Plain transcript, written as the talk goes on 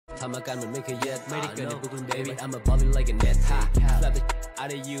ทำอาการเหมือนไม่เคยเย็ดไม่ได้เกิดใน Brooklyn baby I'm a baller like a net slap it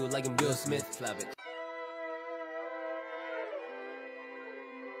out of you like I'm Will Smith slap it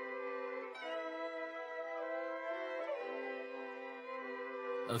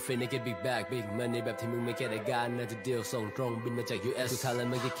I'm finna get big bag big money แบบที่มึงไม่แค่ได้การน่าจะเดียวส่งตรงบินมาจาก US สุดท้ายแล้ว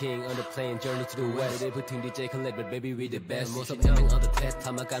มึงก็ king on the plane journey to the west ไม่ได้พูดถึง DJ Khaled but baby we the best most of them on the test ท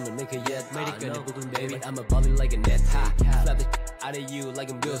ำอาการเหมือนไม่เคยเย็ดไม่ได้เกิดใน Brooklyn baby I'm a baller like a net slap it out of you like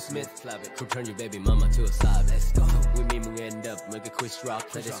I'm Will Smith slap it could turn your baby mama to a side let's go with me มึง end up เหมือนกับ quiz rock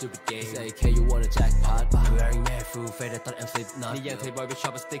play the stupid game say okay you want a jackpot wearing mad full fade ตอน I'm slip not นี่ยังเทบอยไปชอ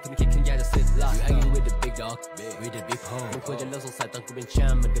บ stick ขึ้นคิดขึ้นยากจะ sit lock you hanging with the big dog with the big hole มึงควรจะเลิกสงสัยตอนกูเป็นแช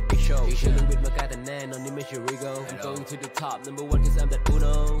มป์มันก็ big show ฉันต้องวิดมาไกลแต่แน่นอนนี่ไม่ใช่ Rigo I'm going to the top number one cause I'm that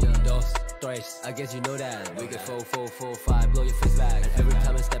uno dos tres I guess you know that we get 4 blow your face back and every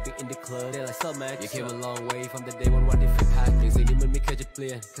time I'm stepping in the club they like sup man you came a long way from the day one what if you pack อย่างสิ่งนี้มันไม่เคยจะเป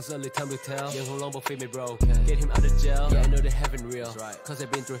ลี่ยน cause only time will tell ยังคงลองบอก fit me bro get him out of jail yeah I know they heaven real cause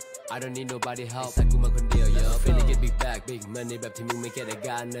I've been through I don't need nobody help สักกูมาคนเดียว yeah finna get big bag big money แบบที่มึงไม่แค่ได้ก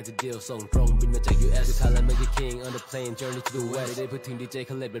ารน่าจะเดียวส่งตรงบินมาจาก US สุดท้ายแล้วมึงก็ king on the plane journey to the west ไม่ได้พูดถึง DJ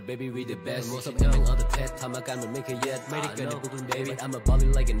Khaled but baby we the best most of them on the test ทำอาการเหมือนไม่เคยเย็ดไม่ได้เกิดใน Brooklyn baby I'm a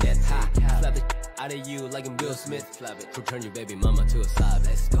baller like a net slap it out of you like I'm Will Smith slap it could turn your baby mama to a side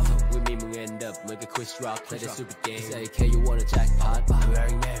let's go with me มึง end up เหมือนกับ quiz rock play the stupid game say okay you want a jackpot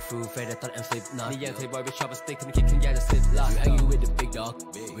wearing mad full fade ตอน I'm slip not นี่ยังเทบอยไปชอบ stick ขึ้นคิดขึ้นยากจะ sit lock you hanging with the big dog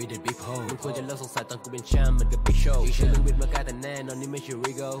with the big hole มึงควรจะเลิกสงสัยตอนกูเป็นแชมป์มันก็ big show ฉันต้องวิดมาไกลแต่แน่นอนนี่ไม่ใช่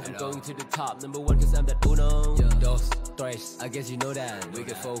Rigo I'm going to the top number one cause I'm that uno dos tres I guess you know that we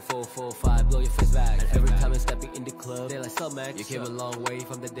get 4 blow your face back and every time I'm stepping in the club they like sup man you came a long way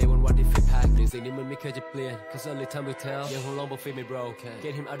from the day one what if you pack สิ่งนี้มันไม่เคยจะเปลี่ยน cause only time will tell ยังคงลองบอก fit me bro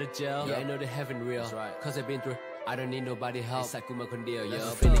get him out of jail yeah I know they heaven real cause I've been through I don't need nobody help สักกูมาคนเดียว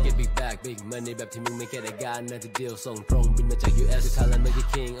yeah finna get big bag big money แบบที่มึงไม่แค่ได้การน่าจะเดียวส่งตรงบินมาจาก US สุดท้ายแล้วมึงก็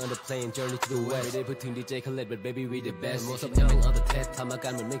king on the plane journey to the west ไม่ได้พูดถึง DJ Khaled but baby we the best most of them on the test ทำอากา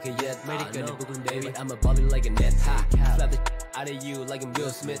รเหมือนไม่เคยเย็ดไม่ได้เกิดใน Brooklyn baby I'm a baller like a net slap it out of you like I'm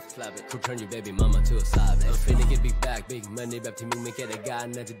Will Smith slap it could turn your baby mama to a side I'm finna get big bag big money แบบที่มึงไม่แค่ได้การ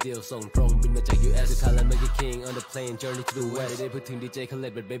น่าจะเดียวส่งตรงบินมาจาก US สุดท้ายแล้วมึงก็ king on the plane journey to the west ไม่ได้พูดถึง DJ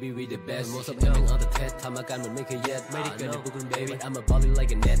Khaled but baby we the best most of them on the test ทำอาการเหมือนไม่เคยเย็ดไม่ได้เกิดใน Brooklyn baby I'm a baller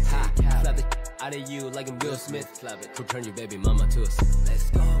like a net slap it out of you like I'm Will Smith slap it could turn your baby mama to a side let's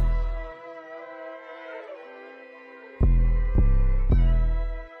go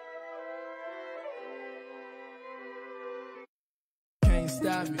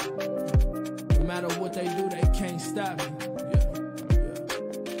stop me. No matter what they do, they can't stop me.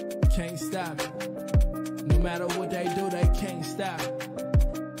 Can't stop me. No matter what they do, they can't stop me.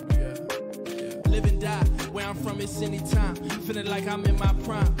 Live and die. Where I'm from, it's anytime. Feeling like I'm in my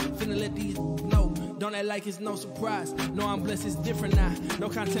prime. Feeling let these know. Don't act like it's no surprise. No, I'm blessed, it's different now. No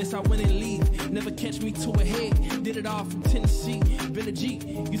contest, I win and leave. Never catch me to a head. Did it all from Tennessee. Been a G.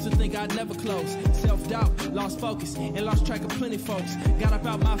 Used to think I'd never close. Self-doubt, lost focus, and lost track of plenty folks. Got up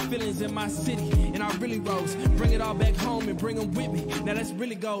out my feelings in my city, and I really rose. Bring it all back home and bring them with me. Now that's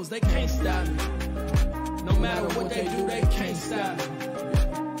really goals. They can't stop me. No matter what they do, they can't stop me.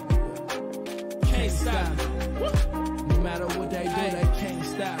 Can't stop me. No matter what they do, they can't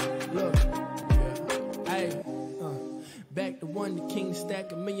stop me. Look. Back the one, the king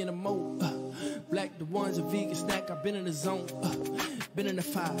stack, a million or more. Black the one's a vegan snack, I've been in the zone. Been in the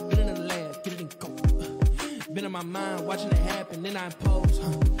fire, been in the lab, get it and go. Been in my mind, watching it happen, then I impose.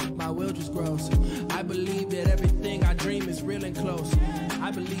 My will just grows. I believe that everything I dream is real and close.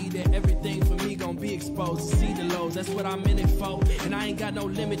 I believe that everything for me gon' be exposed. See the lows, that's what I'm in it for. And I ain't got no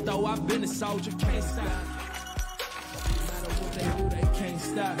limit though, I've been a soldier, can't stop. No matter what they do, they can't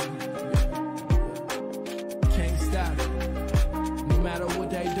stop. Can't stop. No matter what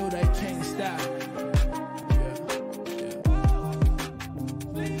they do, they can't stop.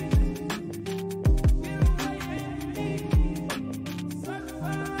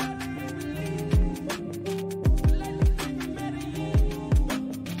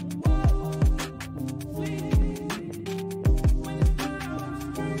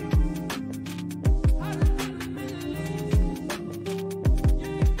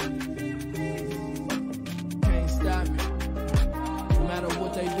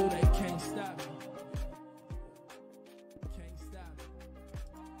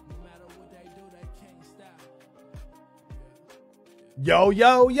 Yo,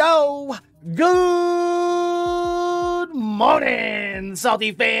 yo, yo! Good morning,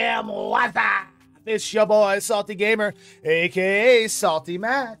 Salty fam! What's up? It's your boy, Salty Gamer, aka Salty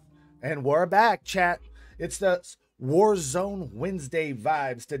Matt. And we're back, chat. It's the Warzone Wednesday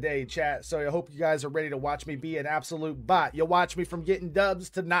vibes today, chat. So I hope you guys are ready to watch me be an absolute bot. You'll watch me from getting dubs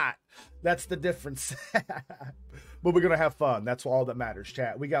to not. That's the difference. But we're going to have fun. That's all that matters,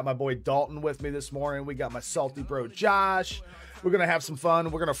 chat. We got my boy Dalton with me this morning. We got my salty bro Josh. We're going to have some fun.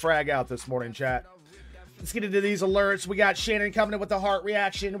 We're going to frag out this morning, chat. Let's get into these alerts. We got Shannon coming in with the heart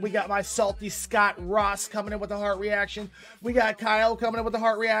reaction. We got my salty Scott Ross coming in with the heart reaction. We got Kyle coming in with the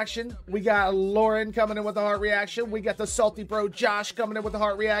heart reaction. We got Lauren coming in with the heart reaction. We got the salty bro Josh coming in with the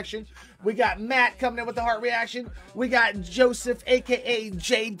heart reaction. We got Matt coming in with the heart reaction. We got Joseph, a.k.a.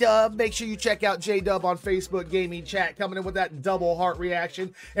 J-Dub. Make sure you check out J-Dub on Facebook Gaming Chat, coming in with that double heart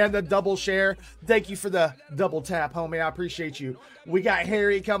reaction and the double share. Thank you for the double tap, homie. I appreciate you. We got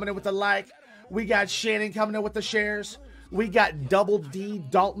Harry coming in with the like. We got Shannon coming in with the shares. We got Double D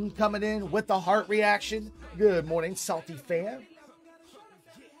Dalton coming in with the heart reaction. Good morning, salty fam.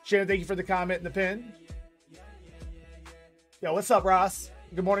 Shannon, thank you for the comment and the pin. Yo, what's up, Ross?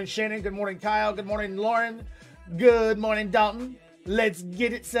 Good morning, Shannon. Good morning, Kyle. Good morning, Lauren. Good morning, Dalton. Let's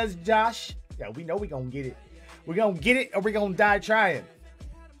get it, says Josh. Yeah, we know we're going to get it. We're going to get it or we're going to die trying.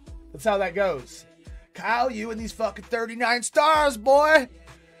 That's how that goes. Kyle, you and these fucking 39 stars, boy.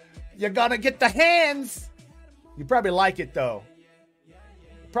 You're gonna get the hands. You probably like it, though.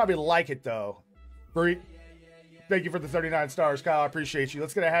 Probably like it, though. Thank you for the 39 stars, Kyle. I appreciate you.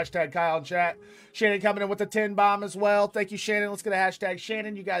 Let's get a hashtag Kyle in chat. Shannon coming in with the 10 bomb as well. Thank you, Shannon. Let's get a hashtag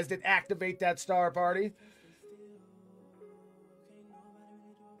Shannon. You guys did activate that star party.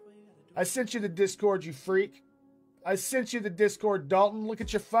 I sent you the Discord, you freak. I sent you the Discord, Dalton. Look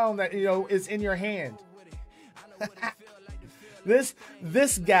at your phone that, you know, is in your hand. This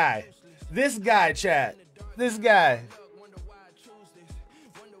guy, chat. This guy.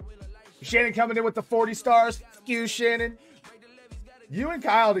 Shannon coming in with the 40 stars. Fuck you, Shannon. You and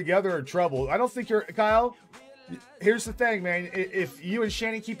Kyle together are trouble. I don't think you're, Kyle. Here's the thing, man. If you and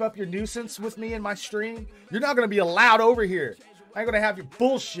Shannon keep up your nuisance with me in my stream, you're not going to be allowed over here. I ain't going to have your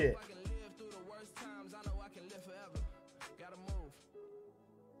bullshit.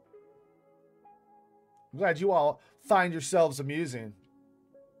 I'm glad you all find yourselves amusing.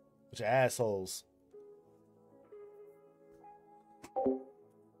 Bunch of assholes.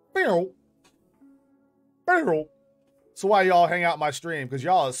 So why y'all hang out my stream? Because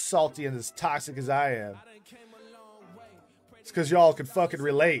y'all as salty and as toxic as I am. It's because y'all can fucking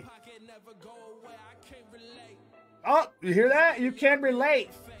relate. Oh, you hear that? You can relate.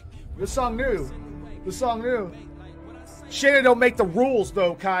 This song new. This song new. Shannon don't make the rules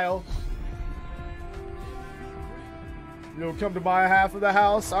though, Kyle. You'll come to my half of the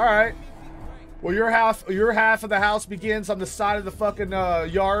house. All right. Well, your half of the house begins on the side of the fucking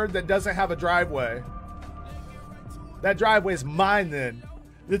yard that doesn't have a driveway. That driveway is mine then.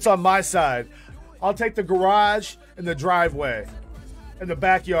 It's on my side. I'll take the garage and the driveway and the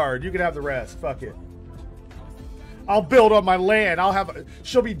backyard. You can have the rest. Fuck it. I'll build on my land.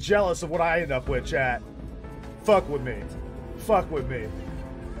 She'll be jealous of what I end up with, chat. Fuck with me. Fuck with me.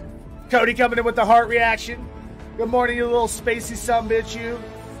 Cody coming in with the heart reaction. Good morning, you little spacey sumbitch, you.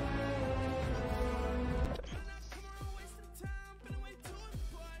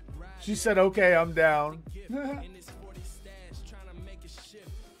 She said, okay, I'm down.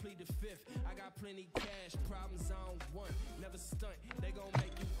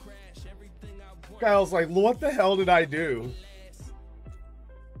 Kyle's like, what the hell did I do?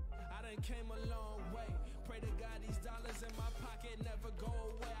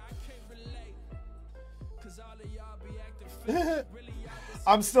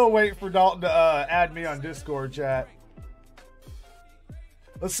 I'm still waiting for Dalton to add me on Discord, chat.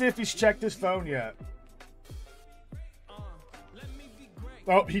 Let's see if he's checked his phone yet.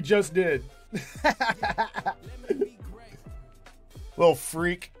 Oh, he just did. Little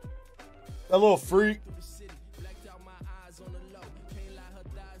freak. A little freak.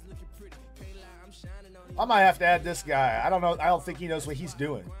 I might have to add this guy. I don't know. I don't think he knows what he's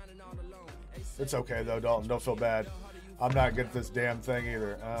doing. It's okay, though, Dalton. Don't feel bad. I'm not good at this damn thing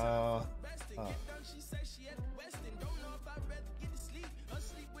either.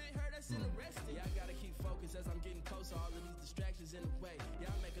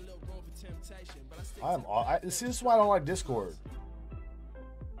 See, this is why I don't like Discord.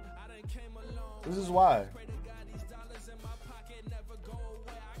 This is why.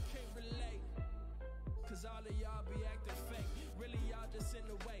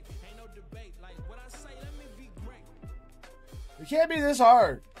 It can't be this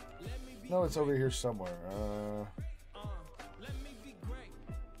hard. No, it's over here somewhere.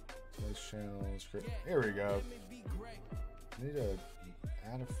 Nice channels. Here we go. I need to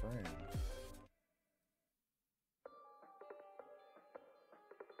add a frame.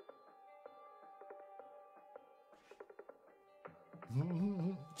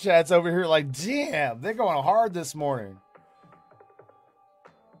 Chat's over here like, damn, they're going hard this morning.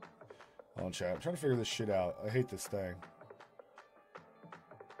 Hold on, chat. I'm trying to figure this shit out. I hate this thing.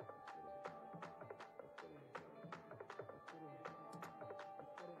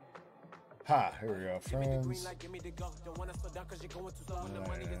 Ha, here we go. Friends.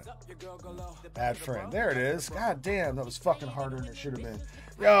 Add friend. There it is. God damn, that was fucking harder than it should have been.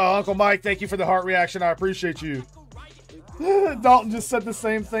 Yo, Uncle Mike, thank you for the heart reaction. I appreciate you. Dalton just said the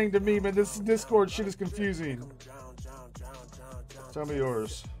same thing to me, man. This Discord shit is confusing. Tell me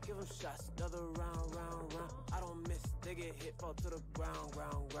yours.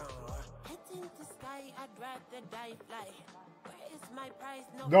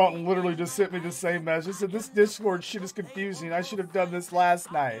 Dalton literally just sent me the same message. Said this Discord shit is confusing. I should have done this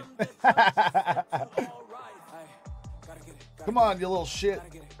last night. Come on, you little shit.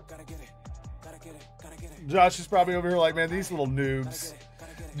 Josh is probably over here like, man, these little noobs.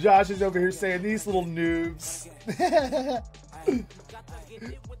 Josh is over here saying, these little noobs.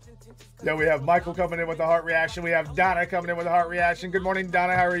 Yeah, we have Michael coming in with a heart reaction. We have Donna coming in with a heart reaction. Good morning,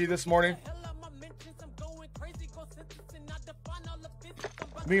 Donna. How are you this morning?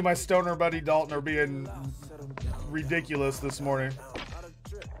 Me and my stoner buddy Dalton are being ridiculous this morning.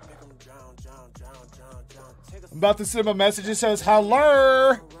 I'm about to send him a message that says,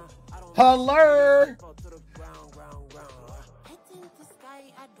 hello! Hello!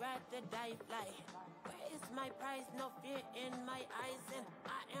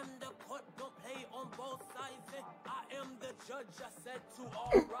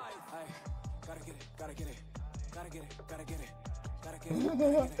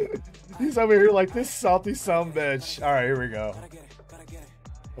 He's over here like this salty sumbitch. All right, here we go.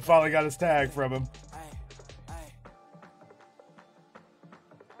 I finally got his tag from him.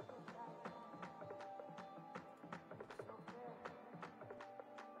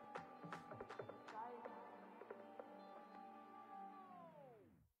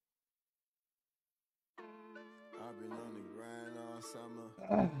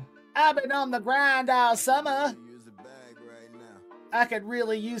 I've been on the grind all summer. I could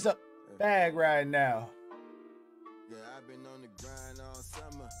really use a bag right now.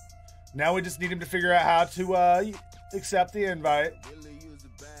 Now we just need him to figure out how to accept the invite.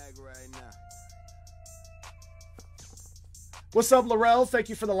 What's up, Laurel? Thank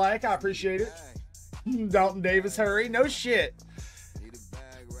you for the like. I appreciate it. Dalton Davis, hurry. No shit.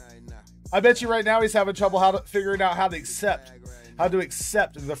 I bet you right now he's having trouble figuring out how to accept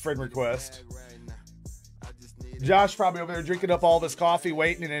the friend request. Josh probably over there drinking up all this coffee,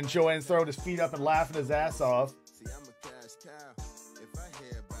 waiting and enjoying, throwing his feet up and laughing his ass off.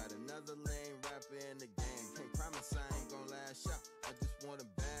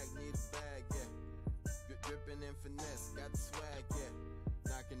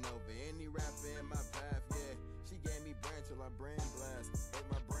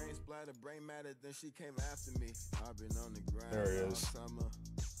 There he is.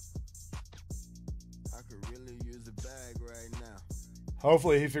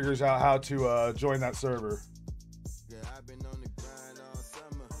 Hopefully he figures out how to join that server.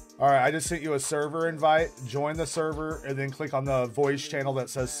 Alright, I just sent you a server invite. Join the server and then click on the voice channel that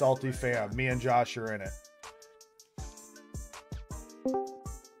says Salty Fam. Me and Josh are in it.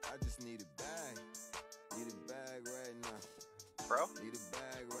 I just need a bag. Need a bag right now. Bro? Need a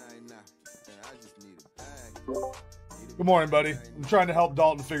bag right now. Yeah, I just need a bag. Good morning, buddy. I'm trying to help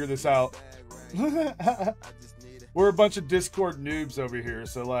Dalton figure this out. We're a bunch of Discord noobs over here,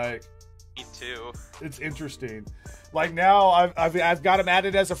 so like, me too. It's interesting. Like now, I've got him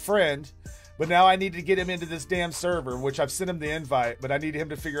added as a friend, but now I need to get him into this damn server, which I've sent him the invite, but I need him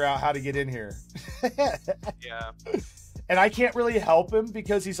to figure out how to get in here. Yeah. And I can't really help him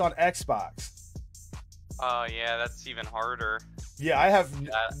because he's on Xbox. Oh yeah, that's even harder. Yeah, I have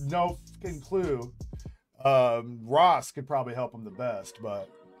no fucking clue. Ross could probably help him the best, but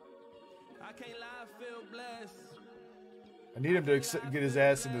I can't lie, I feel blessed. I need him to get his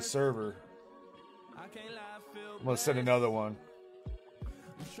ass in the server. I can't lie, I feel I'm gonna send another one.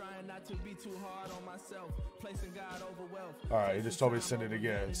 I'm trying not to be too hard on myself, placing God over wealth. All right, he just told me to send it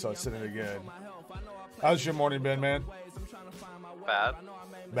again, so I sent it again. How's your morning been, man? Bad.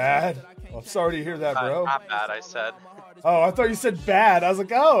 Bad? Well, I'm sorry to hear that, bro. Not bad, I said. Oh, I thought you said bad. I was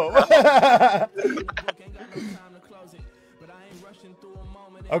like, oh.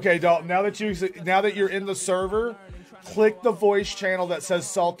 Okay, Dalton. Now that you're in the server, click the voice channel that says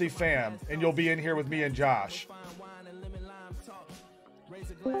Salty Fam, and you'll be in here with me and Josh.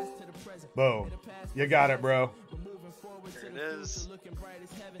 Boom. You got it, bro. Here it is.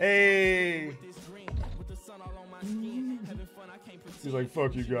 Hey. He's like,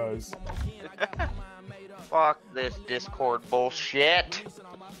 fuck you guys. Fuck this Discord bullshit.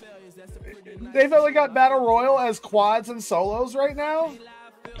 They've only got Battle Royale as quads and solos right now?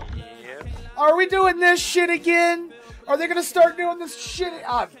 Yep. Are we doing this shit again? Are they gonna start doing this shit?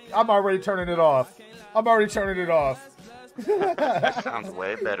 I'm already turning it off. I'm already turning it off. That sounds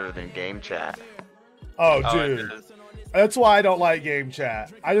way better than game chat. Oh, dude. That's why I don't like game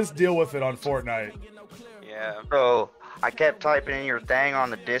chat. I just deal with it on Fortnite. Yeah. Bro, I kept typing in your thing on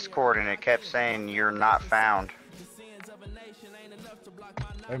the Discord and it kept saying you're not found.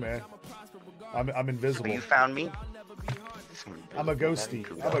 Hey, man. I'm invisible. But you found me? I'm a ghosty.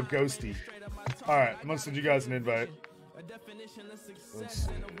 I'm a ghosty. Alright, I'm gonna send you guys an invite. Let's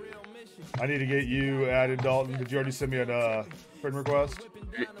see. I need to get you added, Dalton. Did you already send me a friend request?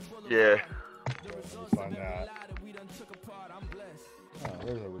 Yeah. Let's find that. Oh,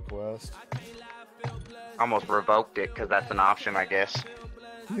 there's a request. Almost revoked it because that's an option, I guess.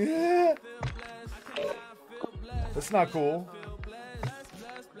 Yeah. That's not cool.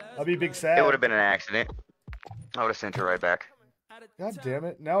 I'll be big sad. It would have been an accident. I would have sent it right back. God damn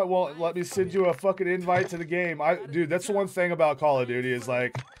it. Now it won't let me send you a fucking invite to the game. Dude, that's the one thing about Call of Duty is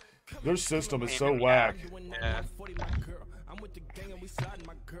like, their system is so whack. Yeah.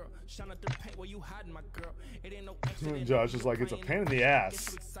 Josh is like, it's a pain in the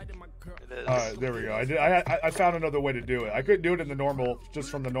ass. Alright, there we go. I found another way to do it. I couldn't do it in the normal, just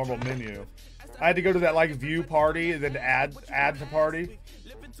from the normal menu. I had to go to that like view party and then add to party.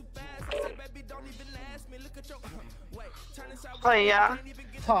 Oh yeah.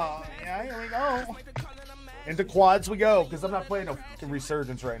 Oh, yeah, here we go. Into quads we go, because I'm not playing a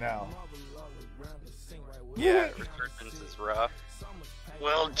Resurgence right now. Yeah, Resurgence is rough.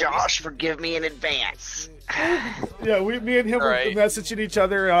 Well, Josh, forgive me in advance. Yeah, me and him were messaging each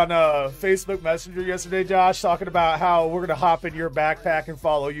other on Facebook Messenger yesterday, Josh, talking about how we're gonna hop in your backpack and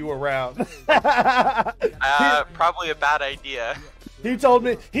follow you around. Probably a bad idea. He told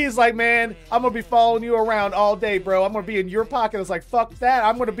me, he's like, man, I'm gonna be following you around all day, bro. I'm gonna be in your pocket. I was like, fuck that.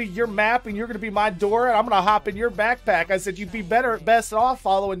 I'm gonna be your map and you're gonna be my door and I'm gonna hop in your backpack. I said, you'd be best off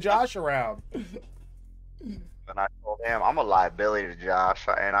following Josh around. And I told him, I'm a liability to Josh.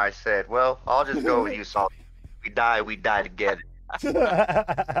 And I said, well, I'll just go with you, Salt. We die together.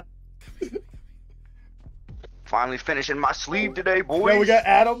 Finally finishing my sleeve today, boys. Yeah, we got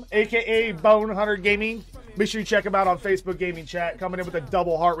Adam, a.k.a. Bone Hunter Gaming. Make sure you check him out on Facebook Gaming Chat. Coming in with a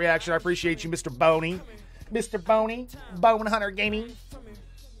double heart reaction. I appreciate you, Mr. Boney. Mr. Boney, Bone Hunter Gaming.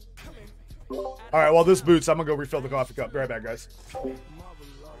 All right, well, this boots. I'm going to go refill the coffee cup. Be right back, guys. All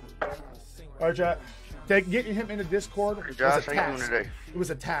right, chat. Get him into Discord. Josh, how you doing today? It was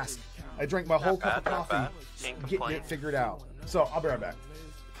a task. I drank my whole cup of coffee getting it figured out. So, I'll be right back.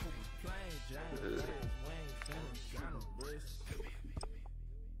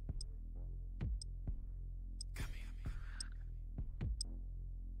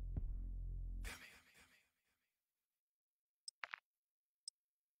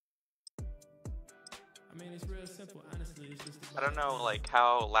 I don't know like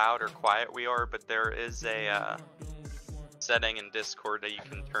how loud or quiet we are, but there is a setting in Discord that you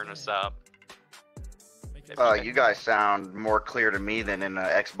can turn us up. You guys sound more clear to me than in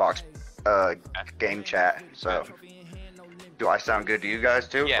Xbox game chat. So, do I sound good to you guys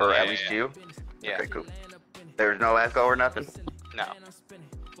too, or at least to you? Yeah. Okay, cool. There's no echo or nothing. No.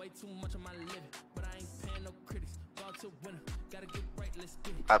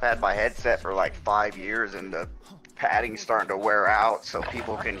 I've had my headset for like 5 years, and the padding's starting to wear out, so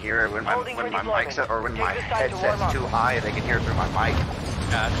people can hear it when my mic's up, or when my headset's too high, they can hear it through my mic.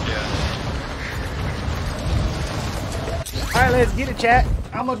 Gotcha. All right, let's get it, chat.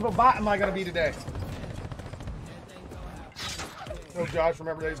 How much of a bot am I gonna be today? Oh, Josh,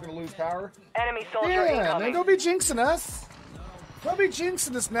 remember that he's gonna lose power? Enemy soldier Yeah, incoming. man, don't be jinxing us. Don't be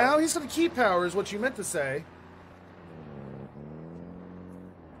jinxing us now. He's gonna keep power, is what you meant to say.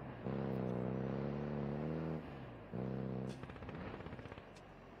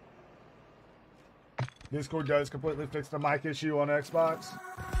 Discord does completely fix the mic issue on Xbox.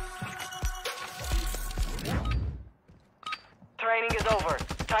 Training is over.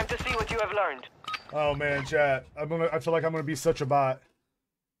 Time to see what you have learned. Oh man, chat. I feel like I'm gonna be such a bot.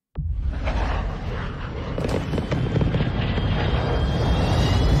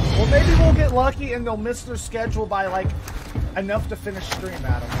 Well, maybe we'll get lucky and they'll miss their schedule by like enough to finish stream,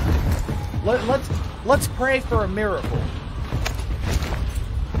 Adam. Let's pray for a miracle.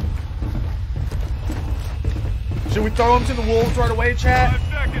 Should we throw him to the wolves right away, chat?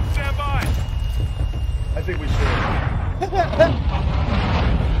 5 seconds, stand by. I think we should.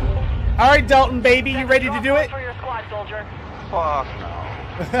 All right, Dalton, baby, you ready to do it? For your squad, soldier. Fuck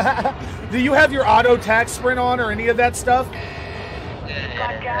no. Do you have your auto tac sprint on or any of that stuff?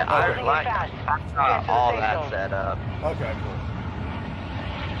 Got gas I closing in like fast. got all Get to the that safe set up. Okay, cool.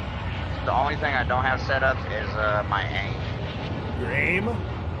 The only thing I don't have set up is my aim. Your aim?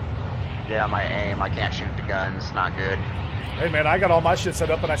 Yeah, my aim. I can't shoot the guns. Not good. Hey, man, I got all my shit set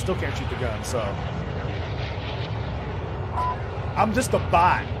up, and I still can't shoot the gun, so. I'm just a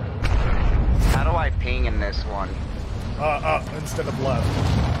bot. How do I ping in this one? Up instead of left.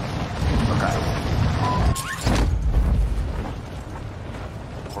 Okay.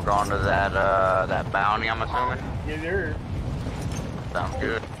 We're going to that bounty, I'm assuming? Yeah, there. Sounds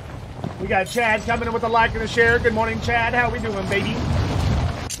good. We got Chad coming in with a like and a share. Good morning, Chad. How we doing, baby?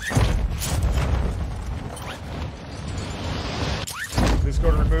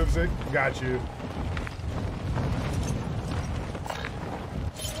 Discord removes it. Got you.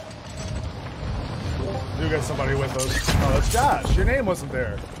 We got somebody with us. Oh, that's Josh. Your name wasn't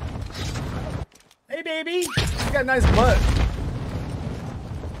there. Hey, baby. You got a nice butt.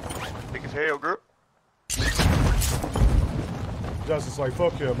 Big as hell, girl. Josh is like,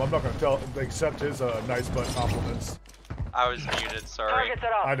 fuck him. I'm not going to accept his nice butt compliments. I was muted, sorry. Target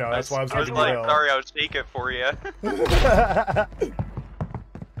set up. I know. That's why I was I was giving like, you hell. sorry, I was taking it for you. I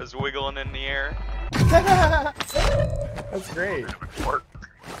was wiggling in the air. That's great. Work.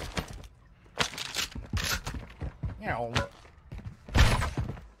 Meow.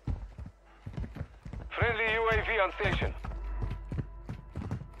 Friendly UAV on station.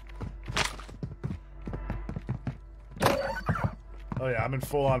 Oh yeah, I'm in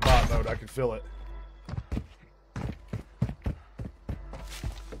full-on bot mode. I can feel it. I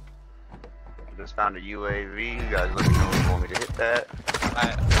just found a UAV. You guys let me know if you want me to hit that. I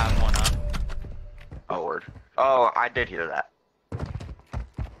have one up. Oh, word. Oh, I did hear that.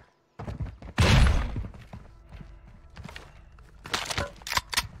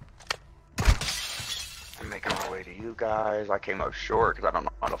 I'm making my way to you guys. I came up short because I don't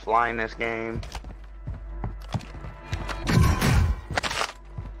know how to fly in this game.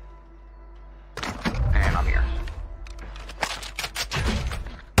 And I'm here.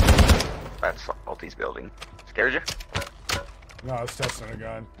 That's S4LTY's building. Scared you? No, I was testing a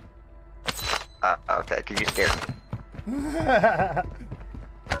gun. Okay, cause you scared me.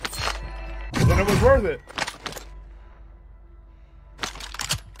 But it was worth it.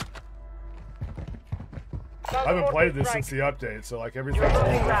 I haven't played this since the update, so like everything's a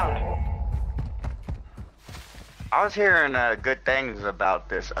little different. I was hearing good things about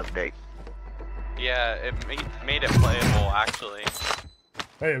this update. Yeah, it made it playable, actually.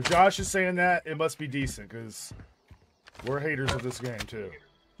 Hey, if Josh is saying that, it must be decent, because we're haters of this game, too.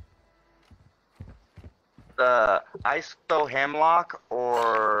 The ISO Hemlock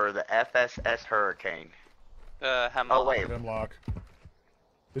or the FSS Hurricane? Hemlock. Oh, wait. Hemlock.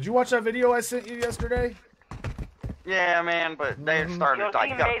 Did you watch that video I sent you yesterday? Yeah, man, but they started Your like,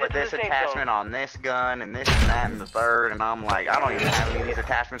 team you gotta made put it to this the safe attachment on this gun and this and that and the third, and I'm like, I don't even have any of these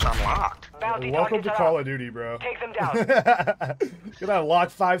attachments unlocked. Bounty Welcome target to set Call up. of Duty, bro. Take them down. You gotta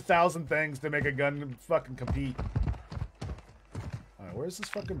unlock 5,000 things to make a gun fucking compete. Alright, where's this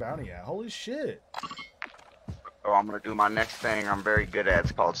fucking bounty at? Holy shit. Oh, I'm gonna do my next thing I'm very good at.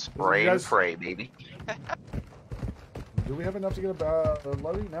 It's called spray and pray, baby. Do we have enough to get a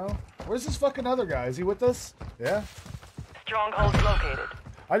loading? No? Where's this fucking other guy? Is he with us? Yeah? Strongholds located.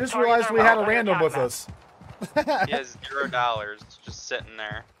 I just Target realized we had a on your random attack with map. us. He has $0 just sitting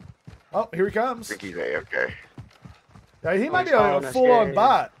there. Oh, here he I comes. think he's A-okay. Yeah, he might be he's a following us, full-on yeah.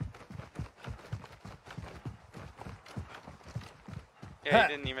 bot. Yeah,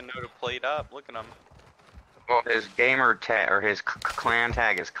 he didn't even know to plate up. Look at him. Well, his gamer tag or his clan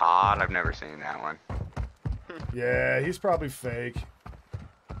tag is COD. I've never seen that one. Yeah, he's probably fake.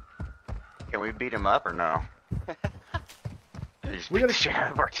 Can we beat him up or no? We gotta shit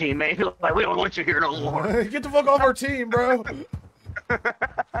out of our teammate. Like, we don't want you here no more. Get the fuck off our team, bro.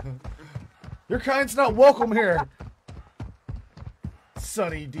 Your kind's not welcome here.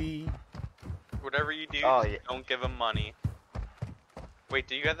 Sonny D. Whatever you do, Oh, just yeah. don't give him money. Wait,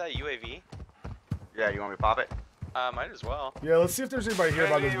 do you have that UAV? Yeah, you want me to pop it? Might as well. Yeah, let's see if there's anybody here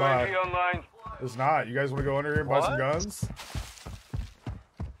by this bot. UAV online. There's not. You guys want to go under here and buy some What? guns?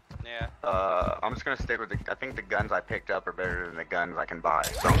 Yeah. I'm just gonna stick with the. I think the guns I picked up are better than the guns I can buy.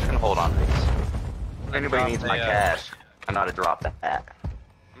 So I'm just gonna hold on to these. If anybody needs my cash, I know how to drop that.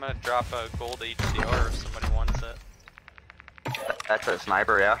 I'm gonna drop a gold HCR if somebody wants it. That's a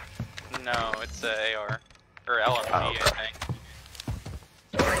sniper, yeah. No, it's a AR. Or LMG, Oh, okay. I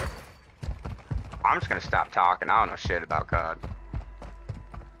think. I'm just gonna stop talking. I don't know shit about COD.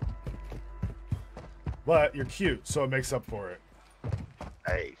 But you're cute, so it makes up for it.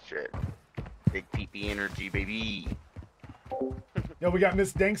 Hey, shit. Big PP energy, baby. Yo, we got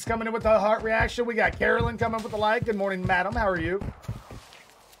Miss Dinks coming in with the heart reaction. We got Carolyn coming with the like. Good morning, madam. How are you?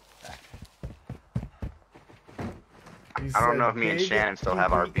 I don't know if me and Shannon still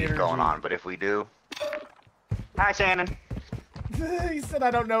have our beef going on, but if we do... Hi, Shannon. He said,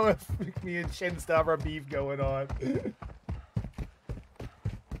 I don't know if me and Shannon still have our beef going on.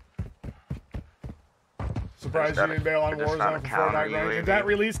 Surprised you didn't bail on Warzone for Fortnite running. Did that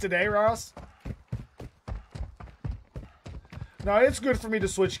release today, Ross? No, it's good for me to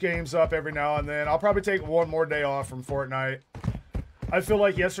switch games up every now and then. I'll probably take one more day off from Fortnite. I feel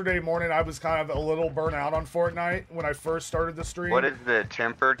like yesterday morning I was kind of a little burnt out on Fortnite when I first started the stream. What is the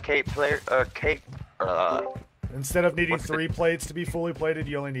tempered cape player? Cape? Instead of needing 3 plates to be fully plated,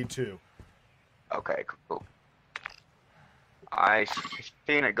 you only need 2. Okay, cool. I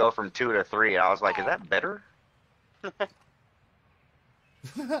seen it go from 2 to 3. I was like, is that better? Yeah,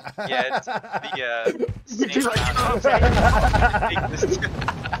 it's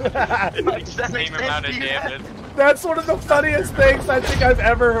the same amount of damage. That's one of the funniest things I think I've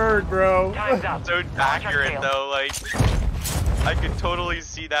ever heard, bro. So accurate though, like I could totally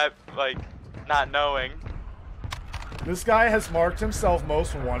see that, like not knowing. This guy has marked himself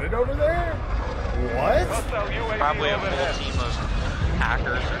most wanted over there? What? Probably a full team of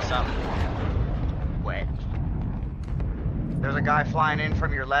hackers or something. Wait. There's a guy flying in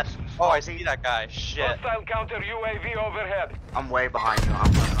from your left. Oh, I see that guy. Shit. Hostile counter UAV overhead. I'm way behind you.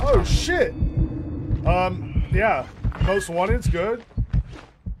 Oh shit. Yeah. Most wanted's good.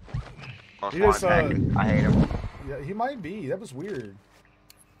 Most wanted, I hate him. Yeah, he might be. That was weird.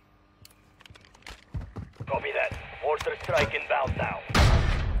 Copy that. Mortar strike inbound now.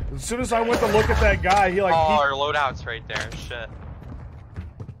 As soon as I went to look at that guy, he like. Oh, our loadout's right there. Shit.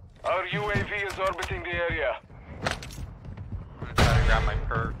 Our UAV is orbiting the area. I'm gonna try to grab my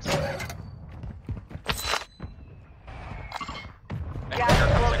perks. Gas is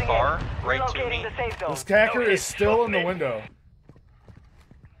closing car in. right to Relocating me. the safe zone. This cacker is still in the window.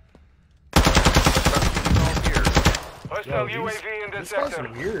 Hostile UAV in the This guy's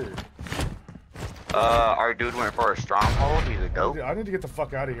sector. weird. Our dude went for a stronghold. He's a goat. I need to get the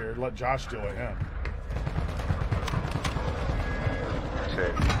fuck out of here and let Josh deal with him.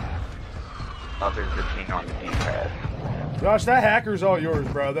 Shit. Others the king on the D-pad. Josh, that hacker's all yours,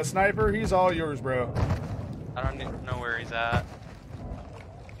 bro. That sniper, he's all yours, bro. I don't even know where he's at.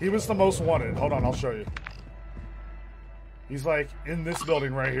 He was the most wanted. Hold on, I'll show you. He's like in this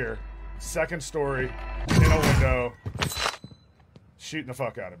building right here. Second story, in a window, shooting the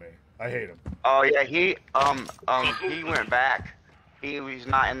fuck out of me. I hate him. Oh yeah, he went back. He's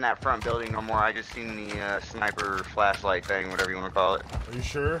not in that front building no more. I just seen the sniper flashlight thing, whatever you want to call it. Are you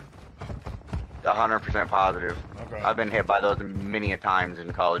sure? 100% positive. Okay. I've been hit by those many a times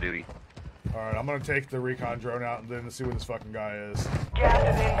in Call of Duty. All right, I'm gonna take the recon drone out and then see where this fucking guy is. Gas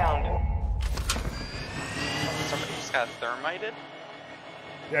is inbound. Somebody just got thermited?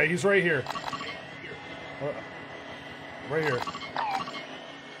 Yeah, he's right here. Right here.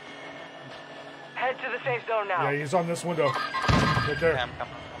 Head to the safe zone now. Yeah, he's on this window. Right there. Yeah, I'm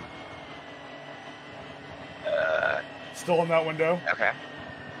coming. Still in that window. Okay.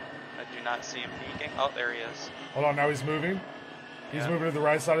 I do not see him peeking. Oh, there he is. Hold on, now he's moving. He's Yeah. moving to the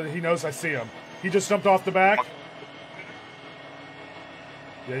right side of it. He knows I see him. He just jumped off the back.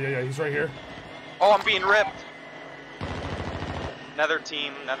 Yeah, he's right here. Oh, I'm being ripped. Another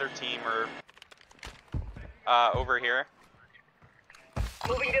team, or over here.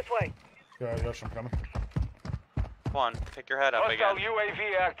 Moving this way. Yeah, Yosh, I'm coming. Come on, pick your head up Hostile again.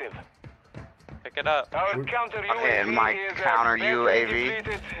 UAV active. Pick it up. Our counter Okay, and UAV my is counter active. UAV.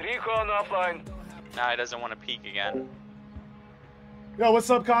 Depleted. Recon offline. Nah, he doesn't want to peek again. Yo, what's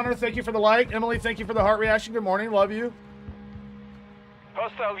up, Connor? Thank you for the like. Emily, thank you for the heart reaction. Good morning. Love you.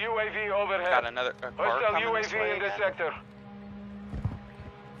 Hostile UAV overhead. Got another car Hostile coming this way UAV in the again. sector.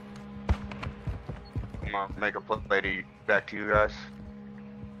 I'm gonna make a play back to you guys.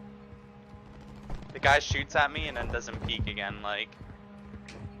 The guy shoots at me and then doesn't peek again, like.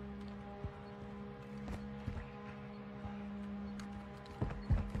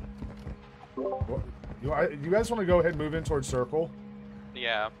 What? You guys want to go ahead and move in towards circle?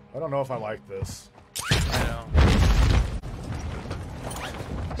 Yeah, I don't know if I like this. I know.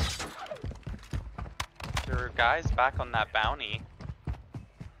 There are guys back on that bounty.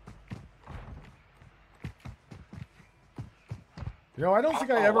 You know, I don't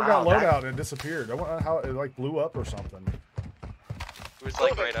think I ever got loadout and it disappeared. I wonder how it like blew up or something. It was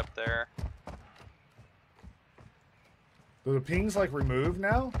like right up there. Do the pings like removed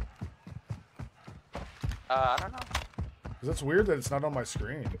now? I don't know. That's weird that it's not on my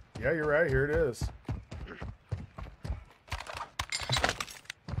screen. Yeah, you're right. Here it is.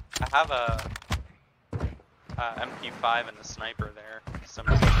 I have a MP5 and the sniper there.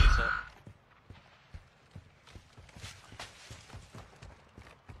 Somebody uses it.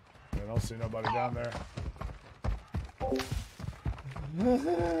 I don't see nobody down there.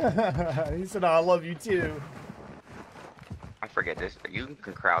 He said, "I love you too." I forget this. You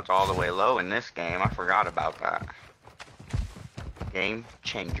can crouch all the way low in this game. I forgot about that. Game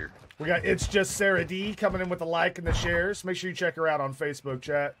changer. We got It's Just Sarah D coming in with the like and the shares. Make sure you check her out on Facebook,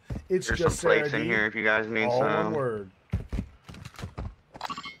 chat. It's There's Just some Sarah plates D. in here if you guys need all some. one word.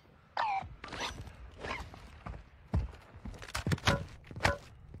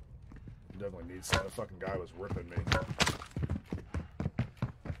 Definitely needs that. The fucking guy was ripping me.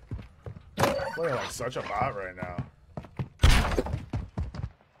 I'm playing like such a bot right now.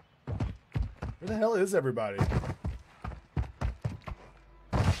 Where the hell is everybody?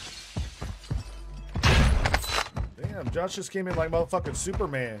 Damn, Josh just came in like motherfucking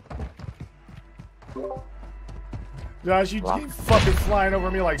Superman. Josh, you keep fucking flying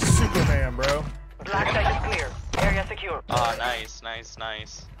over me like Superman, bro. Black site is clear. Area secure. Oh, nice, nice,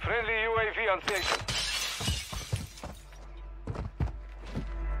 nice. Friendly UAV on station.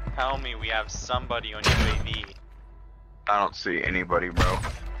 Tell me we have somebody on UAV. I don't see anybody, bro.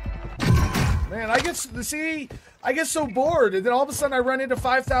 Man, I get so bored, and then all of a sudden I run into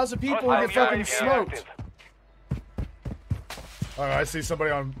 5,000 people and get fucking smoked. Alright, I see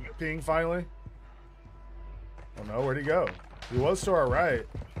somebody on ping finally. Oh no, where'd he go? He was to our right.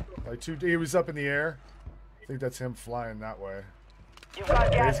 Like he was up in the air. I think that's him flying that way. You've got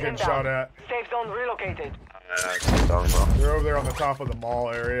gas He's getting shot at. Safe zone relocated. They're over there on the top of the mall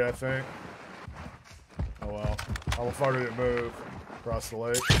area, I think. Oh well. How far did it move? Across the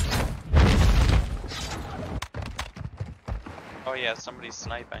lake. Oh yeah, somebody's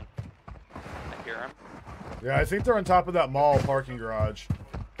sniping. I hear him. Yeah, I think they're on top of that mall parking garage.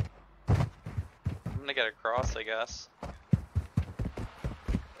 I'm gonna get across, I guess.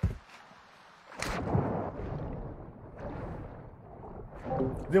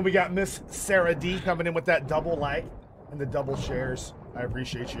 Then we got Miss Sarah D coming in with that double like and the double shares. I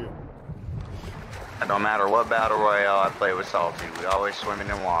appreciate you. It don't matter what battle royale I play with Salty. We always swimming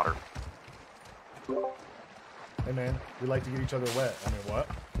in water. Hey man, we like to get each other wet. I mean, what?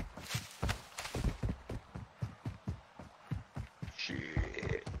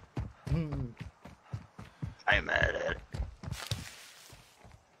 Shit. I'm mad at it.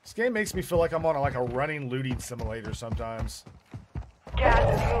 This game makes me feel like I'm on like a running looting simulator sometimes. Gas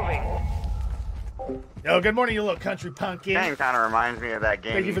is moving. Yo, good morning, you little country pumpkin. Game kind of reminds me of that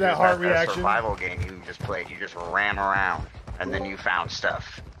game. Thank you for that heart reaction. Survival game you just played. You just ran around and then you found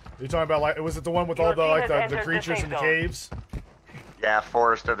stuff. You're talking about like, was it the one with all the like the creatures in the caves? Yeah,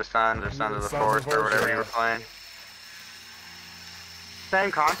 Forest of the Suns or Sons of the Forest or whatever you were playing.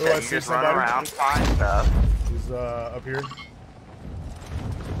 Same concept. You just run around, find stuff. He's up here.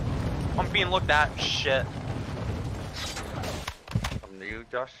 I'm being looked at. Shit. From you,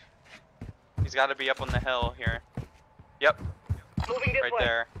 Josh? He's got to be up on the hill here. Yep. Moving this Right way.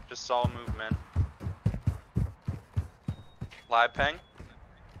 there. Just saw movement. Live ping.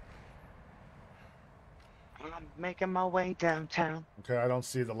 I'm making my way downtown. Okay, I don't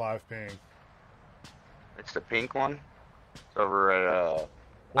see the live ping. It's the pink one. It's over at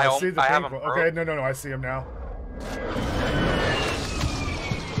Well, I see the have pink him one. Okay, no, I see him now.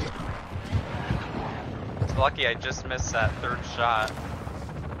 It's lucky I just missed that third shot.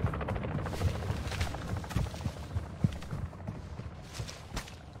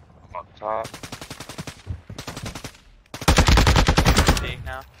 up top.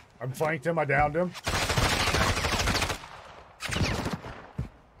 Now. I'm flanked him. I downed him.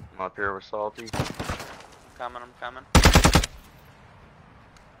 I'm up here with Salty. I'm coming.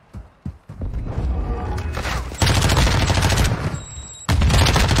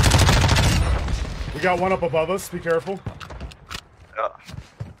 We got one up above us. Be careful.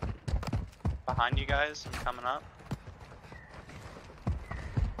 Behind you guys, I'm coming up.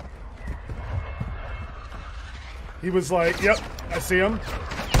 He was like, yep, I see him.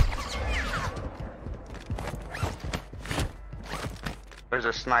 There's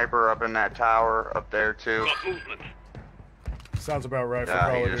a sniper up in that tower up there too. Sounds about right for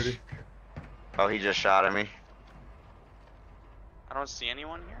Yeah, Call of Duty. Oh, he just shot at me. I don't see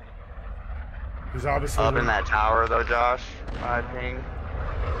anyone here. He's obviously Up in that tower though, Josh. I ping.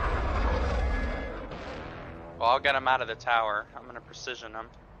 Well, I'll get him out of the tower. I'm gonna precision him.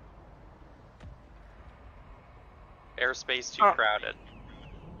 Airspace too crowded.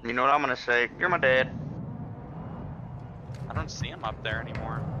 You know what I'm gonna say? You're my dad. I don't see him up there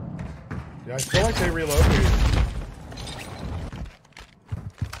anymore. Yeah, I feel like they relocated.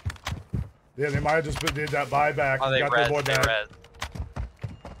 Yeah, they might have just did that buyback Oh, and they got res, their boy they back. res.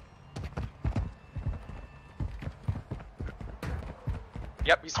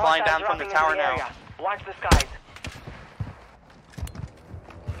 Yep, he's flying down from the tower now. Watch the skies.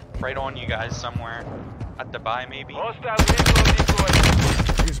 Right on you guys somewhere. At the buy, maybe? Hostile vehicle deployed.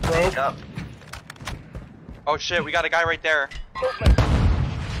 He's broke. Yep. Oh shit, we got a guy right there.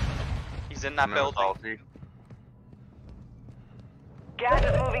 He's in that building. Salty. Gas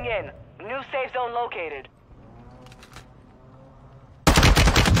is moving in. New safe zone located. Okay.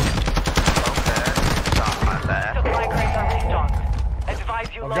 Something like that. Supply crates are restocked. Advise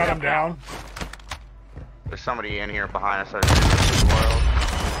you I've load got up him now. down. There's somebody in here behind us. I just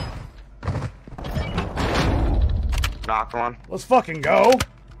knocked one. Let's fucking go.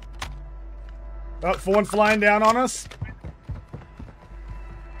 Up, one flying down on us.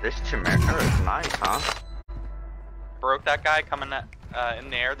 This Chimera is nice, huh? Broke that guy coming in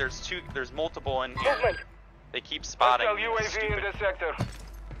the air. There's multiple in here. Movement. They keep spotting Hostile me. UAV in Stupid. the sector.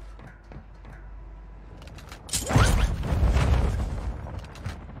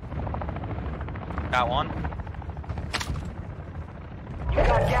 Got one. You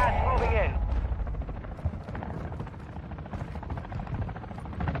got gas moving in.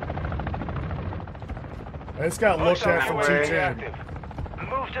 I just got looked at from UAV 210. active.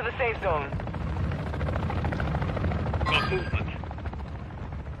 Move to the safe zone. Got movement.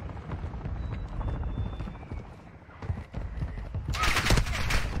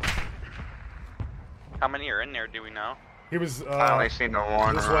 How many are in there, do we know? He was, I only seen the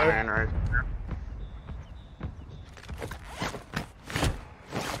one this way. Ryan right there.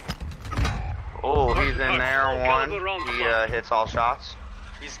 Oh, he's in there, one. He hits all shots.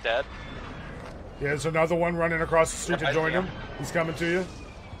 He's dead. yeah, there's another one running across the street Yep, to I join see him. him. He's coming to you.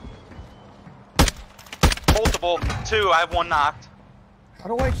 Multiple. Two. I have one knocked.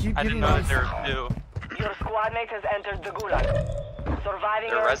 How do I keep I getting didn't know on? that there were two. Your squad mate has entered the gulag. Surviving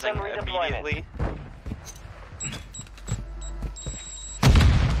They're earns them resing redeployment. immediately.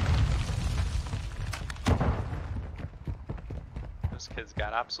 Those kids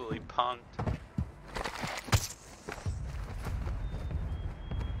got absolutely punked.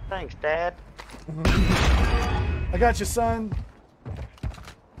 Thanks, Dad. I got you, son.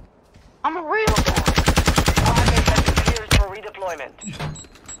 I'm a real dad. Squad mate has disappeared for redeployment.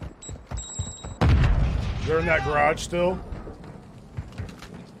 They're in that garage still.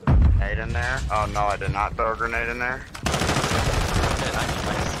 Grenade in there? Oh no, I did not throw a grenade in there. Shit, I need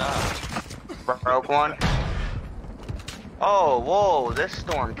my stuff. Broke one. Oh, whoa, this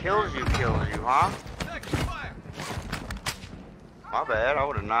storm kills you, huh? My bad, I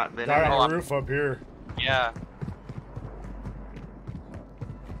would have not been Guy in on there. the roof up here. Yeah.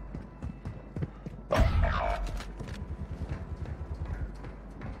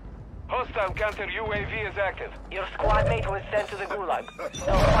 Hostile counter UAV is active. Your squad mate was sent to the gulag.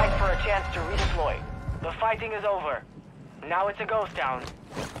 They'll fight for a chance to redeploy. The fighting is over. Now it's a ghost town.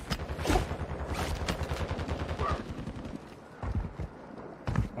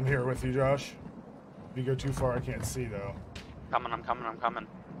 I'm here with you, Josh. If you go too far, I can't see though. I'm coming.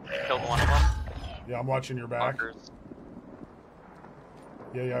 Killed one of them. Yeah, I'm watching your back. Fuckers.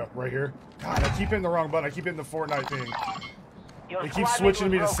 Yeah, right here. God, I keep hitting the wrong button. I keep hitting the Fortnite thing. Your They keep squad switching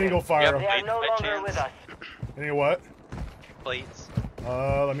mate me to was single broken. fire. They are no By longer chance. with us. Any what? Plates.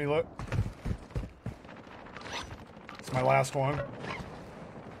 Let me look. It's my last one.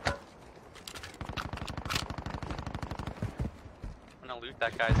 I'm gonna loot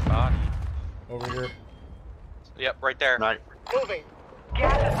that guy's body. Over here. Yep, right there. Right. Moving.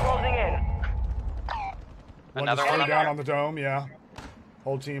 Gas is closing in. Another one one down up on the dome, yeah.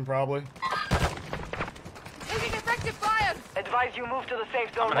 Whole team probably. Taking effective fire! Advise you move to the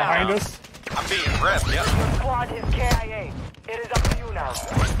safe zone I'm now. Behind down. us. I'm being ripped, yep. Your squad is KIA. It is up to you now.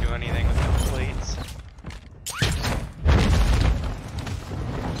 Can't do anything with those plates.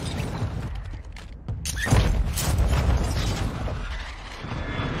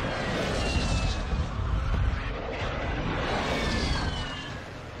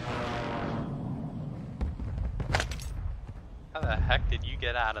 How the heck did you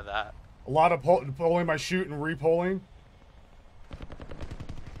get out of that? A lot of pulling my chute and re-pulling.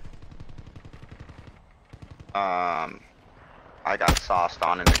 I got sauced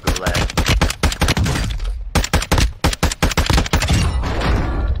on in the gulag.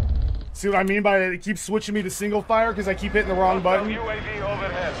 See what I mean by it? It keeps switching me to single fire because I keep hitting the wrong Hostile button. UAV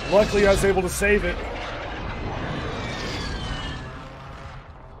overhead. Luckily, I was able to save it.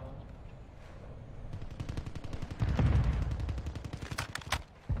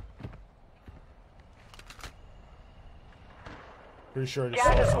 Pretty sure I just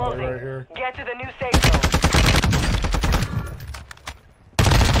Gas saw is somebody closing. right here. Get to the new safe zone.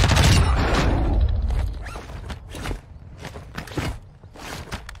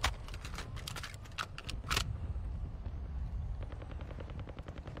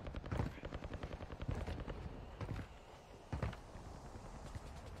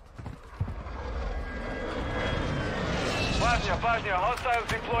 Важня, hostiles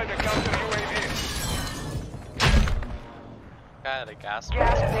deployed the counter UAV. Got a gas.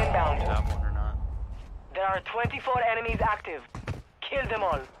 Gas is inbound. Do you have one or not? There are 24 enemies active. Kill them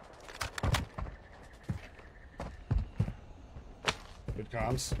all. Good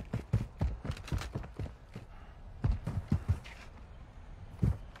comms.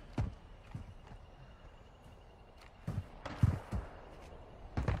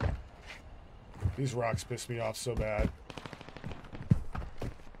 These rocks piss me off so bad.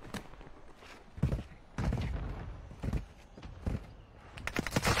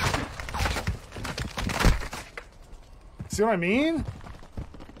 See what I mean?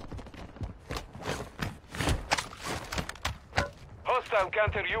 Hostile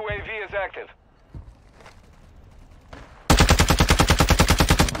counter UAV is active.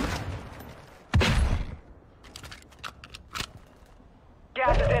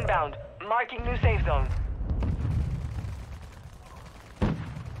 Gas is inbound. Marking new safe zone.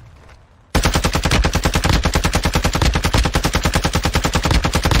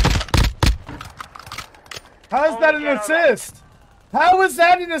 How is that an assist? How is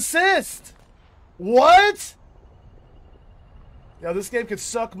that an assist? What? Yo, this game could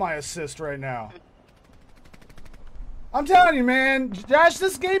suck my assist right now. I'm telling you, man. Josh,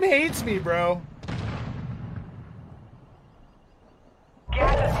 this game hates me, bro.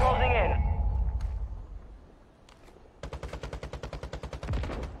 Gas is closing in.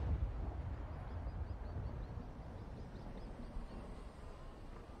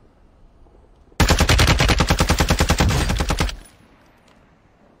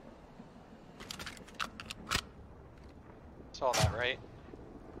 Saw that, right?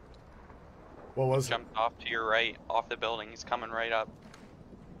 What was it? Jumped off to your right, off the building. He's coming right up.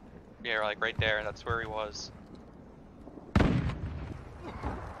 Yeah, like right there. That's where he was.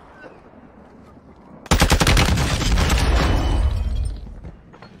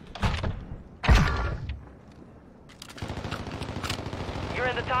 You're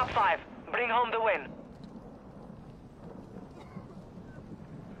in the top 5. Bring home the win.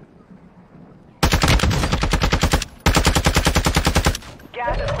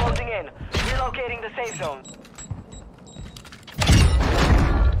 Gas is closing in. Relocating the safe zone.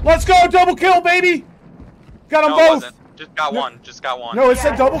 Let's go! Double kill, baby! Got them No, it both! wasn't. Just got one. Just got one. No, it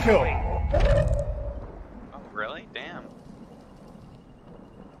said Gas double is kill. moving. Oh, really? Damn.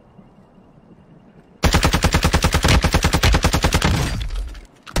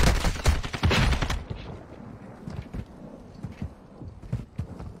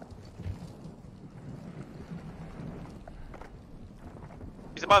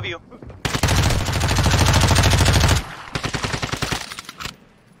 He's above you.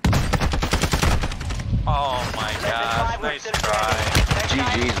 Oh my gosh, nice try.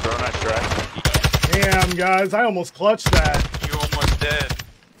 GG's, bro, nice try. Damn, guys, I almost clutched that. You almost did.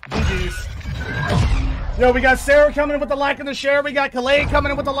 GG's. Yo, we got Sarah coming in with the like and the share. We got Kalei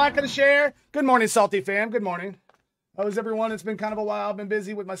coming in with the like and the share. Good morning, Salty fam. Good morning. How is everyone? It's been kind of a while. I've been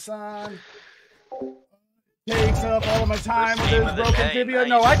busy with my son. Takes up all of my time with his broken tibia.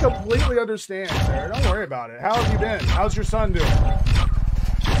 No, I completely understand, Sarah. Don't worry about it. How have you been? How's your son doing?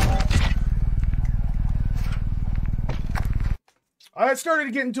 I started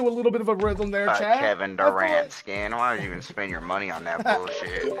to get into a little bit of a rhythm there, Chad. Kevin Durant skin. Why would you even spend your money on that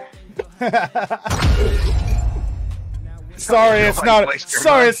bullshit? Sorry, it's not.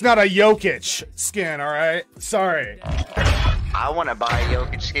 Sorry, it's not a Jokic skin. All right. Sorry. I want to buy a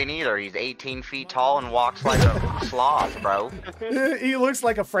Jokic skin either. He's 18 feet tall and walks like a sloth, bro. He looks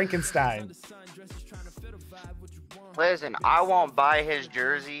like a Frankenstein. Listen, I won't buy his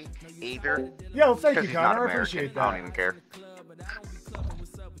jersey either. Yo, thank you, Because he's not Connor. I American. appreciate I don't that. even care.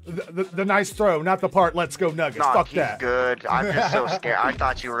 The nice throw, not the part. Let's go Nuggets. No, Fuck he's that. good. I'm just so scared. I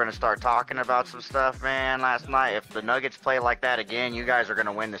thought you were gonna start talking about some stuff, man, last night. If the Nuggets play like that again, you guys are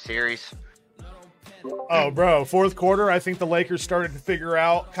gonna win the series. Oh, bro, fourth quarter, I think the Lakers started to figure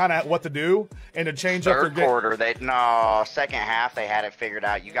out kind of what to do and to change up their Third game. quarter, second half they had it figured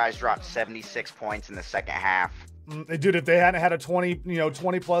out. You guys dropped 76 points in the second half. Dude, if they hadn't had a 20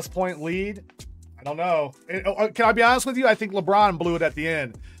 plus point lead, I don't know. Can I be honest with you? I think LeBron blew it at the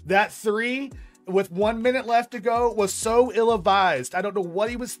end. That three with 1 minute left to go was so ill-advised. I don't know what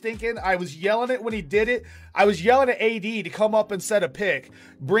he was thinking. I was yelling it when he did it. I was yelling at AD to come up and set a pick,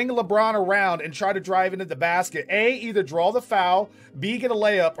 bring LeBron around and try to drive into the basket. A, either draw the foul, B, get a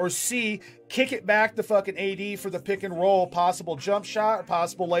layup, or C, kick it back to fucking AD for the pick and roll, possible jump shot, or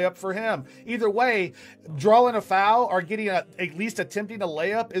possible layup for him. Either way, drawing a foul or getting at least attempting a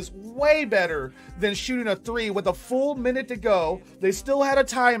layup is way better than shooting a 3 with a full minute to go. They still had a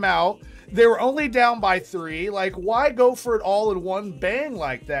timeout. They were only down by 3. Like, why go for it all in one bang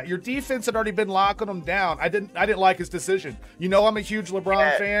like that? Your defense had already been locking them down. I didn't like his decision. You know, I'm a huge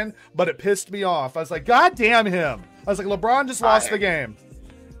LeBron fan, but it pissed me off. I was like, God damn him. I was like, LeBron just lost the game.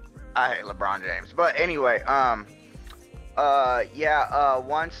 I hate LeBron James. But anyway,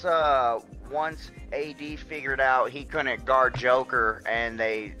 once AD figured out he couldn't guard Joker and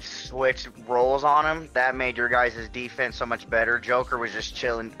they switched roles on him, that made your guys' defense so much better. Joker was just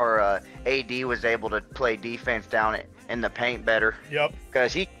chilling, or AD was able to play defense down in the paint better. Yep.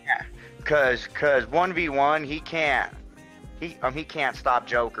 Because 1v1 he can't stop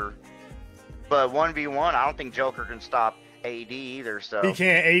Joker, but 1v1 I don't think Joker can stop AD either. So he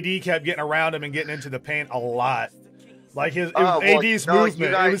can't. AD kept getting around him and getting into the paint a lot. Like AD's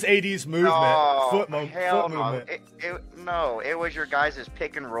movement. It was AD's movement. Foot movement. It was your guys'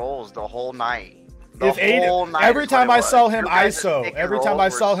 pick and rolls the whole night. Every time I saw him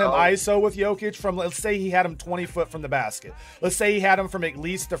ISO with Jokic from, let's say he had him 20 foot from the basket. Let's say he had him from at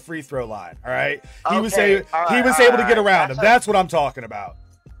least the free throw line. All right. He was able to get around him. That's what I'm talking about.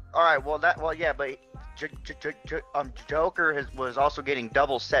 All right. But Joker was also getting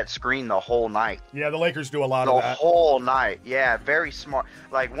double set screen the whole night. Yeah, the Lakers do a lot of that. The whole night. Yeah, very smart.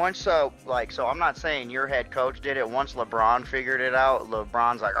 Like once, so I'm not saying your head coach did it. Once LeBron figured it out,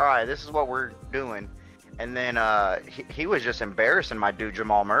 LeBron's like, all right, this is what we're doing. And then he was just embarrassing my dude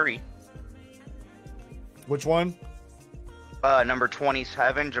Jamal Murray. Which one? Number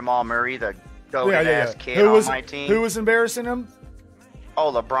 27, Jamal Murray, the goated-ass kid on my team. Who was embarrassing him? Oh,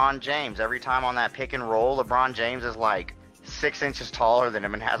 LeBron James. Every time on that pick and roll, LeBron James is like 6 inches taller than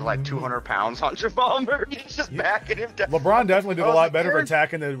him and has like 200 pounds on Jamal Murray. He's just backing him down. LeBron definitely did a lot better for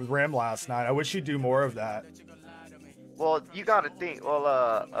attacking the rim last night. I wish he'd do more of that. Well, you got to think.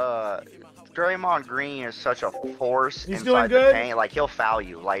 Draymond Green is such a force inside the paint. Like he'll foul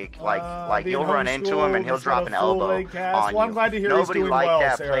you. Like you'll run into him and he'll drop an elbow on well, I'm glad to hear Nobody he's doing like well,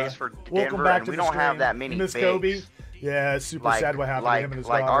 that Sarah. plays for Denver, back and to we the don't have stream. that many Miss bigs. Kobe. Yeah, it's super sad what happened to him and his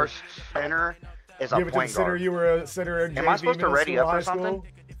daughter. Our center is a point guard. You were a center in JV. Am I supposed to ready up or something?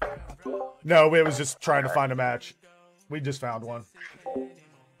 No, it was just trying to find a match. We just found one.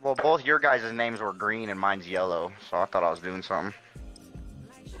 Well, both your guys' names were green and mine's yellow, so I thought I was doing something.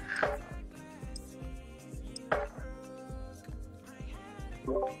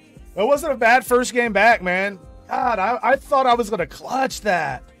 It wasn't a bad first game back, man. God, I thought I was going to clutch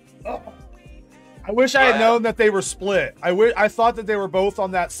that. I wish I had known that they were split. I thought that they were both on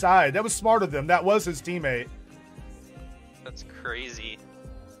that side. That was smart of them. That was his teammate. That's crazy.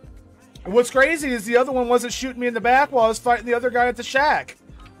 And what's crazy is the other one wasn't shooting me in the back while I was fighting the other guy at the shack.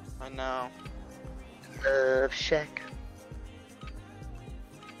 I know. Shack.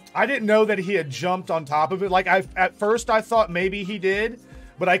 I didn't know that he had jumped on top of it. Like at first I thought maybe he did,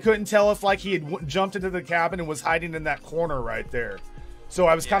 but I couldn't tell if like he had jumped into the cabin and was hiding in that corner right there. So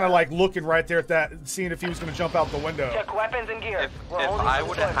I was kind of like looking right there at that, seeing if he was going to jump out the window. Check weapons and gear. If I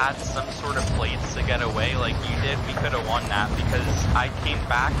would have had some sort of plates to get away like you did, we could have won that because I came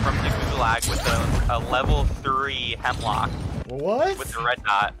back from the gulag with a level 3 hemlock. What? With the red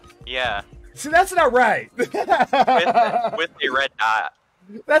dot. Yeah. See, that's not right. with the red dot.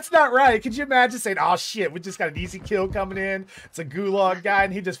 That's not right. Could you imagine saying, oh shit, we just got an easy kill coming in. It's a gulag guy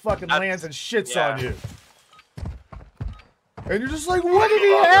and he just fucking lands and shits on you. And you're just like, what did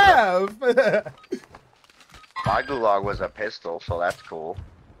he have? My gulag was a pistol, so that's cool.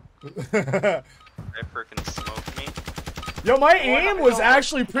 They freaking smoked me. Yo, my aim was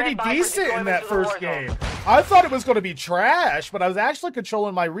actually pretty decent in that first game. I thought it was going to be trash, but I was actually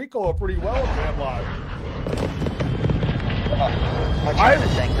controlling my recoil pretty well with Manlock. I tried to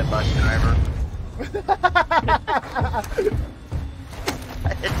thank the bus driver.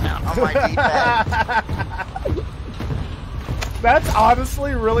 I hit down on my D-pad. That's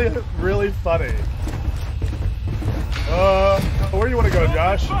honestly really, really funny. Where do you want to go,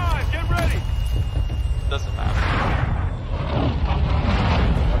 Josh? Get ready. Doesn't matter.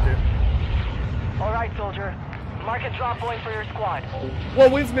 Okay. All right, soldier. Mark a drop point for your squad.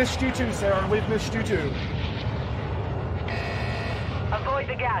 Well, we've missed you too, Sarah. We've missed you too. Avoid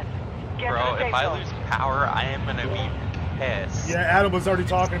the gas. Get Bro, to the if I safe lose power, I am gonna be pissed. Yeah, Adam was already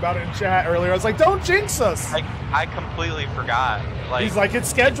talking about it in chat earlier. I was like, don't jinx us. Like, I completely forgot. Like, he's like, it's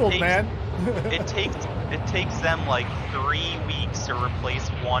scheduled, man. it takes them like 3 weeks to replace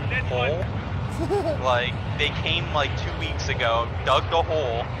one pole. Like, they came like 2 weeks ago, dug the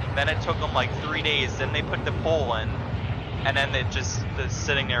hole, then it took them like 3 days, then they put the pole in, and then it just is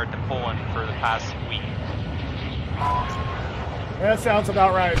sitting there at the pole in for the past week. That sounds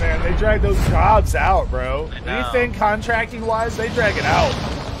about right, man. They drag those jobs out, bro. Anything contracting-wise, they drag it out.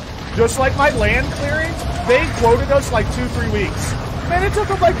 Just like my land clearings, they quoted us like 2-3 weeks. Man, it took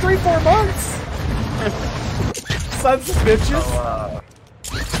them like 3-4 months. Sons of bitches. So,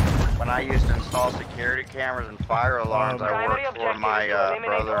 when I used to install security cameras and fire alarms, I worked for my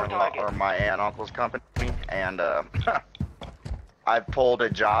brother-in-law or my aunt and uncle's company, and I pulled a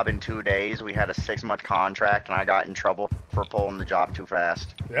job in 2 days. We had a 6-month contract, and I got in trouble for pulling the job too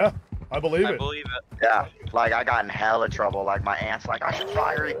fast. Yeah, I believe it. I believe it. Yeah, like I got in hella trouble. Like my aunt's like, I should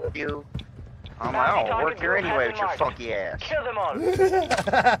fire you. I'm like, I don't work here anyway with your funky ass. Kill them all.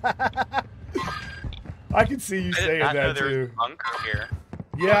 I can see you saying that too. There was a bunker here.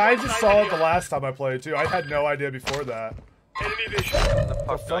 Yeah, I just saw it the last time I played too. I had no idea before that. Enemy vision. What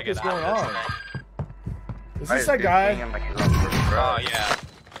the fuck is going on? Is this that guy? Oh, yeah.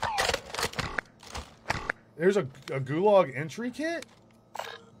 There's a gulag entry kit?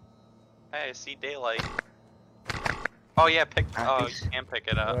 Hey, I see daylight. Oh, yeah, you can pick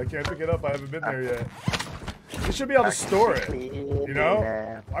it up. I can't pick it up. I haven't been there yet. You should be able to store it. You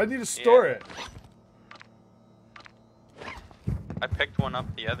know? I need to store it. I picked one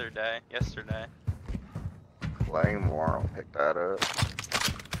up the other day, yesterday. Claymore, I'll pick that up.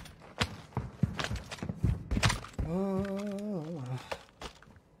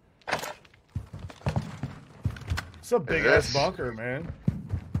 It's a big ass bunker, man.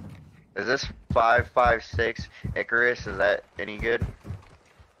 Is this 556 Icarus? Is that any good?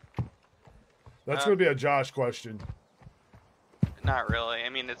 That's gonna be a Josh question. Not really. I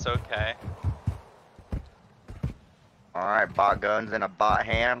mean, it's okay. Alright, bot guns in a bot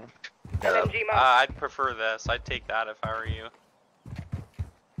hand. I'd prefer this. I'd take that if I were you.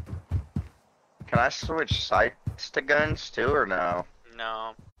 Can I switch sights to guns too, or no?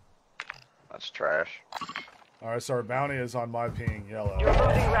 No. That's trash. Alright, so our bounty is on my ping, yellow. You're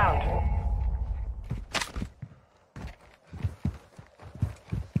losing ground.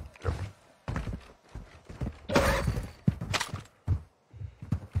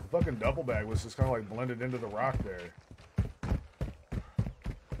 Fucking double bag was just kind of like blended into the rock there.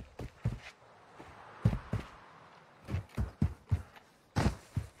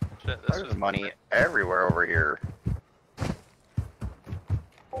 Shit, There's money everywhere over here.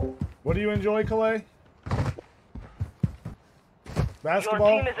 What do you enjoy, Calais?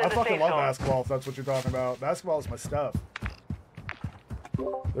 Basketball? I fucking love basketball if that's what you're talking about. Basketball is my stuff.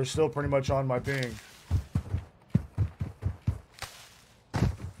 They're still pretty much on my ping.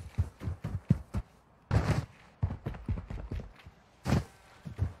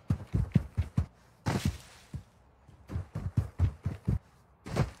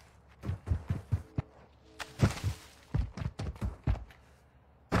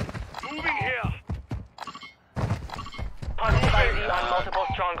 Moving here. Positive ID on multiple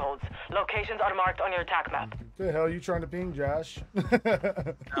strongholds. Locations are marked on your attack map. What the hell are you trying to ping, Josh? No,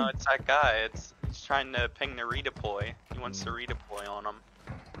 it's that guy. He's trying to ping the redeploy. He wants to redeploy on him.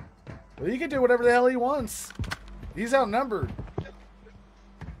 Well, he can do whatever the hell he wants. He's outnumbered.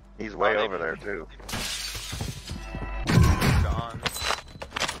 He's way over there too. Gone.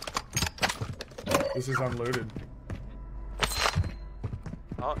 This is unlooted.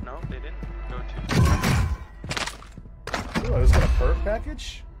 Oh, no, they didn't go too. Ooh, I just got a perk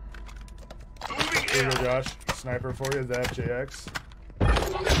package. Moving Here you here. go, Josh. Sniper for you, the FJX.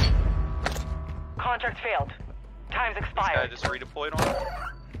 Contract failed. Time's This guy expired. just redeployed on him.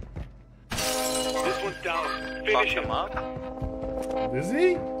 This one's down. Fucked Finish him him. up. Is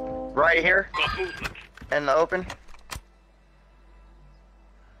he? Right here, Got movement. in the open.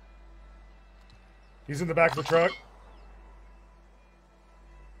 He's in the back of the truck.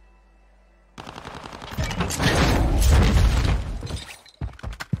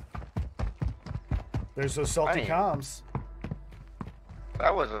 There's those salty comms.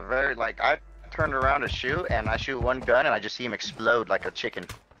 That was a very, like, I turned around to shoot, and I shoot one gun, and I just see him explode like a chicken.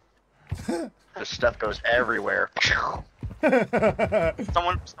 The stuff goes everywhere.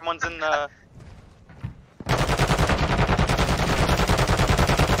 Someone's in the.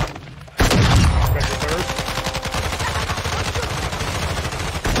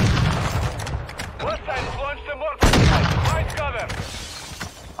 Hostiles launched a mortar strike. Find cover.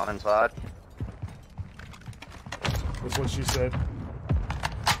 I'm inside. This one's what she said.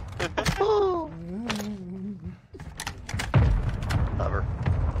 Lover.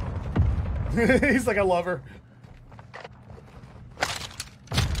 He's like a lover.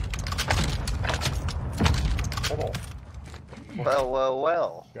 Oh.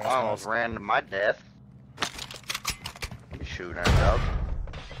 Well. I almost ran to my death. You shooting at, dog?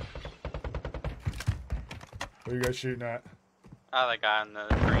 What are you guys shooting at? Oh, the guy on the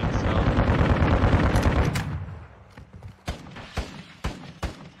green still.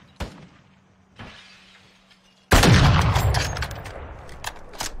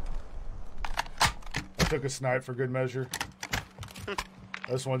 I took a snipe for good measure. I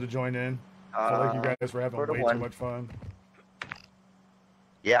just wanted to join in. I feel like you guys were having way too much fun.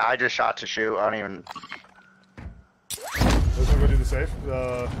 Yeah, I just shot to shoot. I don't even... Let's go do the safe.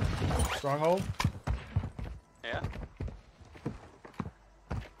 Stronghold? Yeah.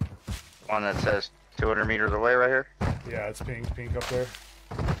 One that says 200 meters away right here? Yeah, it's pink up there.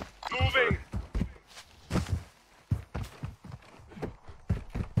 Moving.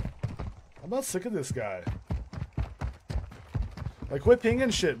 I'm not sick of this guy. Like, quit pinging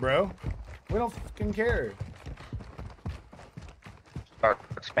shit, bro. We don't fucking care. Start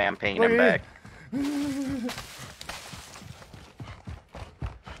spam pinging him back.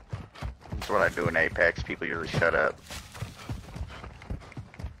 That's what I do in Apex. People usually shut up.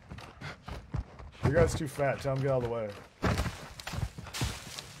 You guys too fat. Tell him to get out of the way.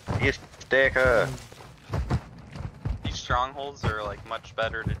 You sticker. These strongholds are like much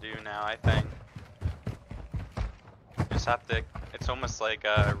better to do now, I think. You just have to, it's almost like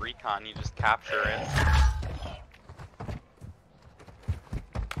a recon, you just capture it.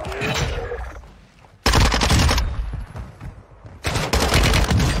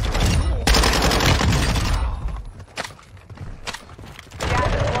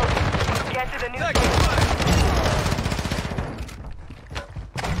 Get to the new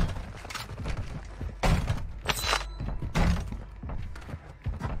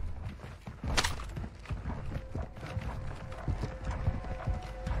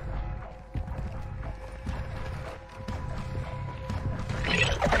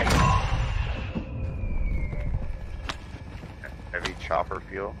Heavy chopper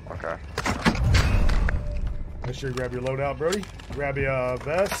fuel. Okay. Make sure you grab your loadout, Brody. Grab your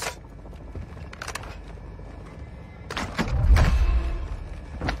vest.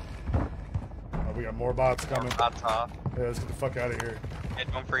 Oh, we got more bots coming. Bots off. Yeah, let's get the fuck out of here.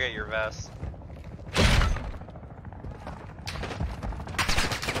 And don't forget your vest.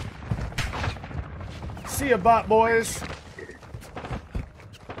 See ya, bot boys.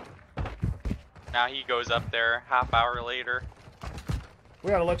 Now he goes up there half hour later. We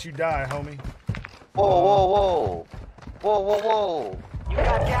gotta let you die, homie. Whoa. You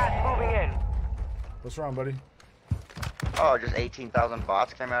got gas moving in. What's wrong, buddy? Oh, just 18,000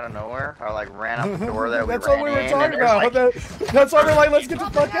 bots came out of nowhere. I like ran out the door that we That's ran what we were in, talking and there's, about. like, That's why we're like, let's get the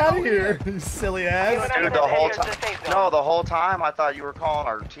fuck out of here. You silly ass. dude, the whole time. No, the whole time I thought you were calling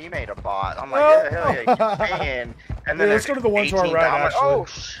our teammate a bot. I'm like, Oh. yeah, hell yeah, keep saying. And then Yeah, let's go to the one to our right, I'm like, actually. oh,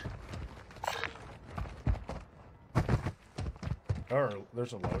 Oh,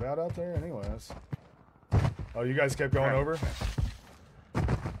 there's a loadout out there? Anyways. Oh, you guys kept going over?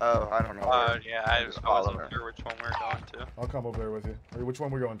 oh, I don't know. Yeah, I wasn't sure which one we were going to. I'll come over there with you. Or which one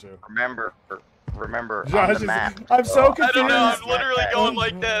we're going to? Remember Josh on is- the map. I'm so confused. I don't know, I'm literally going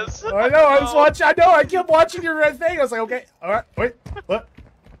like this. I know, I was watching. I know, I kept watching your red thing. I was like, okay, all right, wait, what?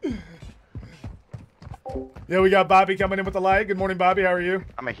 Yeah, we got Bobby coming in with the light. Good morning, Bobby. How are you?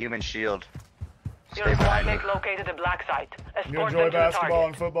 I'm a human shield. Your Stay squad behind me. mate located the black site. You Escort enjoy them to the basketball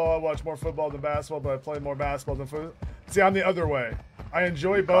and target. football. I watch more football than basketball, but I play more basketball than football. See, I'm the other way. I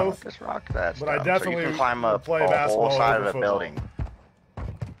enjoy both. Just rock that But I stuff. definitely so you can climb up play a basketball whole side over of the football. building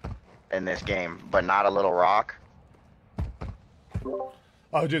in this game, but not a little rock.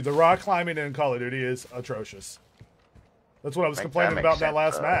 Oh, dude, the rock climbing in Call of Duty is atrocious. That's what I was Think complaining that about makes in that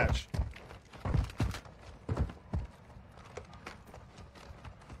last sense, match.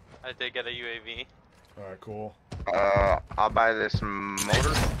 I did get a UAV. All right, cool. I'll buy this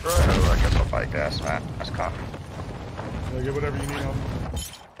motor. Oh, I guess I'll buy gas, man. That's coffee. Yeah, get whatever you need on.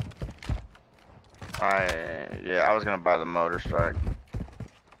 Yeah, I was gonna buy the motor strike.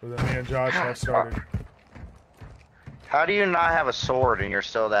 But then me and Josh have started. How do you not have a sword and you're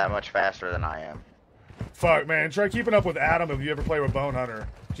still that much faster than I am? Fuck, man. Try keeping up with Adam if you ever play with Bone Hunter.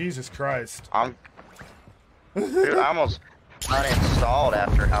 Jesus Christ. Dude, I almost uninstalled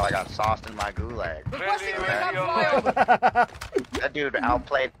after how I got sauced in my gulag. That dude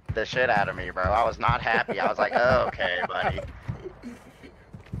outplayed the shit out of me, bro. I was not happy. I was like, oh, okay, buddy.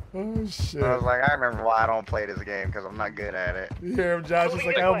 Oh shit. I was like, I remember why I don't play this game, because I'm not good at it. You hear him, Josh? It's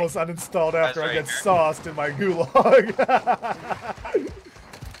like I almost uninstalled after I get here. sauced in my gulag.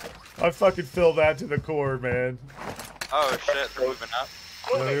 I fucking feel that to the core, man. Oh shit, they're moving up.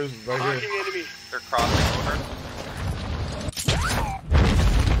 Yeah, here's right here. They're crossing over.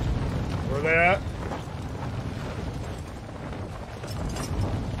 Where they at?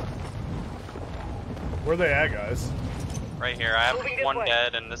 Where they at, guys? Right here. I have one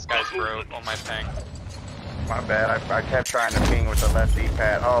dead and this guy's broke on my ping. My bad. I kept trying to ping with the left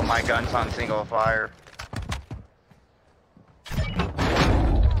D-pad. Oh, my gun's on single fire.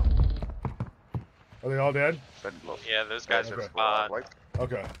 Are they all dead? Yeah, those guys are spot.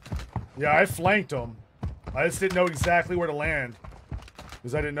 Okay. Yeah, I flanked them. I just didn't know exactly where to land.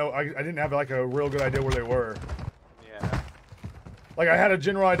 Because I didn't know, I didn't have like a real good idea where they were. Yeah. Like I had a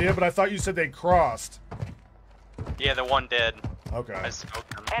general idea, but I thought you said they crossed. Yeah, the one dead. Okay. I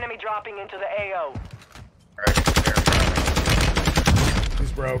smoked him. Enemy dropping into the AO.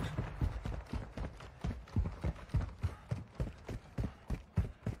 He's broke.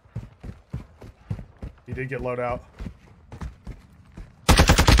 He did get load out. Good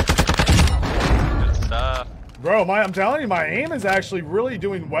stuff. Bro, I'm telling you, my aim is actually really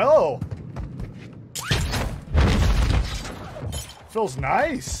doing well. Feels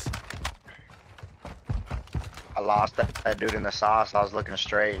nice. I lost that dude in the sauce. I was looking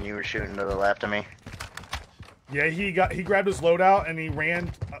straight, and you were shooting to the left of me. Yeah, he grabbed his loadout and he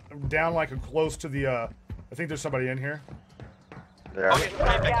ran down like close to the. I think there's somebody in here. Yeah.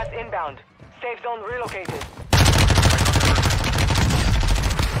 Gas inbound. Safe zone relocated.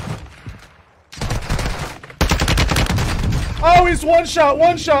 Oh, he's one shot.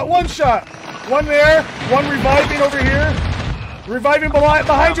 One there. One reviving over here. Reviving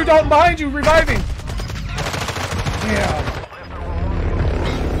behind you, Dalton. Behind you, reviving.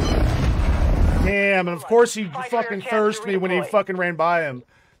 Damn, and of course he fucking thirsted me when he fucking ran by him.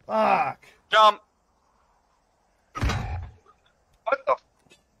 Fuck. Jump. What the?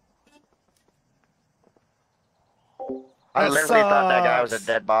 I literally thought that guy was a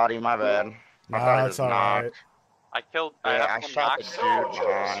dead body. My bad. I thought he was That's alright. I killed. Yeah, I have one shot knocked. the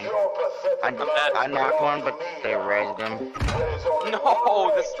dude. I knocked one, but they rezzed him.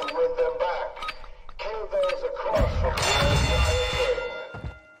 No, this.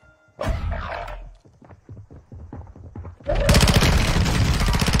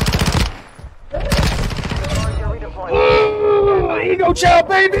 Ooh, ego chow,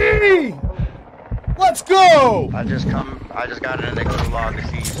 baby! Let's go! I just got in the gulag to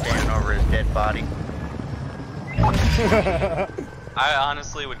see you standing over his dead body. I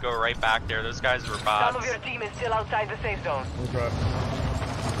honestly would go right back there. Those guys were bots. Some of your team is still outside the safe zone. Okay.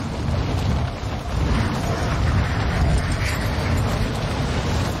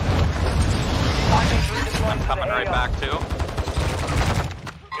 I'm coming right back too.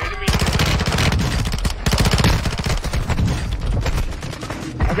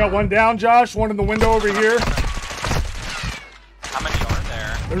 I got one down, Josh. One in the window over here. How many are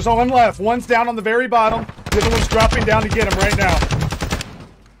there? There's one left. One's down on the very bottom. The other one's dropping down to get him right now.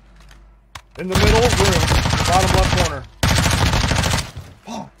 In the middle room. Bottom left corner.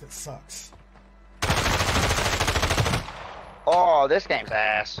 Oh, that sucks. Oh, this game's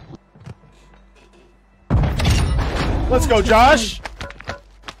ass. Let's go, Josh.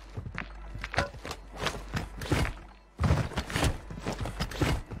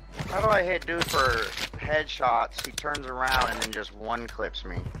 How do I hit dude for headshots? He turns around and then just one clips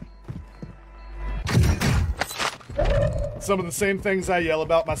me. Some of the same things I yell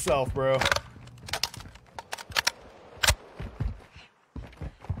about myself, bro.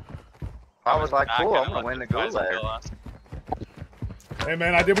 I was like, cool, I'm Back gonna win the and let these guys gulag. kill us. Hey,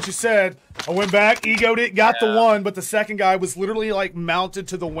 man, I did what you said. I went back, egoed it, got the one, but the second guy was literally, like, mounted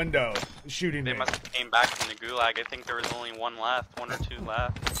to the window, shooting They me. must have came back from the gulag. I think there was only one or two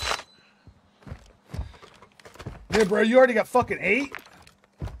left. Yeah, bro, you already got fucking 8?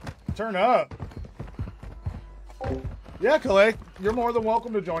 Turn up. Yeah, Calais, you're more than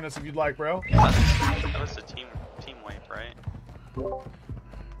welcome to join us if you'd like, bro. That was a team wipe, right?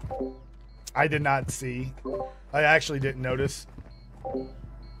 I did not see. I actually didn't notice. Me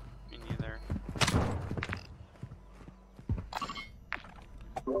neither.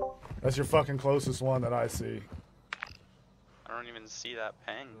 That's your fucking closest one that I see. I don't even see that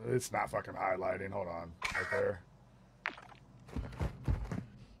ping. It's not fucking highlighting. Hold on. Right there.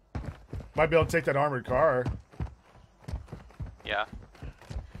 Might be able to take that armored car. Yeah.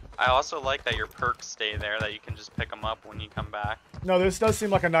 I also like that your perks stay there, that you can just pick them up when you come back. No, this does seem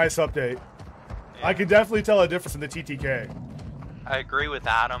like a nice update. Yeah. I can definitely tell a difference in the TTK. I agree with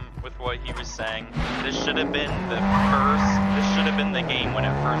Adam with what he was saying. This should have been the game when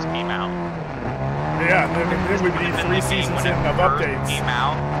it first came out. Yeah, then we'd be 3 seasons in of updates. Came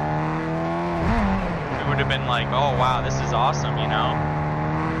out, it would have been like, oh wow, this is awesome, you know?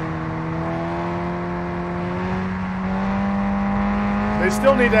 They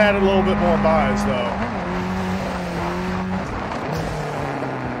still need to add a little bit more buys, though.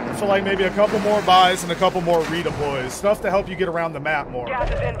 So like maybe a couple more buys and a couple more redeploys. Stuff to help you get around the map more. Gas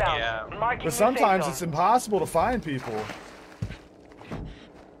is inbound. Yeah. But sometimes it's impossible to find people.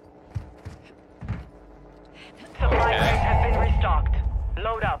 Supply crates have been restocked.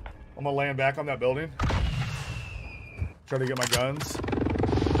 Load up. I'm gonna land back on that building. Try to get my guns.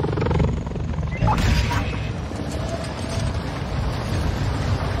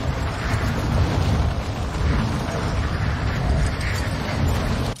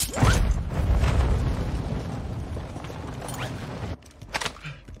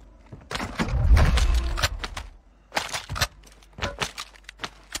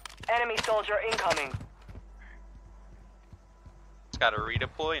 Enemy soldier incoming. It's got a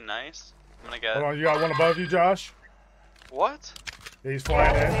redeploy, nice. I'm gonna get... Hold on, you got one above you, Josh? What? Yeah, he's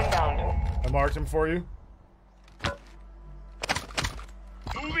flying in. Inbound. I marked him for you.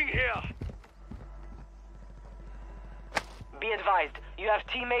 Moving here. Be advised, you have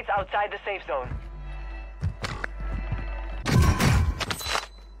teammates outside the safe zone.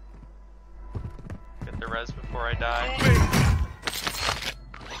 Get the res before I die.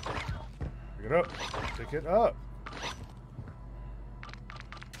 Pick it up. Pick it up.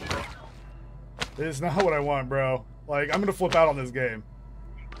 This is not what I want, bro. Like, I'm gonna flip out on this game.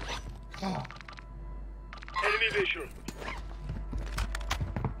 Enemy visual.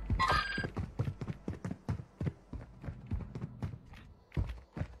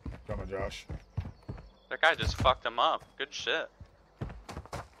 Come on, Josh. That guy just fucked him up. Good shit.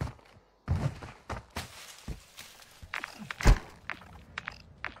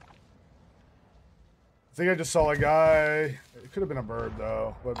 I think I just saw a guy. It could have been a bird,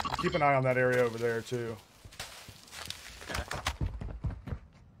 though. But keep an eye on that area over there, too. Okay.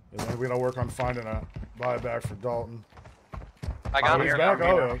 And then we gotta work on finding a buyback for Dalton. I got him. He's back?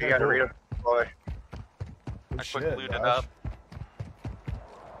 Oh, okay, You gotta cool. redeploy. Good I shit, quick looted Josh. up.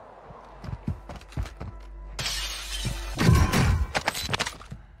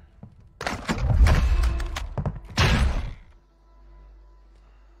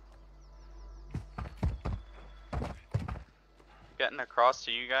 Getting across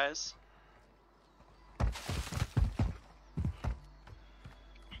to you guys.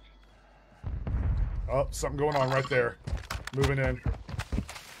 Oh, something going on right there. Moving in.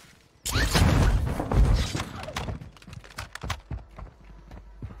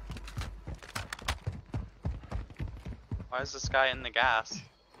 Why is this guy in the gas?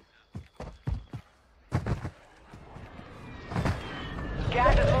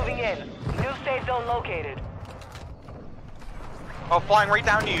 Gas is moving in. New safe zone located. Oh, flying right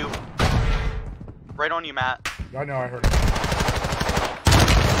down to you. Right on you, Matt. I know, I heard it.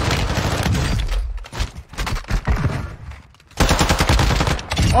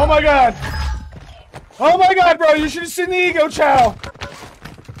 Oh my god! Oh my god, bro! You should have seen the ego chow!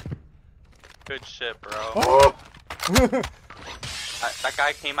 Good shit, bro. Oh! That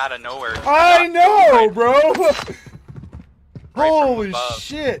guy came out of nowhere. I know, bro! from Holy above.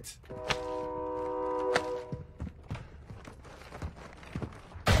 shit!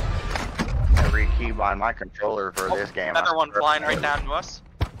 I rekeybind my controller for this game. Another one flying right down to us.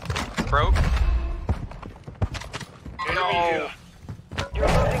 Broke. No. You're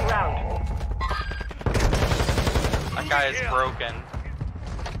losing ground. That guy is broken.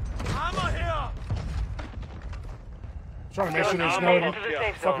 Trying to make sure there's Made it no to the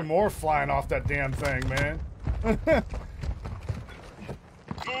safe fucking zone. more flying off that damn thing, man.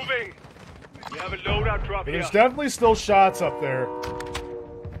 Moving. We have a loadout drop But here. there's definitely still shots up there.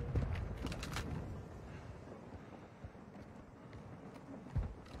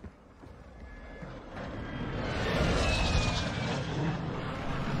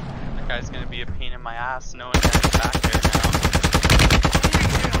 That guy's gonna be a pain in my ass knowing that he's back there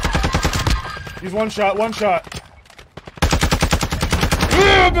now. He's one shot, one shot.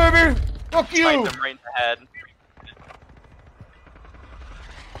 Yeah, baby! Fuck you! Sniped him right in the head.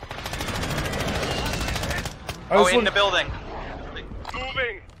 Oh, in the building.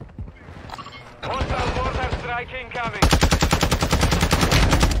 Moving. Hostile mortar strike incoming.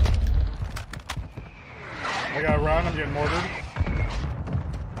 I gotta run, I'm getting mortared.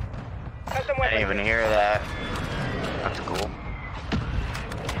 Custom I weapon. didn't even hear that. That's cool.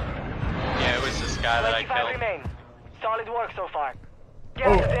 Yeah, it was this guy that I 25 killed. remain. Solid work so far.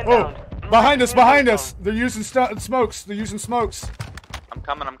 Gas is Oh, inbound. behind us, behind us. They're using smokes. They're using smokes. I'm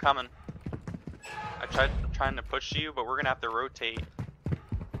coming, I'm coming. I'm trying to push you, but we're gonna have to rotate.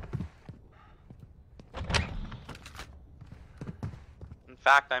 In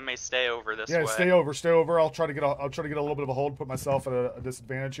fact, I may stay over this way. Yeah, stay over, stay over. I'll try to get a little bit of a hold, put myself at a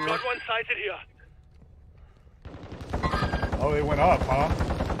disadvantage here. Got one sighted here. Oh, they went up, huh?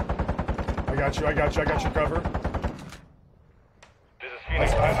 I got you covered. This is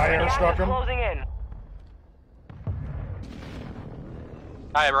Phoenix. I airstruck him. Closing in.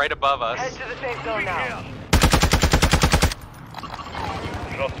 Hi, right above us. Head to the safe zone now.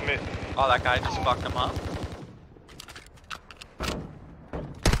 Lost mid. Oh, that guy just fucked him up.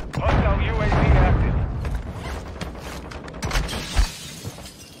 Hostile UAV active.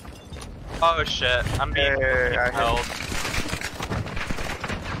 Oh shit, I'm being held.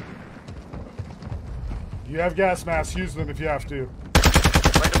 You have gas masks. Use them if you have to.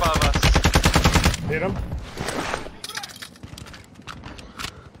 Right above us. Hit him.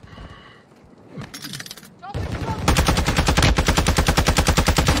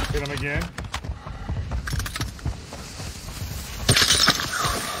 Hit him again.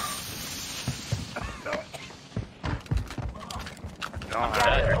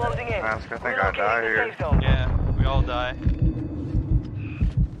 Gas is closing in. I think I Relocating die to here. safe zone. Yeah, we all die.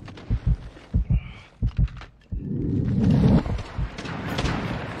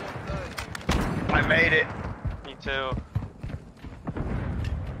 I made it. Me too.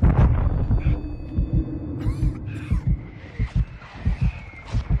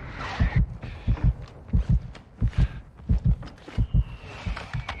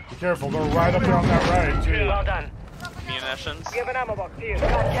 Be careful. They're right up there on that right, too. Well done. Munitions. Give an ammo box here. Got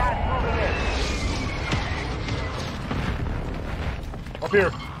gas moving in. Up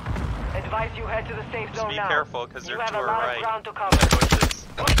here. Advise you head to the safe Just zone be now. careful, because You they're have to a our lot right. of ground to cover. Bushes.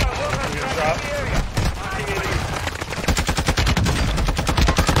 We get shot.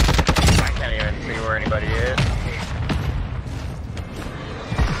 I can't even see where anybody is.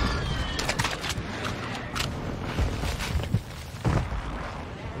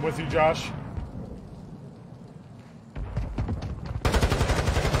 I'm with you, Josh.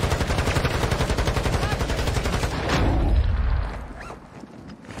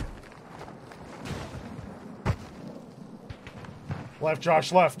 Left,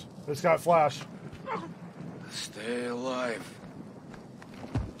 Josh, left. It's got flash. Stay alive.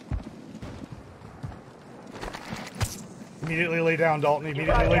 Immediately lay down, Dalton.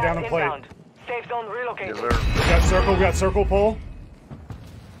 Immediately lay down and play. Inbound. Safe zone relocated. Yes, sir. We got circle pull.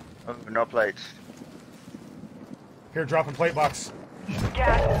 Oh, no plates. Here, dropping plate box.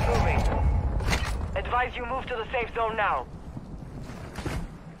 Gas is moving. Advise you move to the safe zone now.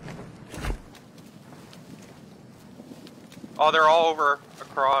 Oh, they're all over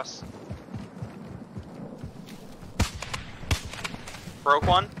across. Broke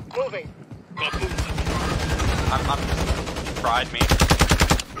one. Moving. I'm fried me.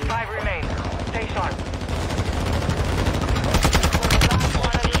 5 remain. Stay sharp.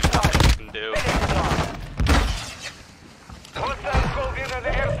 Can do. Hostiles called in an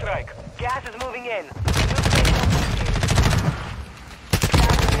airstrike. Gas is moving in.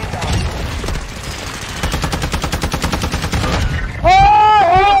 Oh,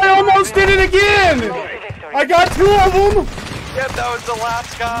 I almost did it again! I got 2 of them! Yep, that was the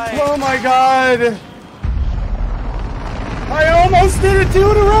last guy. Oh my god! I almost did it 2 in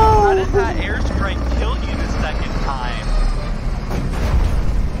a How row! did that airstrike kill you the second time?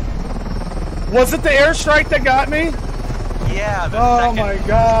 Was it the airstrike that got me? Yeah, the Oh my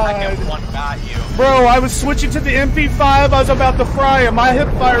god. second one got you. Bro, I was switching to the MP5, I was about to fry him. My hip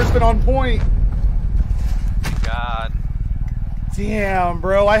fire's been on point. God. Damn,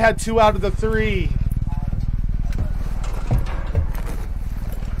 bro, I had 2 out of the 3.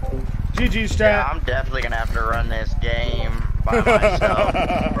 GG's, chat. Yeah, I'm definitely gonna have to run this game by myself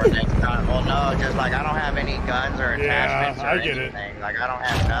for next time. Well, no, just like I don't have any guns or attachments or I get it. anything. Like I don't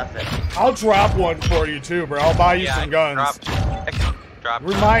have nothing. I'll drop one for you too, bro. I'll buy you Yeah, I some can guns. I can drop.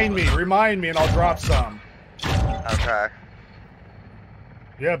 Remind me, and I'll drop some. Okay.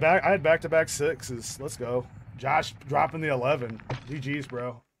 Yeah, I had back-to-back 6s. Let's go. Josh dropping the 11. GG's,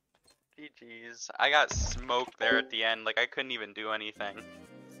 bro. GG's. I got smoked there at the end. Like, I couldn't even do anything.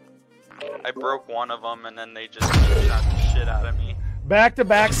 I broke one of them, and then they just shot the shit out of me.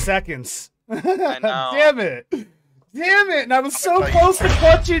 Back-to-back seconds. I know. Damn it. Damn it. And I was so close to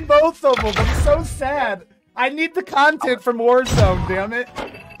clutching both of them. I'm so sad. I need the content from Warzone, damn it.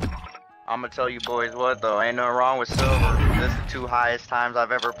 I'm gonna tell you boys what though, ain't nothing wrong with silver. This is the 2 highest times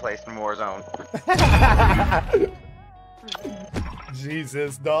I've ever placed in Warzone.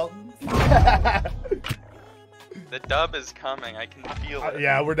 Jesus, Dalton. The dub is coming. I can feel it.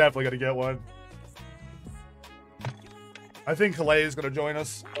 Yeah, we're definitely gonna get one. I think Calais is gonna join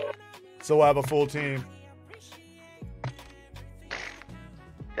us, so we'll have a full team.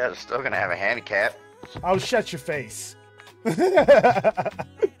 Yeah, they're still gonna have a handicap. Oh, shut your face.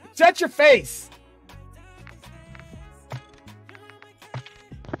 Shut your face.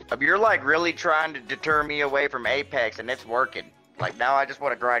 You're like really trying to deter me away from Apex, and it's working. Like now, I just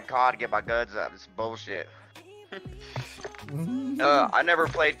want to grind COD to get my guns up. It's bullshit. I never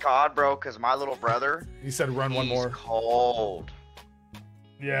played COD, bro, because my little brother. He said run one more. He's cold.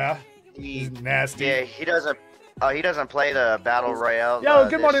 Yeah. He's nasty. Yeah, he doesn't. He doesn't play the battle royale. Yo,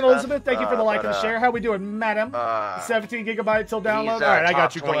 good morning, Elizabeth. Thank you for the like and share. How we doing, madam? 17 gigabytes till download. All right, I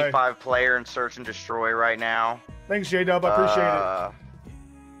got you, Clay. 25 player in Search and Destroy right now. Thanks, J-Dub. I appreciate it.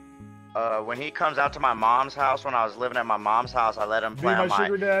 When he comes out to my mom's house, when I was living at my mom's house, I let him play on my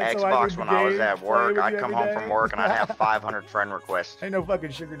dad, Xbox when I was at work. I'd come home from work and I'd have 500 friend requests. Ain't no fucking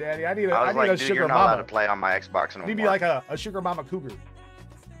sugar daddy. I need a, I was a sugar you're not mama. allowed to play on my Xbox anymore. Need be like a sugar mama cougar.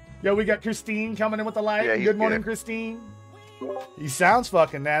 Yo, we got Christine coming in with the light. Yeah, good morning, Christine. He sounds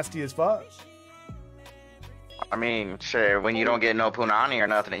fucking nasty as fuck. I mean, shit, when you don't get no punani or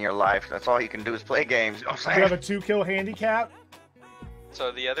nothing in your life, that's all you can do is play games. You know what I'm saying? You have a 2-kill handicap?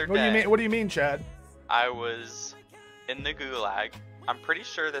 So the other What do you mean, Chad? I was in the gulag. I'm pretty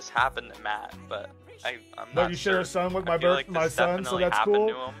sure this happened to Matt, but I'm not you share a son with my like son, so that's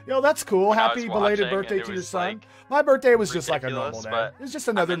cool. Yo, that's cool. Happy belated birthday to your son. Like, my birthday was just like a normal day. It was just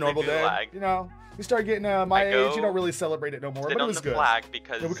another normal day. You know, you start getting my age, you don't really celebrate it no more, but it was good.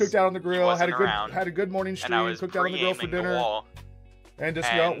 Because yeah, we cooked out on the grill, had a good morning stream, cooked out on the grill for dinner, and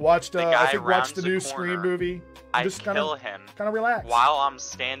just watched the new Scream movie. I just kill him. Kind of relax. While I'm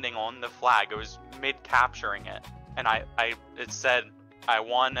standing on the flag, it was mid capturing it, and it said I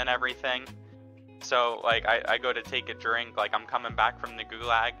won and everything. So like I go to take a drink, like I'm coming back from the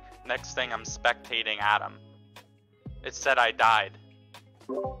gulag. Next thing I'm spectating Adam. It said I died,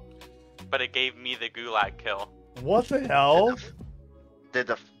 but it gave me the gulag kill. What the hell? I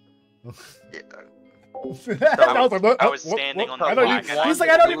was standing on the flag. He's like,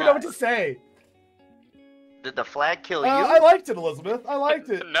 I don't even know what to say. Did the flag kill you? I liked it, Elizabeth. I liked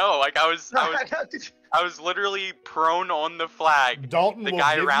it. No, like I was literally prone on the flag. Dalton, the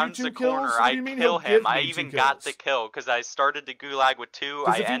guy rounds the corner. I kill him. I even got the kill because I started the gulag with 2.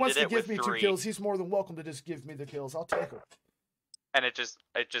 I ended it with 3. If he wants to give me 2 kills, he's more than welcome to just give me the kills. I'll take them. And it just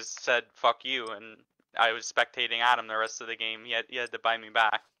said fuck you, and I was spectating Adam the rest of the game. He had to buy me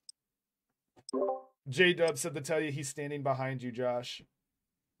back. J-Dub said to tell you he's standing behind you, Josh.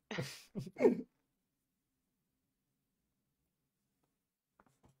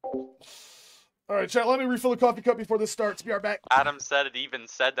 All right, chat, let me refill the coffee cup before this starts. Be right back. Adam said it even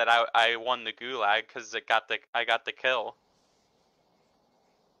said that I won the gulag because I got the kill.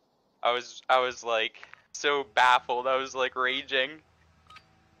 I was like so baffled. I was like raging.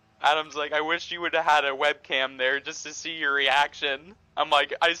 Adam's like, I wish you would have had a webcam there just to see your reaction. I'm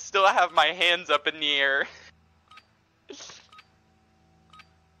like, I still have my hands up in the air.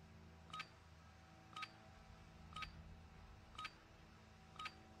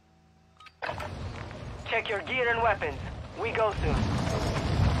 Check your gear and weapons. We go soon.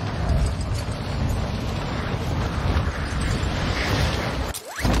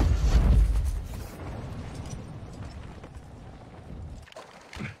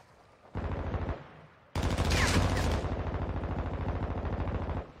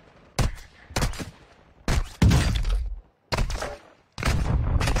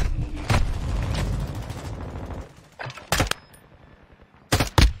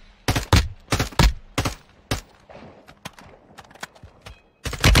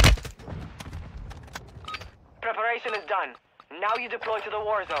 Preparation is done. Now you deploy to the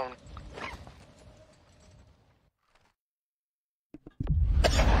war zone.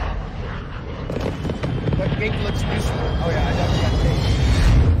 That cake looks useful. Oh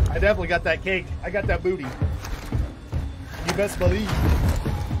yeah, I definitely got that cake. I got that booty. You best believe.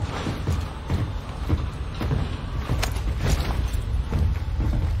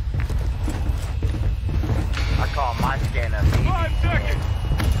 I call my scanner. 5 seconds.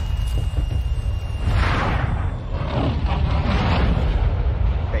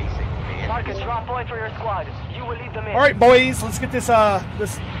 Mark a drop point for your squad. You will lead them in. All right, boys, let's get this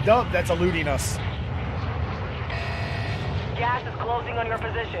this dub that's eluding us. Gas is closing on your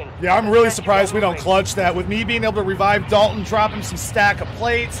position. Yeah, I'm really surprised we don't clutch that. With me being able to revive Dalton, dropping some stack of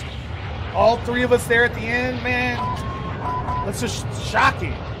plates, all 3 of us there at the end, man, that's just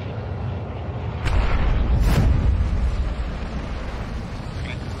shocking.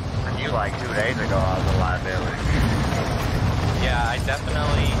 you like 2 days ago, I was a liability. Yeah, I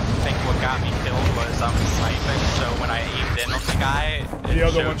definitely think what got me killed was sniping, so when I aimed in on the guy, the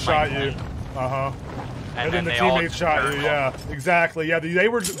other one shot you. Uh-huh. And then the teammate shot you, yeah. Exactly. Yeah, they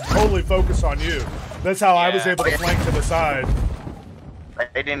were totally focused on you. That's how I was able to flank to the side.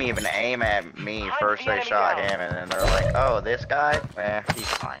 They didn't even aim at me. First they shot him, and then they're like, oh, this guy? Eh, he's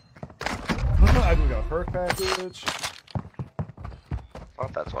fine. I got a perk package. Well,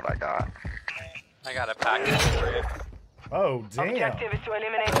 that's what I got. I got a package for you. Oh, damn. Objective is to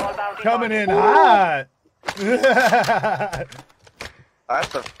eliminate all bounty Coming in targets. hot. That's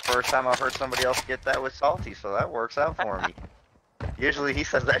the first time I've heard somebody else get that with Salty, so that works out for me. Usually he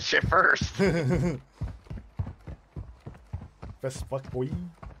says that shit first. Best fuck boy.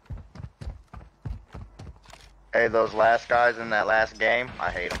 Hey, those last guys in that last game,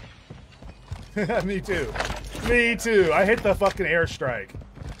 I hate them. Me too. Me too. I hit the fucking airstrike.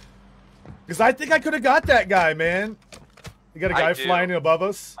 Because I think I could have got that guy, man. You got a guy flying above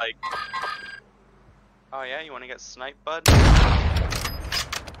us? Like, oh yeah, you want to get sniped, bud?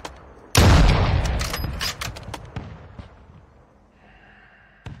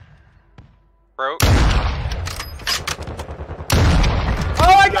 Broke. Oh,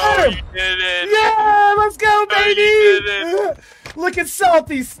 I got him! You did it! Yeah, let's go, baby! You did it. Look at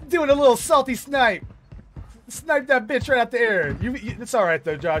Salty doing a little salty snipe. Snipe that bitch right out the air. It's all right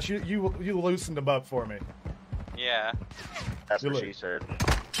though, Josh. You loosened him up for me. Yeah. That's what she said.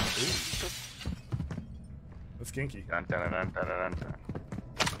 That's kinky. Dun, dun, dun, dun, dun, dun.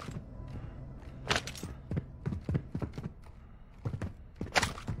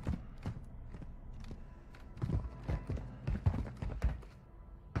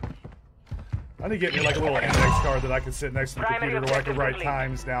 I need to get me like a little index card that I can sit next to the computer where I can write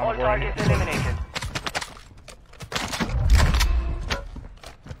times down. All targets eliminated.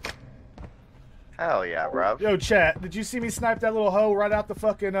 Hell yeah, bro. Yo, chat, did you see me snipe that little hoe right out the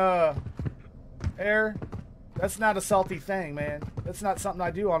fucking air? That's not a salty thing, man. That's not something I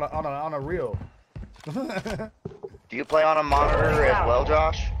do on a reel. Do you play on a monitor as well,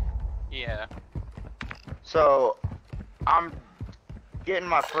 Josh? Yeah. So, I'm getting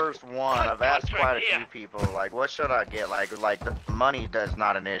my first one. I've asked quite a few people, like, what should I get? Like the money is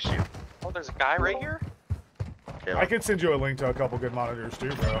not an issue. Oh, there's a guy right here? I could send you a link to a couple good monitors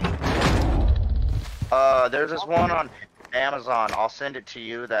too, bro. There's this one on Amazon. I'll send it to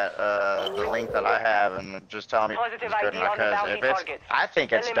you, that the link that I have, and just tell me if it's good, because if it's, I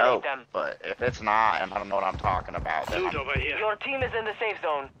think it's dope, but if it's not, and I don't know what I'm talking about, then Your team is in the safe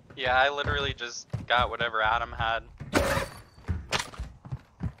zone. Yeah, I literally just got whatever Adam had.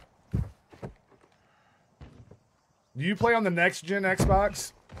 Do you play on the next gen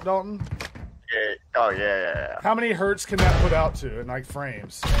Xbox, Dalton? Yeah. Oh yeah. How many hertz can that put out to in like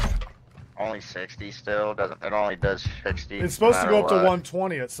frames? Only 60 still. It only does 60. It's supposed to go up to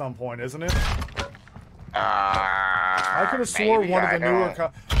 120 at some point, isn't it? I could have swore one of the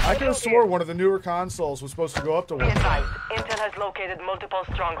newer. I could have swore one of the newer consoles was supposed to go up to 120. Intel has located multiple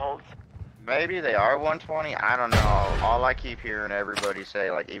strongholds. Maybe they are 120. I don't know. All I keep hearing everybody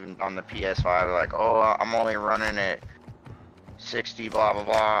say, like even on the PS5, they're like, "Oh, I'm only running it 60, blah blah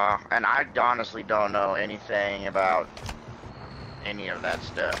blah," and I honestly don't know anything about any of that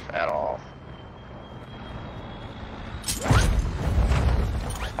stuff at all.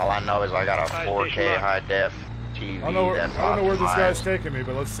 All I know is I got a 4K high def TV. I don't know where this guy's taking me,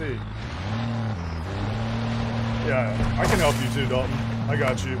 but let's see. Yeah, I can help you too, Dalton. I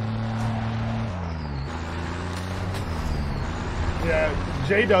got you. Yeah,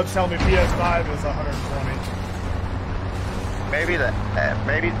 J-Dub's telling me PS5 is 120. Maybe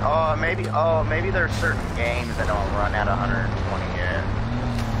maybe there's certain games that don't run at 120 yet.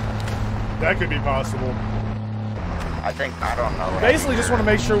 That could be possible. I don't know. Basically, just want to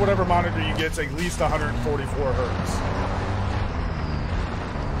make sure whatever monitor you get's at least 144 hertz.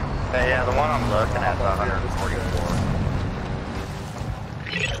 Yeah, the one I'm looking at is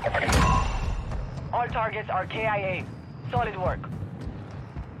 144. All targets are KIA. Solid work.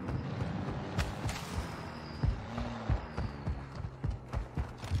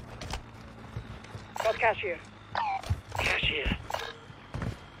 Got cashier. Cashier.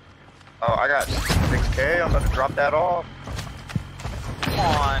 Oh, I got 6K. I'm gonna drop that off. Come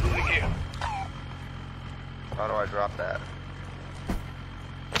on. How do I drop that?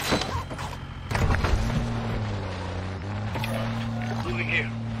 Moving here.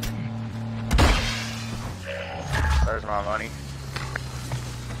 There's my money.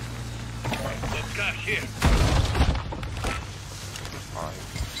 Let's cash here.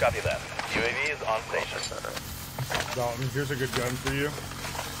 Copy that. UAV is on station. Dalton, here's a good gun for you.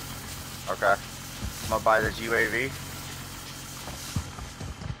 Okay. I'm gonna buy this UAV.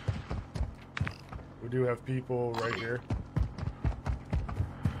 We do have people right here.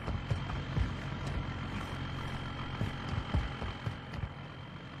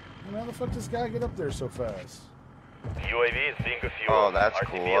 How the fuck does this guy get up there so fast? UAV is being fueled. Oh, that's RTB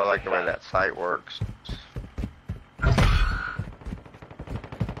cool. I like the way that sight works. I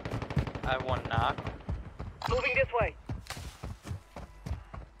have one knock. Moving this way.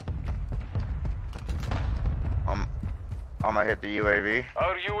 I'm gonna hit the UAV.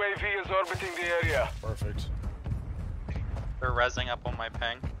 Our UAV is orbiting the area. Perfect. They're rezzing up on my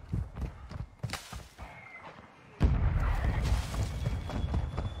ping.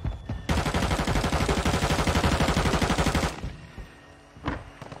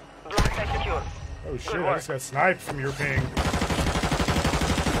 Black site secure. Oh shit, I just got sniped from your ping.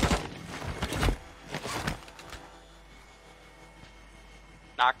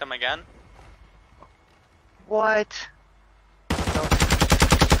 Knocked him again. What?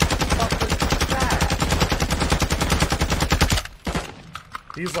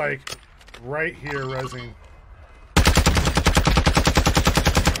 He's like right here, rezzing.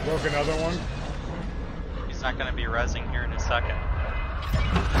 Broke another one. He's not gonna be rezzing here in a second.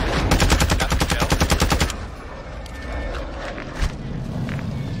 Got the kill.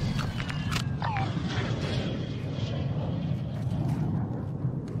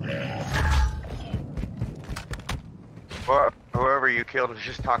 Well, whoever you killed was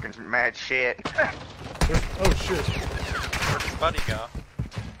just talking some mad shit. Oh shit. Where'd his buddy go?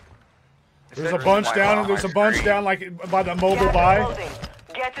 There's a bunch down. There's a bunch down, like by the mobile buy.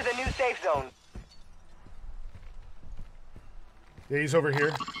 Get to the new safe zone. Yeah, he's over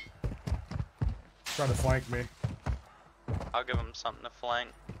here. Trying to flank me. I'll give him something to flank.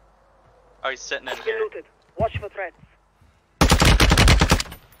 Oh, he's sitting in Still here. looted. Watch for threats.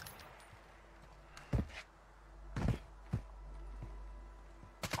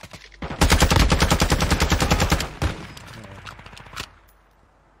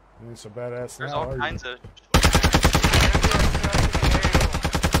 It's a badass. There's now, all are you? kinds of.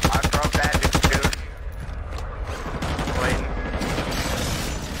 I broke that dude. Waiting.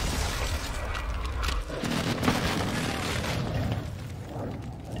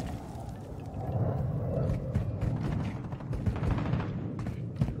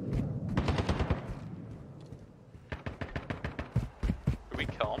 Did we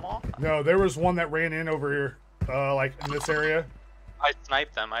kill them all? No, there was one that ran in over here, like in this area. I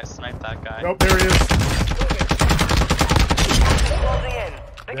sniped them. I sniped that guy. Nope, there he is. Closing in.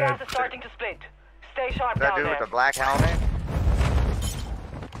 The Dead. gas is starting to split. Stay sharp That down dude there. with the black helmet.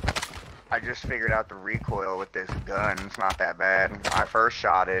 I just figured out the recoil with this gun. It's not that bad. I first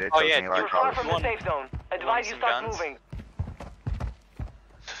shot it. It Oh, took yeah, me You're like far from the one- safe zone. Advise you some start guns. moving.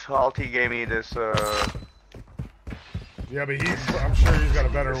 Salty gave me this Yeah, but I'm sure he's got a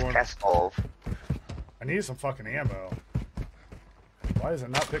better one. Kestov. I need some fucking ammo. Why is it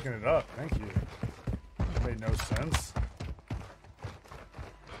not picking it up? Thank you. That made no sense.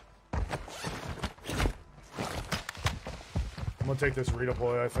 I'm gonna take this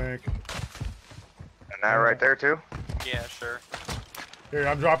redeploy, I think. And that right there too. Yeah, sure. Here,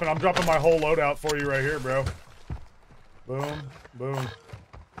 I'm dropping my whole loadout for you right here, bro. Boom, boom.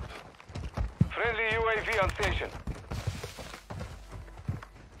 Friendly UAV on station.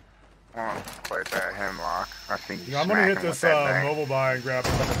 Oh, quite that hemlock. I think Yeah, I'm gonna hit this mobile buy and grab a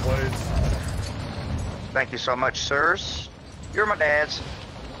couple plates. Thank you so much, sirs. You're my dads.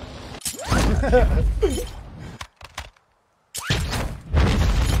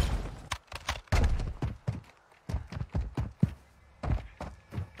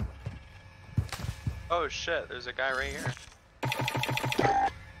 Oh shit, there's a guy right here.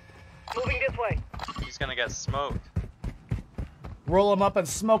 Moving this way. He's gonna get smoked. Roll him up and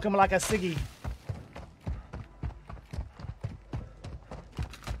smoke him like a ciggy.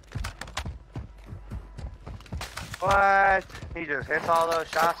 What? He just hits all those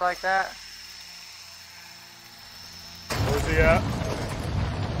shots like that? Where's he at?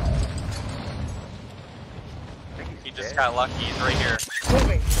 He just got lucky. He's right here.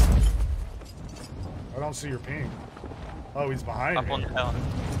 Moving. I don't see your ping. Oh, he's behind Up me. on the hill.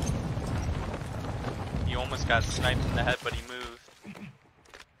 He almost got sniped in the head, but he moved.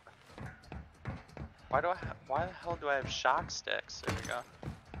 Why the hell do I have shock sticks? There we go.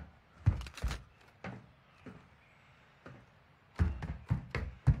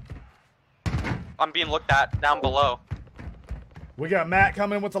 I'm being looked at down below. We got Matt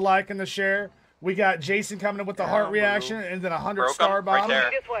coming with the like and the share. We got Jason coming in with the heart reaction and then a 100-star bomb. Right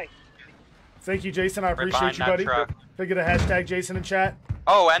there. This way. Thank you, Jason. I appreciate behind you, that buddy. truck. Can I get a hashtag Jason in chat?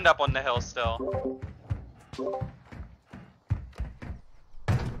 Oh, end up on the hill still.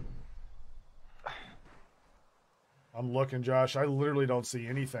 I'm looking, Josh. I literally don't see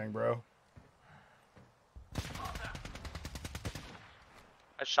anything, bro.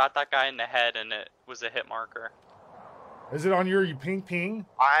 I shot that guy in the head and it was a hit marker. Is it on your ping?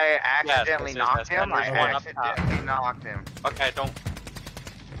 I accidentally knocked him. I One up accidentally knocked him. Okay, don't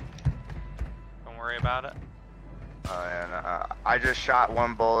worry about it. And I just shot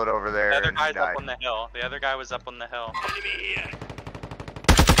one bullet over there. The other and he guy's died. up on the hill. The other guy was up on the hill.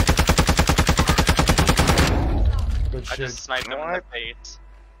 Good I shit. just sniped him in the face.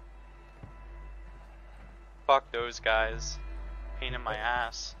 Fuck those guys. Pain in my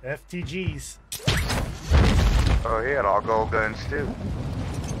ass. FTGs. Oh, he had all gold guns too.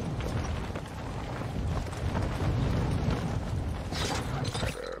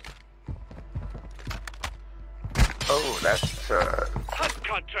 Oh, that's Hunt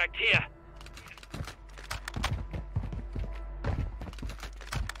contract here.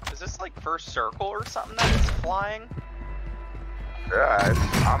 Is this like first circle or something that is flying? yeah.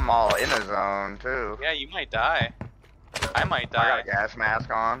 I'm all in a zone too. Yeah, you might die. I might I got die. a gas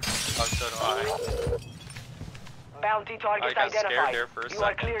mask on. Oh, so do I. Bounty target I got scared identified. there for a You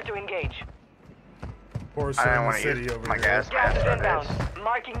are second. clear to engage. Of course, I didn't in the want to city use over my here. gas Gas mask is on inbound. this.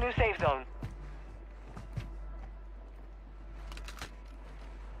 Marking new safe zone.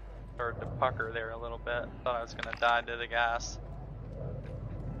 Started to pucker there a little bit. Thought I was gonna die to the gas.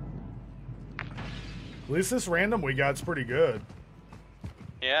 At least this random we got's pretty good.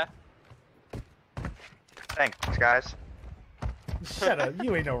 Yeah? Thanks, guys. Shut up.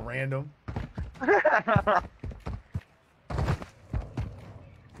 You ain't no random.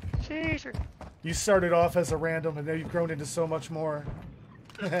 Jeez. You started off as a random and now you've grown into so much more.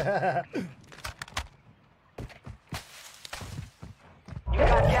 You got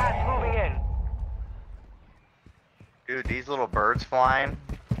gas moving in. Dude, these little birds flying.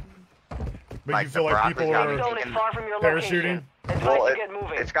 But Like you feel the like broccoli people got me Zone are is thinking- far from your parachuting? location. Advise Well, you get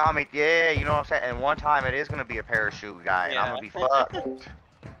moving. it's got me, yeah, you know what I'm saying? And one time it is going to be a parachute guy, and I'm going to be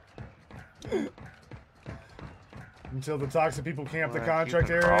fucked. until the toxic people camp the Well, if you contract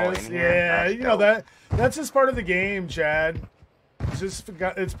can crawl areas. in here, Yeah, that's you know dope. that's just part of the game, Chad.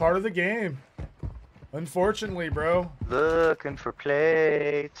 It's part of the game. Unfortunately, bro. Looking for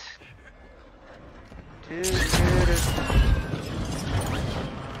plates.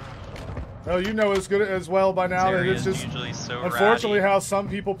 Oh, you know as good as well by now that it's just usually so unfortunately ratty. how some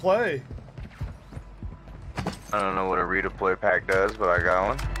people play. I don't know what a redeploy pack does, but I got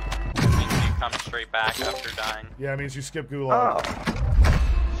one. It means you come straight back after dying. Yeah, it means you skip gulag.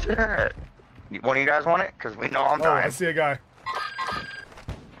 Oh, shit. One of you guys want it? Because we know I'm Oh, I dying. see a guy.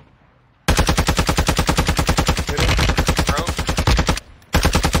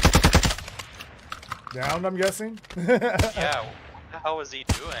 Downed, I'm guessing. Yeah, what the hell was he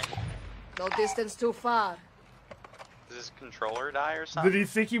doing? No distance too far. Did his controller die or something? Did he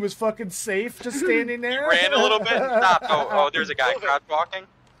think he was fucking safe just standing there? Ran a little bit and stopped. Oh, there's a guy crouch walking.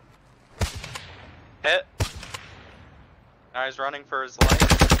 Hit. Now he's running for his life.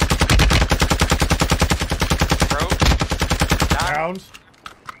 Broke. Downed.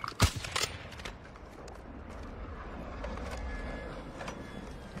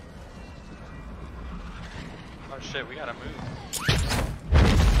 Oh shit, we gotta move.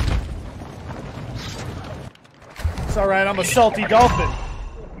 It's alright, I'm a salty dolphin.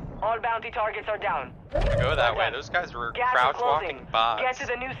 All bounty targets are down. Go that way. Those guys were Gas is crouch closing. walking bots. Get to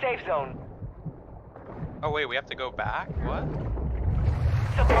the new safe zone. Oh wait, we have to go back? What?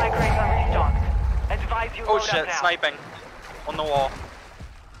 Supply crates are restocked. Advise you Oh load shit, up now. sniping. On the wall.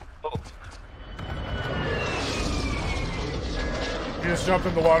 Oh. He just jumped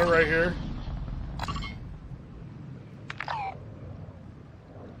in the water right here.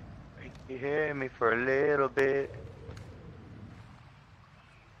 You hear me for a little bit.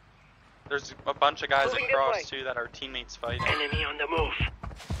 There's a bunch of guys Moving this across way. too that our teammates fighting. Enemy on the move.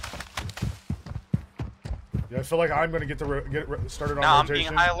 Yeah, I feel like I'm gonna get started on Now I'm being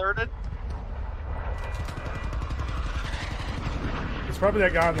rotation. high alerted. It's probably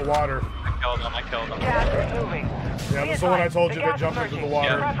that guy in the water. I killed him, I killed him. Gas is moving. Yeah, Be that's the one I advised, told the you that gas jumped is into the merging.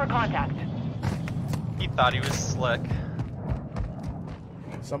 water. Prep for contact. He thought he was slick.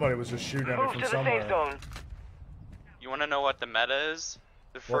 Somebody was just shooting at me Move from to the safe somewhere. zone. You wanna know what the meta is?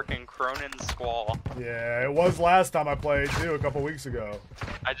 The What? frickin' Cronin Squall. Yeah, it was last time I played too, a couple weeks ago.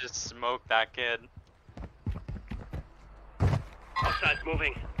 I just smoked that kid. Outside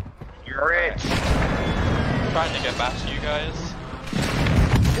moving. You're rich. Trying to get back to you guys.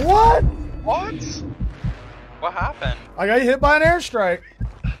 What? What? What happened? I got hit by an airstrike.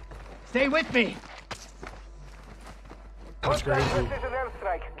 Stay with me. That's crazy. Precision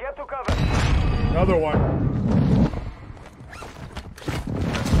airstrike. Get to cover. Another one.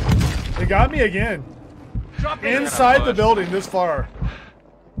 They got me again. Inside the building this far.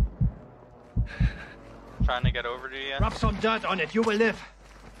 Trying to get over to you. Rub some dirt on it. You will live.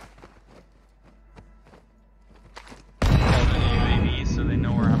 Holding UAV so they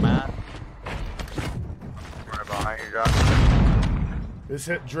know where I'm at. Right behind you, Josh. This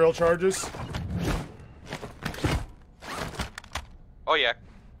hit drill charges. Oh yeah.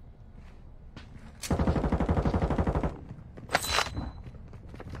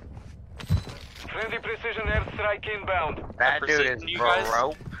 Friendly precision airstrike inbound. That dude is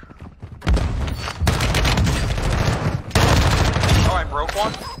broke. Oh, I broke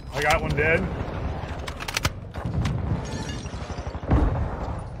one. I got one dead.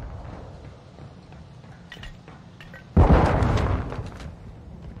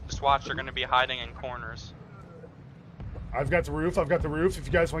 Just watch, they're gonna be hiding in corners. I've got the roof. I've got the roof. If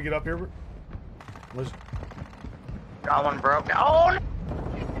you guys want to get up here. Got one broke. Oh!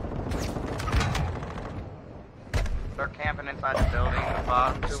 They're camping inside the building. The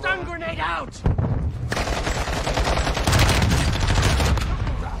bottom two. Stun grenade out!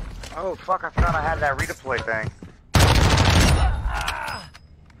 Oh fuck! I forgot I had that redeploy thing.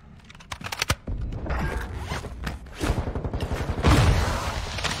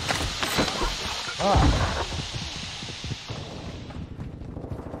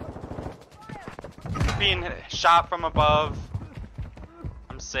 Being shot from above.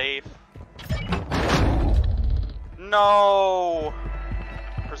 I'm safe. No!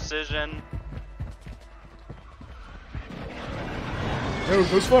 Precision. Dude,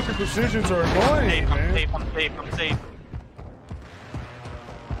 those fucking precisions are annoying, man. I'm safe, I'm safe, I'm safe.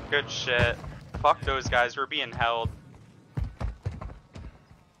 Good shit. Fuck those guys, we're being held.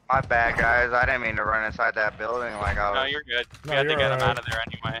 My bad, guys. I didn't mean to run inside that building like I was. No, you're good. We No, had to you're get them alright. out of there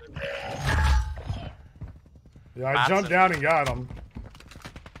anyway. Yeah, I jumped down and got him.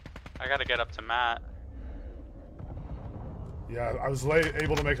 I gotta get up to Matt. Yeah, I was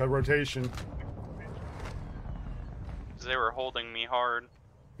able to make a rotation. Because they were holding me hard.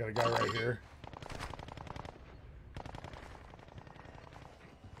 Got a guy right here.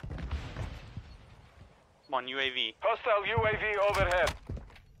 Come on, UAV. Hostile UAV overhead.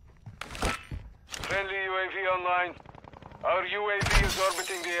 Friendly UAV online. Our UAV is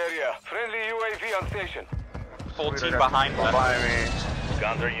orbiting the area. Friendly UAV on station. Full team behind us.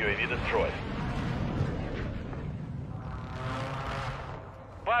 Counter UAV destroyed.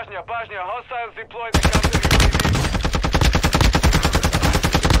 Bajnia, hostiles deployed the counter UAV.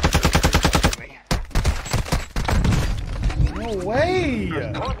 No way!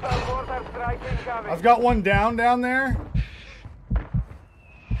 Hostile mortar strike incoming. I've got one down there.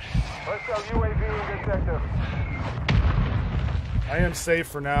 Hostile UAV in the sector. I am safe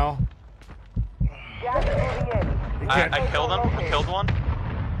for now. Gas is moving in. I killed him. I killed one.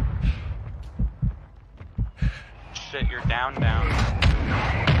 Shit, you're down.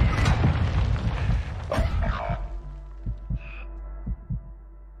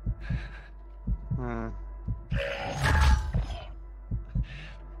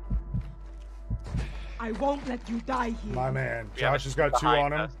 I won't let you die here. My man. Yeah, Josh has got two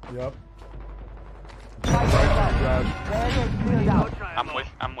behind on him. us. Yep.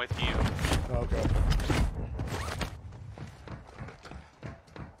 I'm with you. Okay.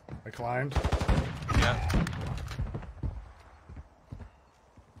 I climbed. Yep.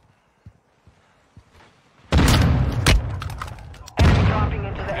 Enemy dropping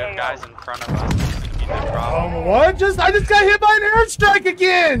into the We have AO. guys in front of us. It's gonna be no problem. What? I just got hit by an airstrike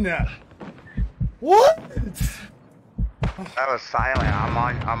again. What? That was silent.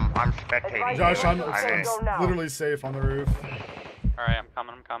 I'm spectating. Josh, I'm I didn't- literally safe on the roof. Alright,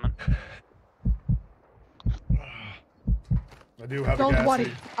 I'm coming. I do have a Don't gas worry,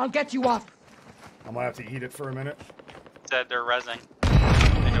 leak. I'll get you off. I'm gonna have to eat it for a minute. Said they're rezzing.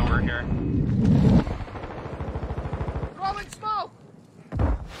 They know we're here. Throwing smoke.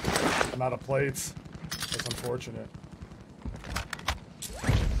 I'm out of plates. That's unfortunate. Two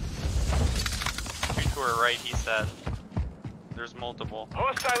to our right, he said. There's multiple.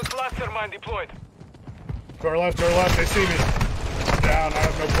 Hostile cluster mine deployed. To our left, they see me. I'm down, I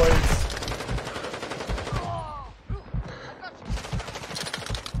have no plates.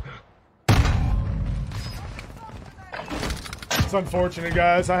 It's unfortunate,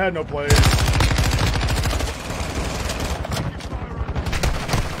 guys. I had no plates.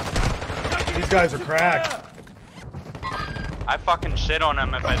 These guys are cracked. I fucking shit on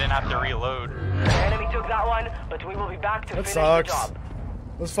him if I didn't have to reload. The enemy took that one, but we will be back to That finish sucks. the job.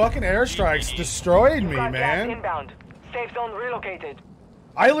 Those fucking airstrikes destroyed me, Got gas man. inbound. Safe zone relocated.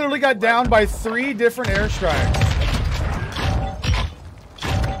 I literally got down by 3 different airstrikes.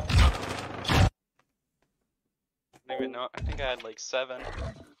 I don't even know. I think I had like 7.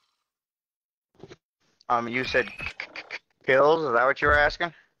 You said kills? Is that what you were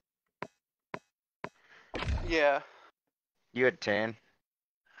asking? Yeah. You had 10.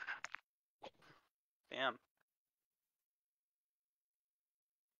 Damn.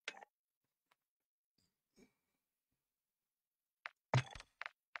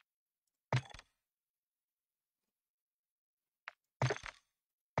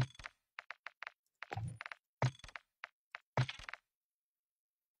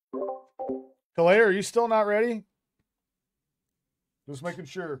 Kalei, are you still not ready? Just making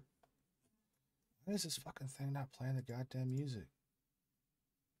sure. Why is this fucking thing not playing the goddamn music?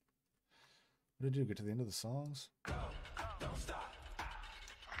 What did it do? Get to the end of the songs? Go, don't stop.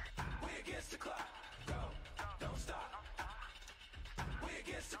 We against the clock. Go, don't stop. We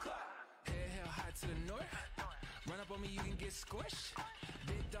against the clock. Head hell high to the north. Run up on me, you can get squished.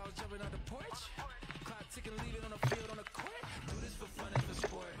 Big dogs jumping on the porch. Clock ticking, leave it on the field, on the court. Do this for fun and for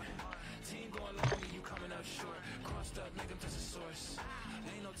sport. Team going long and you coming up short. Crossed up, make them touch the source.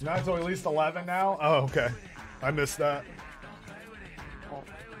 Not until at least 11 now? Oh, okay. I missed that.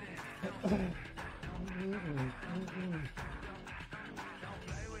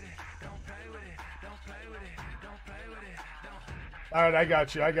 All right, I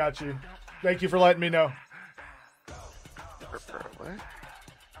got you. I got you. Thank you for letting me know. What?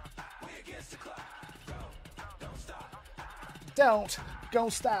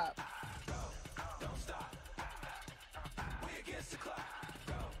 Don't stop.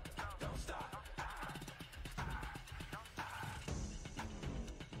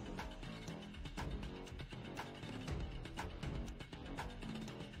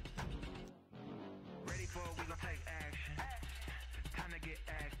 Ready for it, we gon' take action. Time to get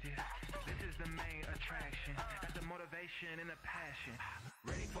active. This is the main attraction. Got the motivation and the passion.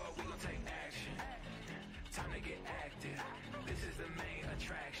 Ready for it, we gon' take action. Time to get active. This is the main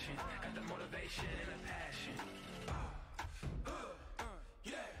attraction. Got the motivation and the passion.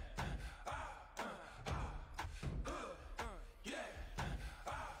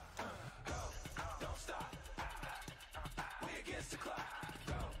 Don't stop. We against the clock.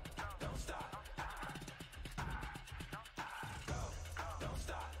 Go, don't stop. Go, don't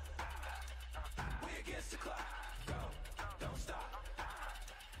stop. We against the clock. Go, don't stop.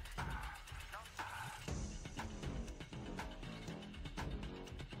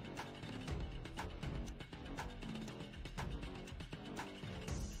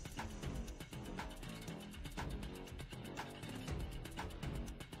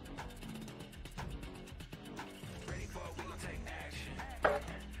 Ready for it, we gon' take action.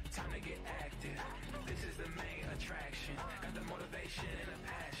 Time to get active. This is the main attraction. Got the motivation and the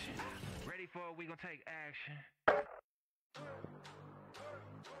passion. Ready for it, we gon' take action.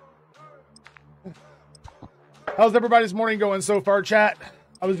 How's everybody's morning going so far, chat?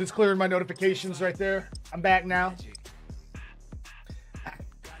 I was just clearing my notifications right there. I'm back now.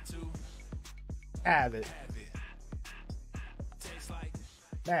 Have it.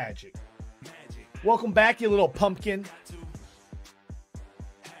 Magic. Welcome back, you little pumpkin.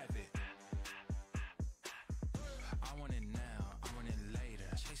 I want it now, I want it later.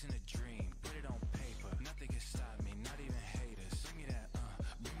 Chasing a dream, put it on paper. Nothing can stop me, not even haters.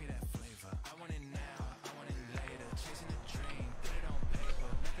 Bring me that flavor. I want it now, I want it later. Chasing a dream, put it on paper.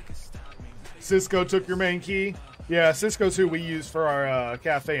 Nothing can stop me. Cisco took your main key. Yeah, Cisco's who we use for our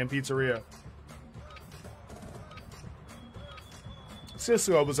cafe and pizzeria.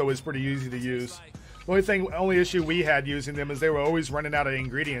 Cisco was always pretty easy to use. The only issue we had using them is they were always running out of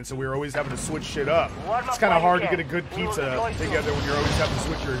ingredients, and we were always having to switch shit up. It's kind of hard to get a good pizza together when you're always having to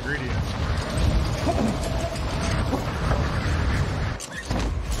switch your ingredients.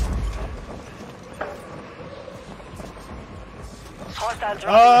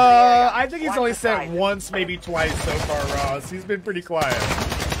 I think he's only sent once, maybe twice so far, Ross. He's been pretty quiet.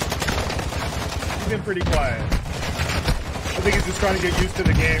 I think he's just trying to get used to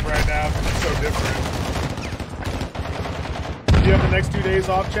the game right now because it's so different. You have the next 2 days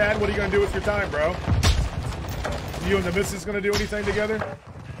off, Chad? What are you going to do with your time, bro? You and the missus going to do anything together?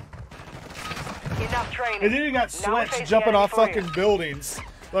 Enough training. And then you got sweats jumping off fucking buildings,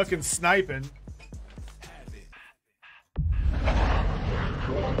 fucking sniping.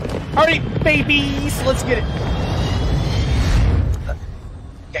 All right, babies, let's get it.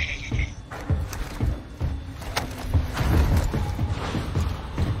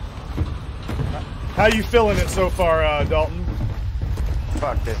 How you feeling it so far, Dalton?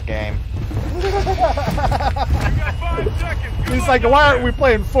 Fuck this game. He's like, why aren't we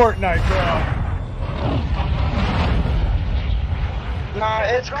playing Fortnite, bro? Nah,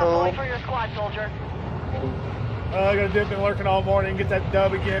 it's cool. For your squad, soldier. I gotta dip and lurking all morning, get that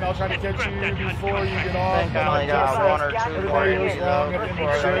dub again. I'll try to catch you before you get off. I think I only got one or two more Everything goes wrong at the end of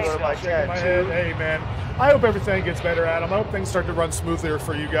the shift. My head. Hey, man. I hope everything gets better, Adam. I hope things start to run smoother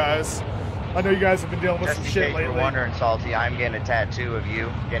for you guys. I know you guys have been dealing with some shit lately. Just in case you're wondering, Salty, I'm getting a tattoo of you.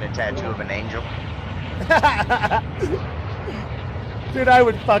 Getting a tattoo of an angel. Dude, I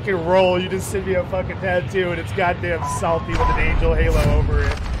would fucking roll. You just send me a fucking tattoo and it's goddamn Salty with an angel halo over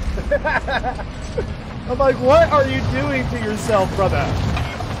it. I'm like, what are you doing to yourself, brother?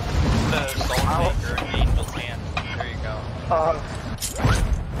 The soul maker, the angel's hand. There you go.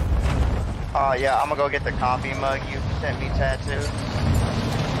 Yeah, I'm gonna go get the coffee mug you sent me tattooed.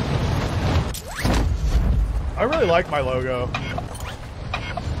 I really like my logo.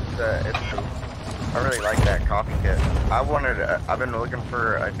 It's cool. I really like that coffee cup. I've been looking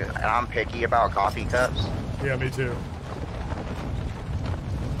for, and I'm picky about coffee cups. Yeah, me too.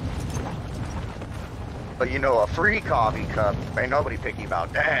 But you know, a free coffee cup, ain't nobody picky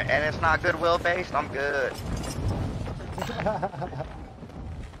about that. And it's not Goodwill based, I'm good.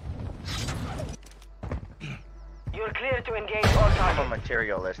 You're clear to engage all targets. I'm a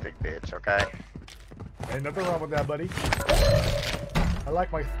materialistic bitch, okay? Ain't nothing wrong with that, buddy. I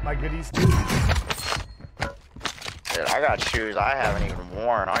like my goodies too. Dude, I got shoes I haven't even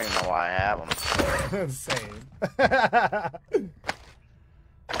worn. I don't even know why I have them. Same.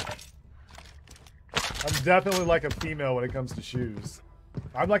 I'm definitely like a female when it comes to shoes.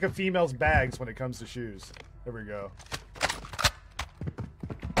 I'm like a female's bags when it comes to shoes. There we go.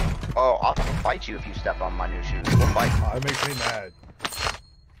 Oh, I'll fight you if you step on my new shoes. We'll fight. Oh, it makes me mad. It's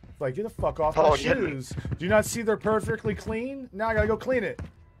like, get the fuck off my shoes. Do you not see they're perfectly clean? Now I gotta go clean it.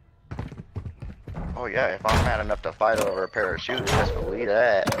 Oh yeah, if I'm mad enough to fight over a pair of shoes, just believe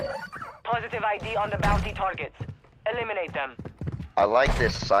that. Positive ID on the bounty targets. Eliminate them. I like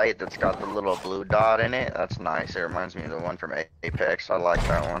this sight that's got the little blue dot in it. That's nice. It reminds me of the one from Apex. I like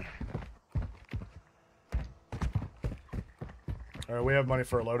that one. Alright, we have money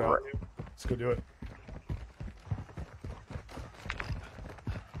for a loadout. Let's go do it.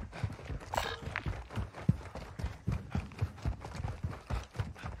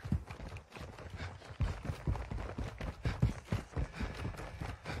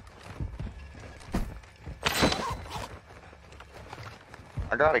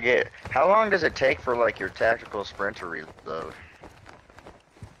 I gotta get. How long does it take for like your tactical sprint to reload?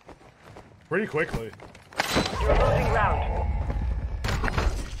 Pretty quickly. You're losing ground.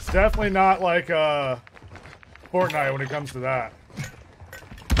 It's definitely not like Fortnite when it comes to that.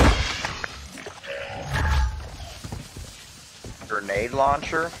 Grenade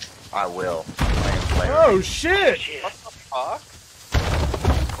launcher? I will. Oh shit! What the fuck?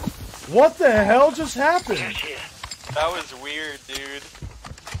 What the hell just happened? That was weird, dude.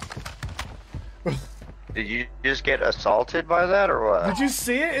 Did you just get assaulted by that or what? Did you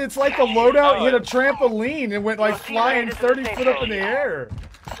see it? It's like a loadout hit a trampoline and went like flying 30 foot up in the air.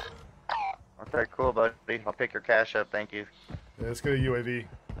 Okay, cool, buddy. I'll pick your cash up, thank you. Yeah, let's get a UAV.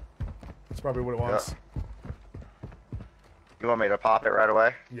 That's probably what it wants. Yeah. You want me to pop it right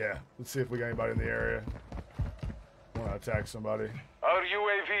away? Yeah, let's see if we got anybody in the area. I want to attack somebody. Our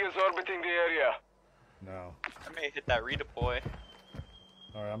UAV is orbiting the area. No. I may hit that redeploy.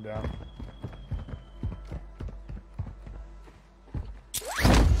 Alright, I'm down.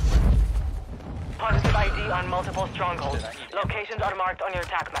 Positive ID on multiple strongholds. Locations are marked on your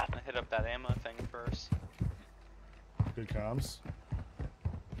attack map. I hit up that ammo thing first. Good comms.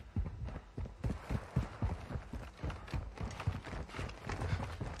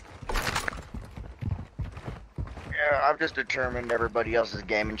 Yeah, I've just determined everybody else's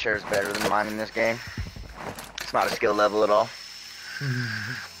gaming chair is better than mine in this game. It's not a skill level at all.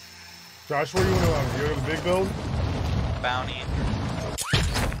 Josh, where do you want to run? You go to the big build? Bounty.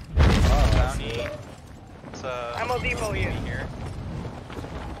 Bounty. It's Ammo depot here.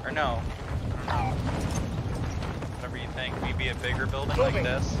 Or no. I don't know. Whatever you think. Maybe a bigger building like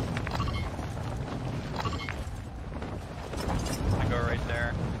this. I go right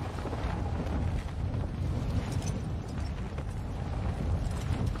there.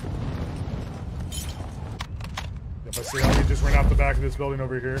 If I see how he just ran out the back of this building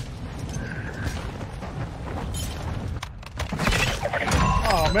over here.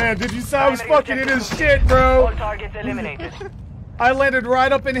 Oh man, did you see I was fucking in his shit, bro? All targets eliminated. I landed right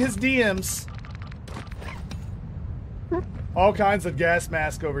up in his DMs. All kinds of gas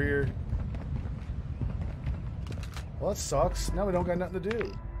mask over here. Well, that sucks. Now we don't got nothing to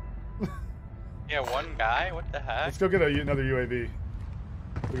do. Yeah, one guy? What the heck? Let's go get another UAV.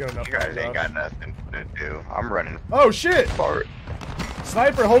 We got enough. You guys ain't got nothing to do. I'm running. Oh, shit! Fart.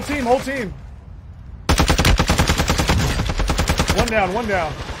 Sniper, whole team, whole team. One down, one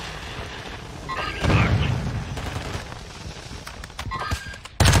down.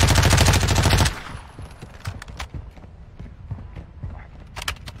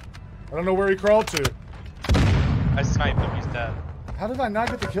 I don't know where he crawled to. I sniped him, he's dead. How did I not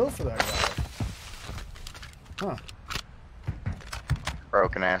get the kill for that guy? Huh.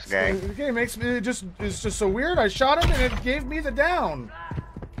 Broken ass gang. The game makes me it's just so weird. I shot him and it gave me the down.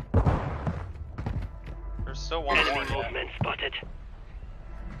 There's still one more movement spotted.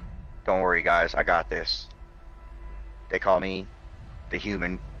 Don't worry, guys. I got this. They call me the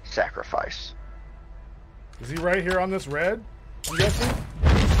human sacrifice. Is he right here on this red? I'm guessing.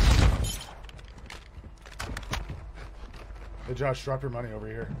 Hey Josh, drop your money over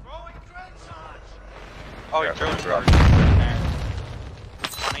here. Oh, Yeah, he throws drop. in there.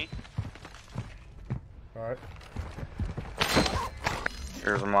 20. Alright.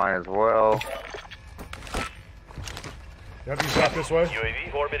 Here's mine as well. Yep, he's back this way.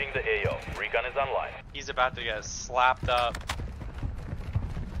 UAV orbiting the AO. Recon is online. He's about to get slapped up.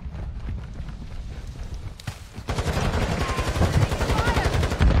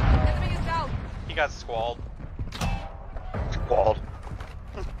 He got squalled. Squalled.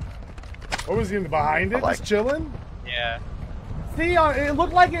 What was he in behind it? Just chilling? Yeah. See, it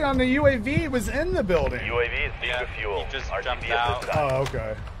looked like it on the UAV. It was in the building. UAV is being fuel. He just RTB jumped at out. this time. Oh,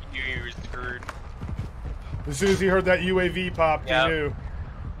 okay. He knew he was screwed. As soon as he heard that UAV pop, Yep. he knew.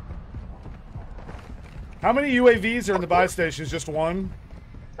 How many UAVs are in the buy stations? Just one?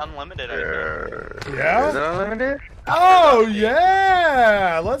 Unlimited, I think. Yeah? Is it unlimited? Oh,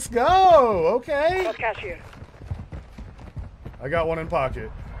 yeah! Let's go! Okay. What's cashier? I got one in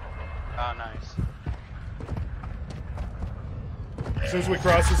pocket. Oh, nice. As soon as we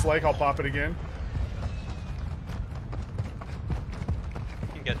cross this lake, I'll pop it again.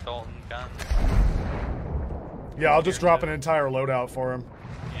 You can get Dalton guns. Yeah, I'll just drop an entire loadout for him.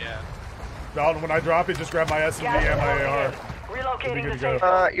 Yeah. Dalton, when I drop it, just grab my SMG and my AR. Relocating We'll be the good to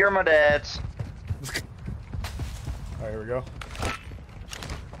go. safe. You're my dad's. Alright, here we go.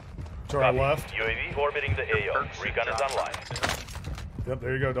 To our left. UAV orbiting the AO. Recon is online. Yep,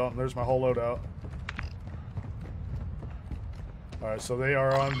 there you go, Dalton. There's my whole loadout. Alright, so they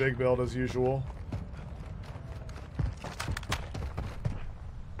are on big build as usual.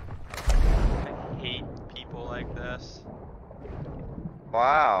 I hate people like this.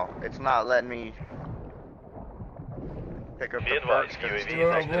 Wow, it's not letting me pick up Be the advised, first. UAV is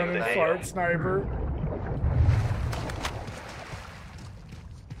Running exiting the AO. fart sniper.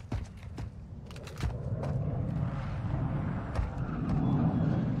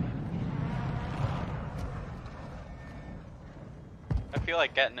 I feel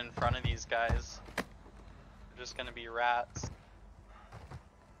like getting in front of these guys. They're just gonna be rats.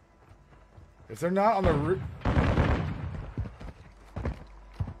 If they're not on the roof.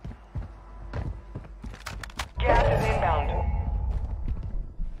 Gas is inbound.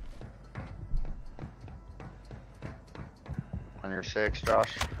 On your 6,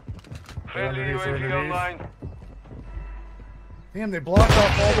 Josh. Friendly Underneath, UAV underneath. online. Damn, they blocked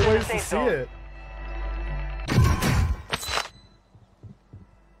off all the ways to see it.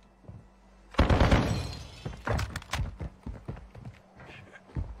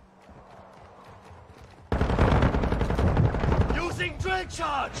 Using drill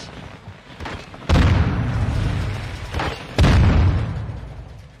charge!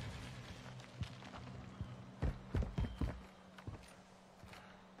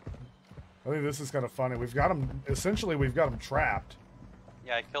 I think this is kind of funny. We've got them, essentially, we've got them trapped.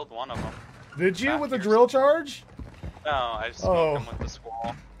 Yeah, I killed one of them. Did you Back with the here. drill charge? No, I just smoked him with the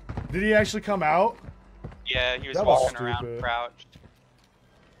squall. Did he actually come out? Yeah, he was That was walking around stupid. crouched.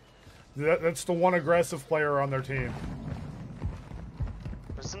 That's the one aggressive player on their team.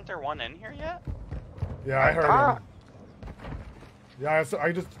 Wasn't there one in here yet? Yeah, I heard him. Yeah,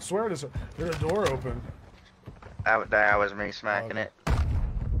 I just swear there's a door open. That was me smacking it.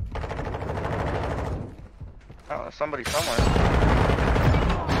 Oh, somebody somewhere.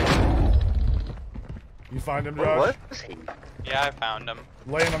 You find him, Where Josh? was he? Yeah, I found him.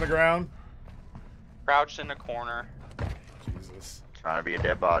 Laying on the ground? Crouched in a corner. Jesus. Trying to be a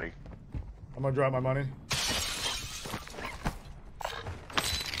dead body. I'm gonna drop my money.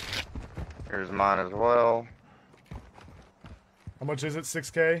 Here's mine as well. How much is it?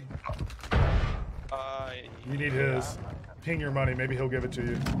 6K? You need his. Ping your money. Maybe he'll give it to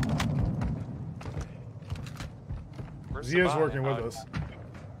you. He is working with us.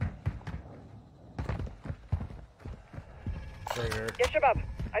 Right here. Yes, Shabab.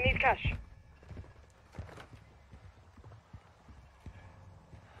 I need cash.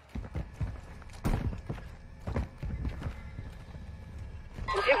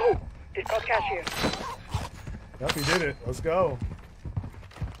 He's got cash here. Yep, he did it. Let's go.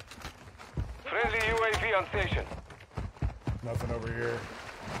 Friendly UAV on station. Nothing over here.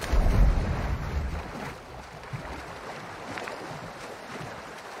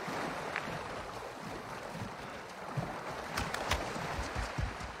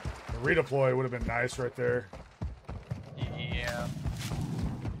 The redeploy would have been nice right there. Yeah.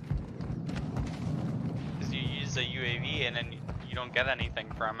 Because you use a UAV and then you don't get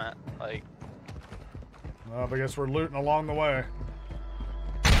anything from it. Like. Well, I guess we're looting along the way.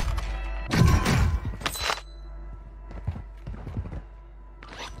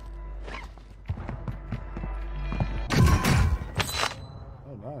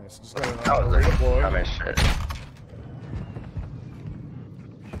 Oh, nice. Just got another redeploy. I mean, shit.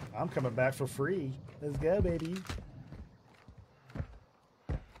 I'm coming back for free. Let's go, baby.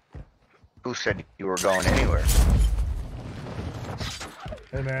 Who said you were going anywhere?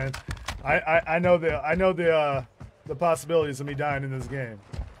 Hey, man. I know the possibilities of me dying in this game.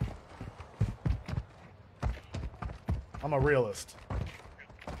 I'm a realist.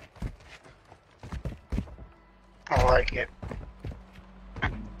 I like it.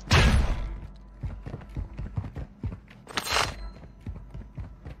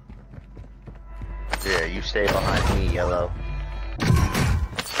 Yeah, you stay behind me, Yellow.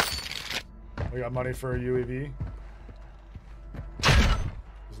 We got money for a UAV.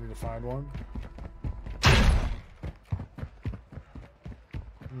 Just need to find one.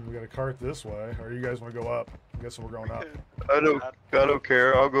 We got a cart this way. Or you guys want to go up? I guess we're going up. I don't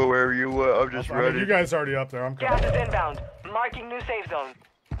care. I'll go wherever you want. I'm just ready. I mean, you guys already up there. I'm coming. Gas is inbound. Marking new safe zone.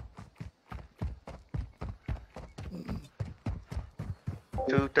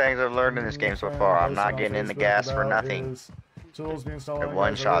 Two things I've learned in this game so far. I'm not getting in the gas for nothing. Tools being stolen. It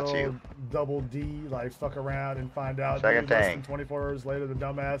one-shots you. Double D, like fuck around and find out. Second less thing. than 24 hours later, the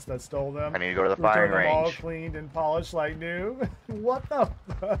dumbass that stole them. I need to go to the firing returned them all range. cleaned and polished like new. What the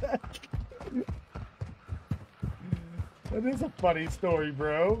fuck? That is a funny story,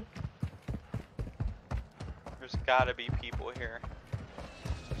 bro. There's gotta be people here.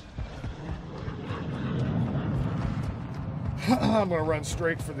 I'm gonna run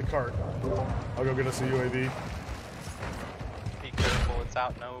straight for the cart. I'll go get us a UAV. Be careful, it's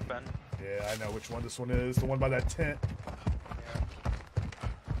out and open. Yeah, I know which one this one is. The one by that tent.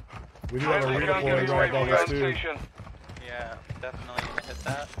 We do have a redeploy right above us too. Yeah, definitely gonna hit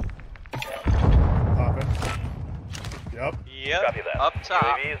that. Popping. Yep. Yep. Copy that. Up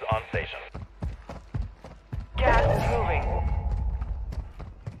top. UAV is on station. Gas is moving.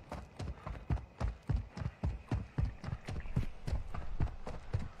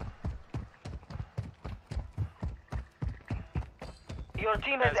 Your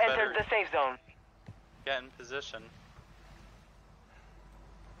team has Guys, entered the safe zone. Get in position.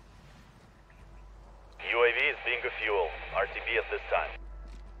 UAV is being fuel. RTB at this time.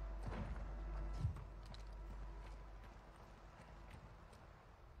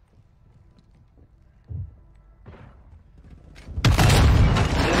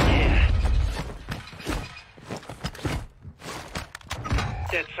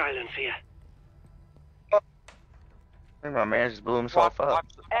 Dead silence here. I think my man just blew himself up.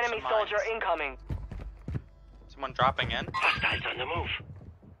 Enemy soldier incoming. Someone dropping in. Hostiles on the move.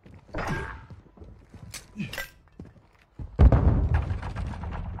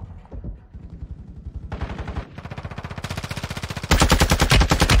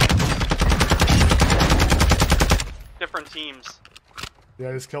 Different teams. Yeah,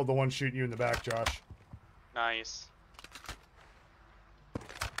 I just killed the one shooting you in the back, Josh. Nice.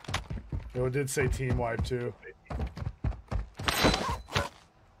 It did say team wipe too.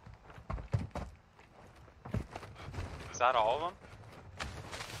 Is that all of them?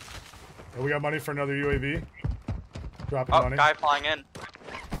 Oh, we got money for another UAV. Dropping Oh, money. guy flying in.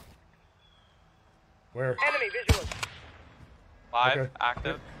 Where? Enemy visual. Live, Okay.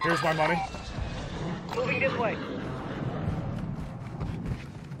 active. Here's my money. Moving this way.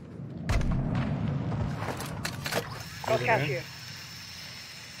 Got cash here.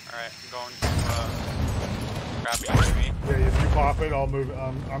 Alright, I'm going to grab UAV. Yeah, if you pop it, I'll move.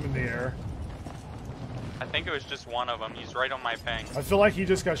 I'm in the air. I think it was just one of them. He's right on my ping. I feel like he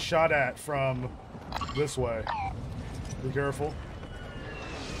just got shot at from this way. Be careful.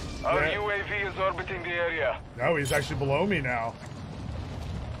 Our Yeah. UAV is orbiting the area. No, he's actually below me now.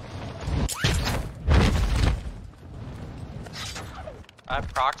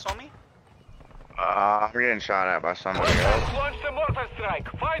 Prox on me? I'm getting shot at by somebody else. Launch the mortar strike.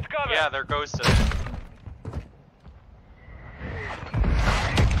 Fight cover. Yeah, they're ghosted.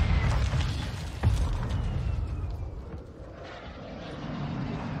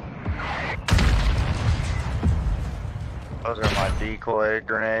 Those are my decoy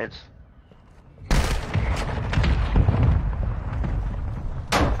grenades.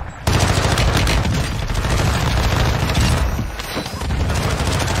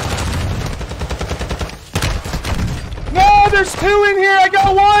 No, there's two in here. I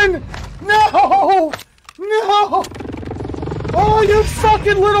got one. No, no. Oh, you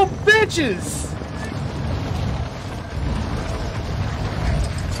fucking little bitches.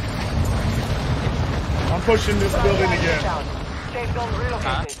 I'm pushing this building again. Safe zone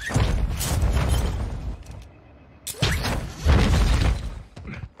relocated.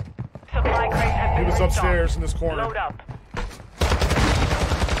 Supply crates have been He was restocked. upstairs in this corner. Load up.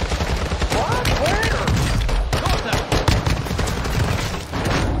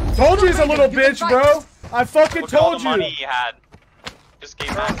 Told you he's a little bitch, bro. I fucking Look at all told the you. money he had. Just gave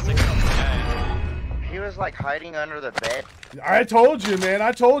back 600K. He was like hiding under the bed. I told you, man.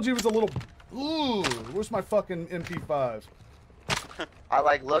 I told you he was a little. Ooh, where's my fucking MP5? I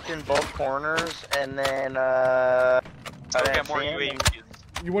like looked in both corners and then So I get didn't more see him.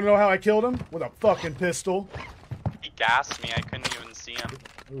 UAVs. You want to know how I killed him? With a fucking pistol. He gassed me. I couldn't even see him.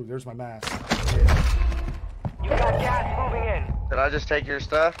 Ooh, there's my mask. You got gas moving in. Did I just take your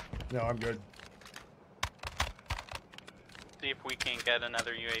stuff? No, I'm good. See if we can get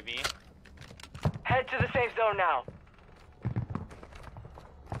another UAV. Head to the safe zone now.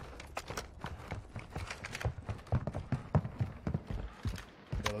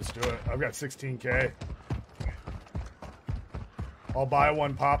 Yeah, let's do it. I've got 16K. I'll buy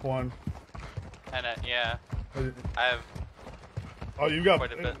one, pop one. And yeah, I have Oh, you got.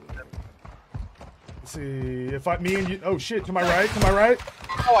 quite a bit. Let's see if me and you. Oh shit! To my right. To my right.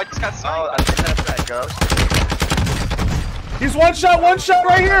 Oh, I just got sniped. Oh, I think that's that ghost. He's one shot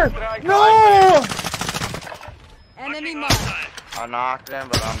right here. No. Enemy mark. I knocked him,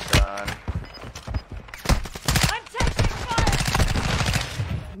 but I'm done. I'm taking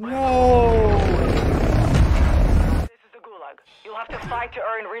fire. No. This is the Gulag. You'll have to fight to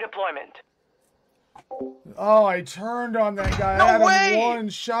earn redeployment. Oh, I turned on that guy. No I had way! him one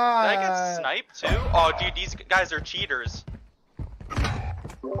shot. Did I get sniped too? Oh, dude, these guys are cheaters.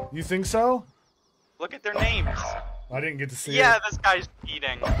 You think so? Look at their names. I didn't get to see Yeah, it. this guy's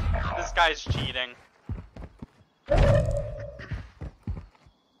cheating. This guy's cheating.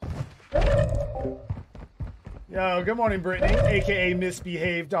 Yo, good morning, Brittany, aka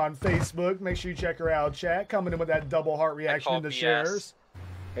Misbehaved on Facebook. Make sure you check her out, chat. Coming in with that double heart reaction in the BS. shares.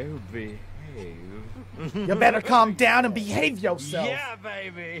 Oh, behave. You better calm down and behave yourself. Yeah,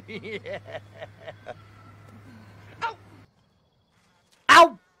 baby. Yeah.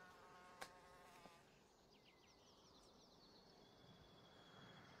 Ow!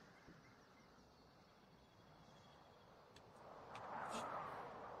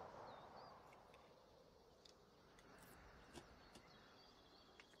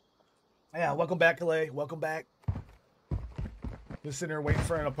 Yeah, welcome back, Calais. Welcome back. Just sitting here waiting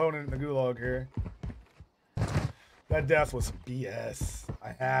for an opponent in the gulag here. That death was BS.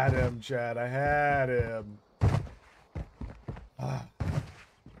 I had him, Chad. I had him.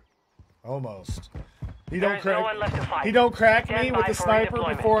 Almost. He don't There's no one left to crack. fight. He don't crack Stand me with by the for sniper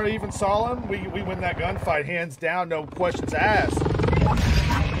redeployment. before I even saw him. We win that gunfight hands down, no questions asked. The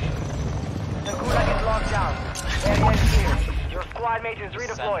Gulag is locked down. Area is clear. Your squad mate is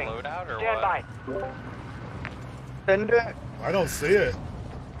redeploying. Send loadout or Stand by. Send it. I don't see it.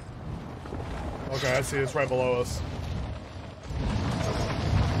 Okay, I see it. It's right below us.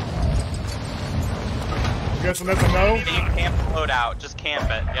 I'm guessing that's a no? You camp the loadout. Just camp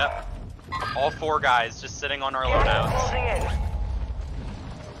it. Yep. All 4 guys just sitting on our loadouts. Closing in.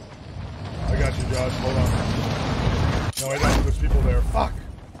 I got you, Josh. Hold on. No, I don't. There's people there. Fuck.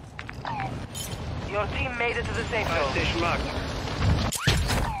 Your team made it to the safe zone. Station marked.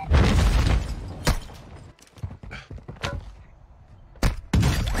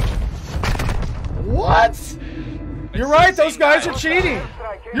 What? You're right. Those guys are cheating.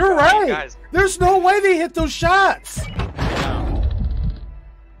 You're right. There's no way they hit those shots.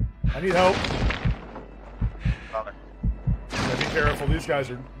 I need help. Yeah, be careful. These guys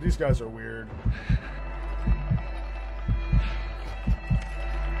are weird.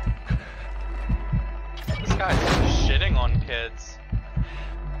 This guy's shitting on kids.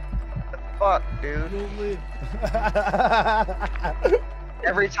 Fuck, dude.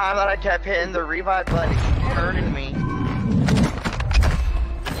 Every time that I kept hitting the revive button, it kept hurting me.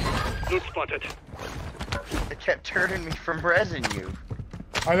 Loot spotted. It kept turning me from resin you.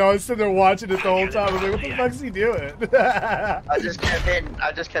 I know, I was sitting there watching it the whole time. I was like, what the fuck's he doing? I just kept hitting.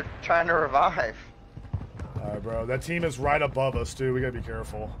 I just kept trying to revive. Alright, bro. That team is right above us, too. We gotta be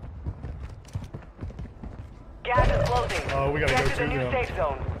careful. Gas is closing. Oh, we gotta Get go to to the new them. safe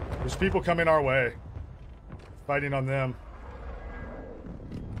zone. There's people coming our way. Fighting on them.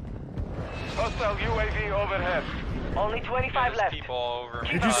 Hostile UAV overhead. Only 25 left. People all over.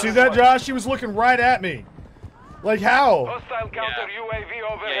 Did you see that, Josh? He was looking right at me. Like, how? Hostile counter UAV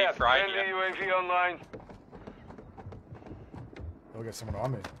overhead. Yeah, he fried Friendly you. UAV online. Oh, we got someone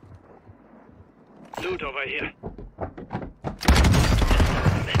on me. Loot over here.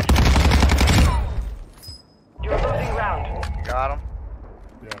 You're losing round. Got him.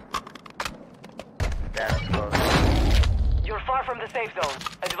 Yeah. That's close. You're far from the safe zone.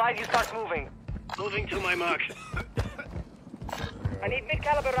 Advise you start moving. Moving to my mark. I need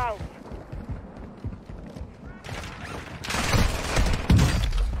mid-caliber rounds.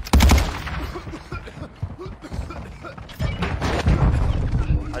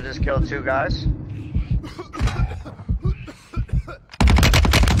 I just killed 2 guys.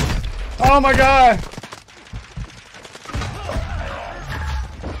 Oh my god!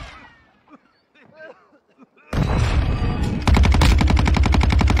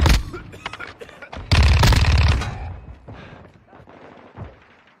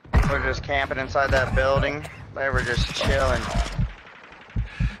 We're just camping inside that building. They were just chilling.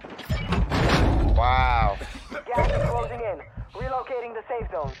 Wow. Gas is closing in. Relocating the safe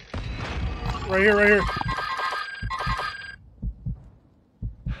zone. Right here, right here.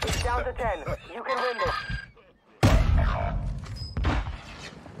 It's down to 10. You can win this.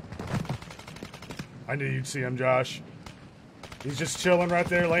 I knew you'd see him, Josh. He's just chilling right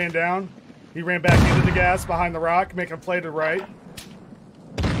there, laying down. He ran back into the gas behind the rock, making a play to the right.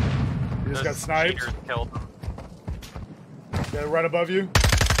 He just got sniped. Cheaters killed him. Yeah, right above you.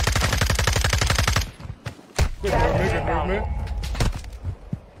 Good movement, good movement.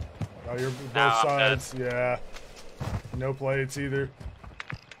 Oh, you're both Nah, I'm sides. Yeah. No plates either.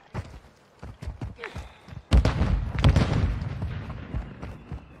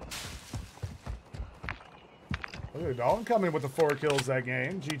 Look at Dalton coming with the 4 kills that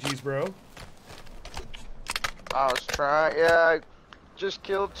game. GG's, bro. I was trying. Yeah, I just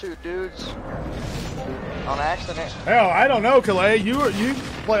killed 2 dudes on accident. Hell, I don't know, Calais. You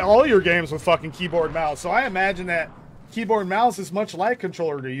play all your games with fucking keyboard and mouse, so I imagine that keyboard and mouse is much like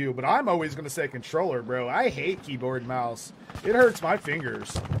controller to you, but I'm always going to say controller, bro. I hate keyboard and mouse. It hurts my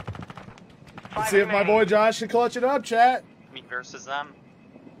fingers. Let's see if my boy Josh can clutch it up, chat. Me versus them.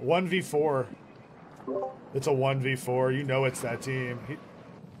 1v4. It's a 1v4. You know it's that team.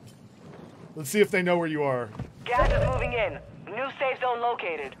 Let's see if they know where you are. Gas is moving in. New safe zone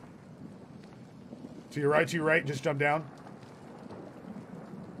located. To your right, just jump down.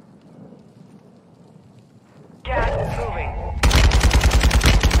 Gas is moving.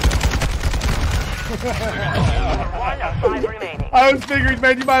 1 of 5 remaining. I was figuring,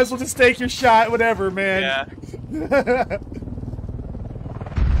 man, you might as well just take your shot, whatever, man. Yeah.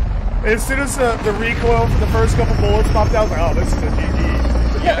 As soon as the recoil for the first couple bullets popped out, I was like, oh, this is a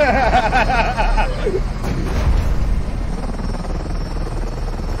GG. Yeah.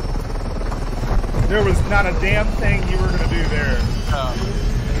 There was not a damn thing you were going to do there.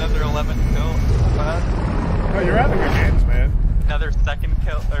 Another 11 kills. No, you're having good games, man. Another second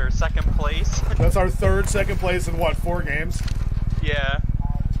kill, or second place. That's our second place in what, 4 games? Yeah.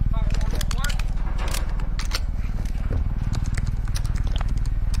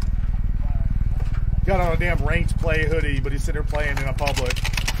 Got on a damn ranked play hoodie, but he's sitting there playing in a public.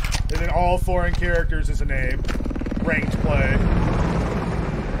 And then all foreign characters is a name. Ranked play.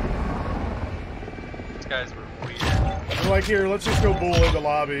 These guys were weird. We're like, here, let's just go bull in the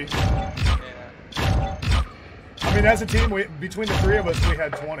lobby. Yeah. I mean, as a team, between the 3 of us, we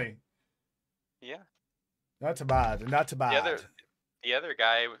had 20. Yeah. Not too bad. Not too bad. The other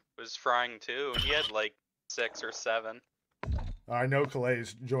guy was frying too. He had like 6 or 7. I know Calais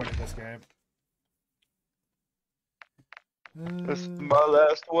joining this game. This is my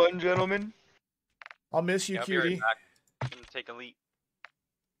last one, gentlemen. I'll miss you, Yeah, I'll be cutie. right back. I'm gonna take a leak.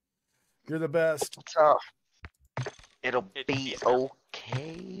 You're the best. So, it'll be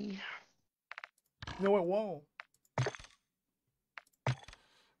okay. No, it won't.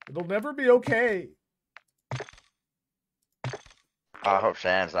 It'll never be okay. I hope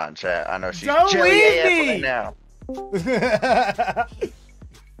Shannon's not in chat. I know she's Don't jelly leave AF me! right now.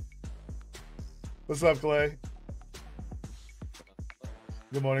 What's up, Clay?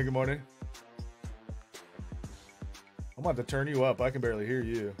 Good morning, good morning. I'm about to turn you up. I can barely hear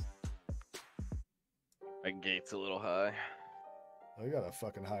you. My gate's a little high. I got a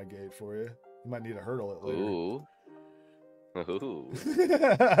fucking high gate for you. You might need to hurdle it later. Ooh.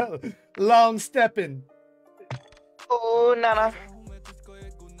 Ooh. Long stepping. Oh, Nana.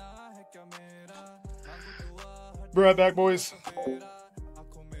 Be right back, boys.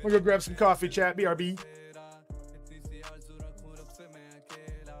 We'll go grab some coffee, chat. BRB.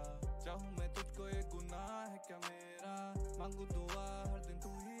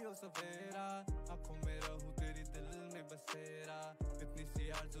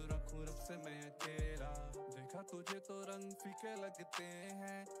 तुझे तो रंग फीके लगते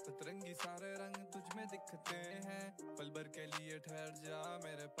हैं सतरंगी सारे रंग तुझ में दिखते हैं पल भर के लिए ठहर जा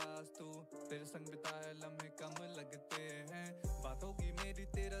मेरे पास तू तेरे संग बिताए लम्हे कम लगते हैं बातों की मेरी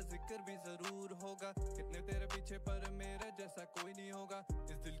तेरा जिक्र भी जरूर होगा कितने तेरे पीछे पर मेरे जैसा कोई नहीं होगा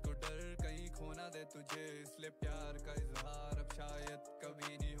इस दिल को डर कहीं खोना दे तुझे इसलिए प्यार का इजहार अब शायद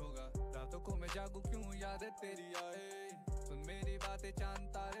कभी नहीं होगा रातों को मैं जागू क्यों यादें तेरी आए सुन मेरी बातें चांद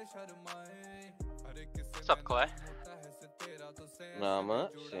तारे शर्माए What's up, Clay? Not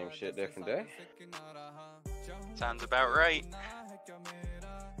much. Same shit, different day. Sounds about right.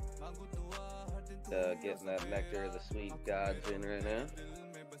 Getting that nectar of the sweet gods in right now.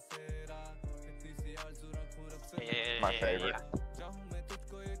 Yeah, My favorite.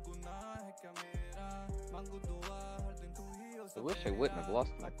 I wish I wouldn't have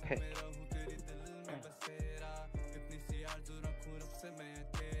lost my pick.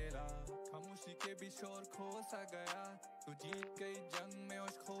 के भी शोर खो सा गया तू जीत गई जंग में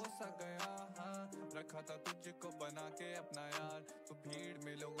होश खो सा गया हाँ रखा था तुझको बना के अपना यार तू भीड़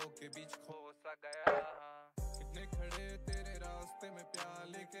में लोगों के बीच खो सा गया हाँ कितने खड़े तेरे रास्ते में प्यार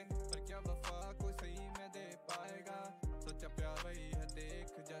लेके पर क्या वफा कोई सही में दे पाएगा सोचा प्यार वही है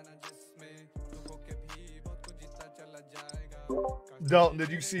देख जाना जिसमें दुखों के भी बहुत कुछ जीता चला जाएगा Dalton,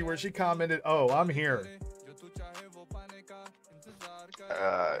 did you see where she commented, "Oh, I'm here"?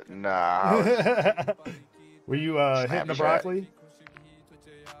 Nah. Were you hitting the broccoli?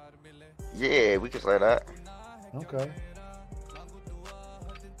 Yeah, we can say that. Okay.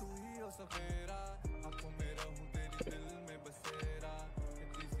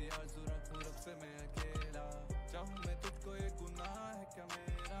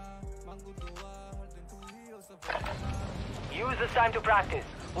 Use this time to practice.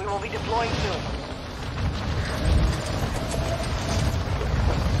 We will be deploying soon.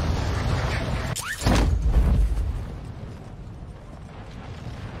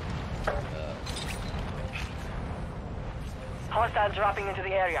 Hostiles dropping into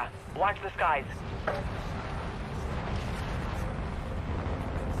the area. Watch the skies.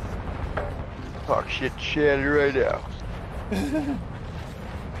 Talk shit chatty right now.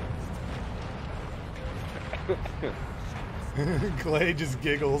 Clay just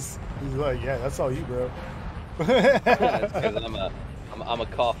giggles. He's like, "Yeah, that's all you, bro." I'm a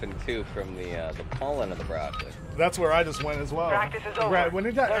coughing too from the pollen of the broccoli. That's where I just went as well. Practice is over.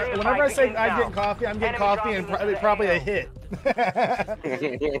 Whenever I say I get coffee, I'm getting coffee and probably a hit. You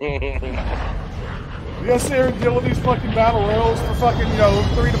gotta sit here and deal with these fucking battle royals for fucking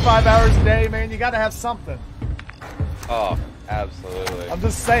 3 to 5 hours a day, man. You gotta have something. Oh, absolutely. I'm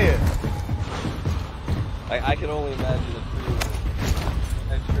just saying. I can only imagine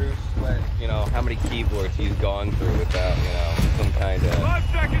a true sweat. How many keyboards he's gone through without, some kind of.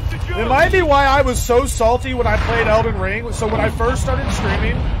 It might be why I was so salty when I played Elden Ring. So when I first started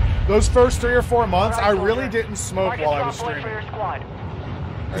streaming, those first 3 or 4 months, I really didn't smoke while I was streaming.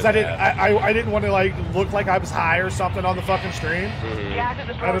 Because I didn't want to look like I was high or something on the fucking stream.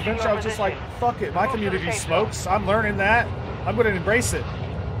 Mm-hmm. And eventually I was just like, fuck it, my community smokes. I'm learning that. I'm going to embrace it.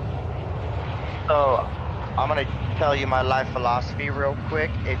 So, I'm going to tell you my life philosophy real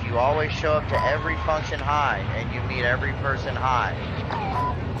quick. If you always show up to every function high and you meet every person high,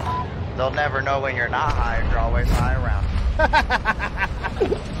 they'll never know when you're not high if you're always high around.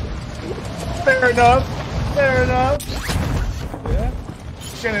 Fair enough. Fair enough. Yeah.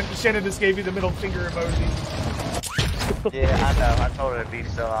 Shannon just gave you the middle finger emoji. Yeah, I know. I told her to be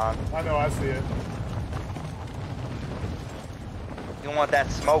still on. I know, I see it. You want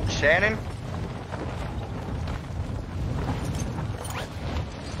that smoke, Shannon?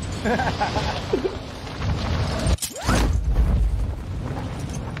 I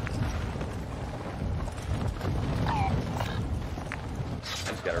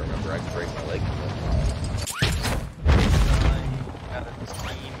just gotta remember I can break my leg.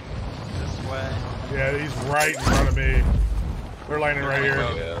 Yeah, he's right in front of me. They're landing right here.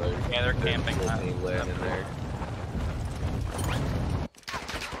 Yeah, they're camping. Landing there.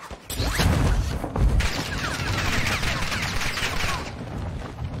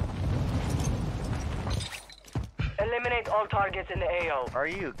 all targets in the AO. Are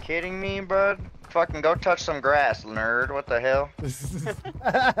you kidding me, bud? Fucking go touch some grass, nerd. What the hell?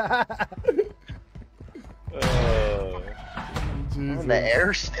 In the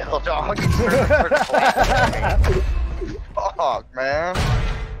air still, dog. Fuck, man.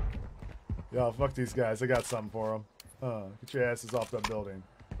 Yo, fuck these guys. I got something for them. Get your asses off that building.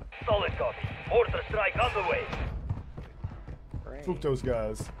 Solid copy. Mortar strike on the way. Fuck those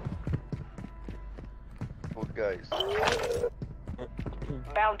guys. Fuck guys.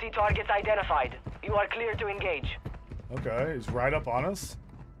 Bounty targets identified. You are clear to engage. Okay, he's right up on us.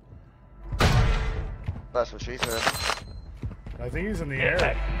 That's what she said. I think he's in the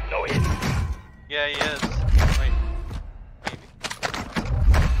air. No hit. Yeah, he is. Wait.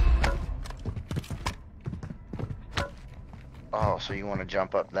 Oh, so you want to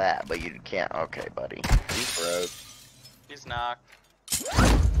jump up that, but you can't. Okay, buddy. He's broke. He's knocked.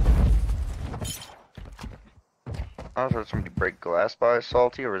 I heard somebody break glass by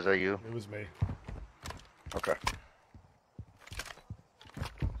Salty, or was that you? It was me. Okay.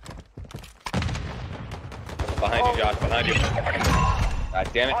 Behind you, Josh. Behind you. God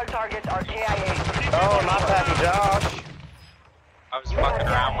damn it. All targets are KIA. Oh, not Pappy Josh. I was fucking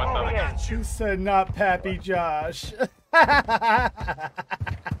around with him. She said not Pappy Josh.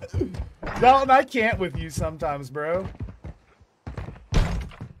 Dalton, I can't with you sometimes, bro.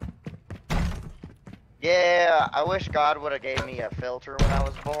 Yeah, I wish God would have gave me a filter when I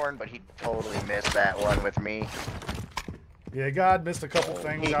was born, but he totally missed that one with me. Yeah, God missed a couple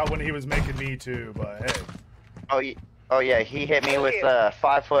things out when he was making me too, but hey. Oh yeah, he hit me with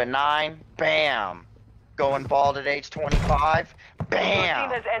 5'9". Bam. Going bald at age 25. Bam.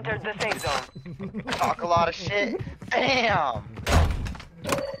 Your team has entered the safe zone. Talk a lot of shit. Bam.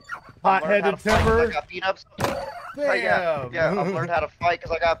 Hot-headed temper. I got beat up. Bam. Yeah, I've learned how to fight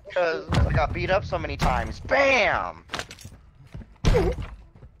because I got beat up so many times. Bam.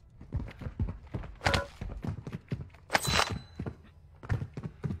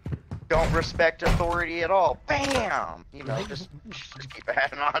 Don't respect authority at all. Bam. You know, just keep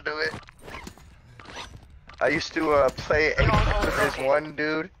adding on to it. I used to play Apex with this one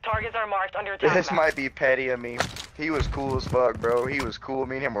dude. Targets are marked under attack. This might be petty of me. He was cool as fuck, bro. He was cool.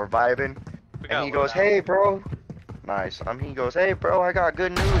 Me and him were vibing. And he goes, "Hey, bro." Nice. He goes, "Hey, bro, I got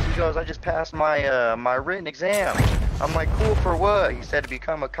good news." He goes, "I just passed my my written exam." I'm like, "Cool for what?" He said to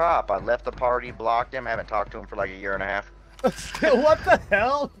become a cop. I left the party, blocked him. Haven't talked to him for like a year and a half. What the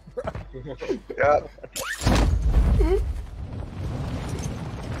hell? Yeah.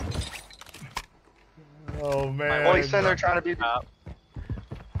 Oh man. Well, he's sitting there trying to be.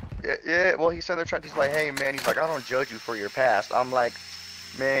 Yeah. Well, he's sitting there trying. He's like, "Hey, man." He's like, "I don't judge you for your past." I'm like,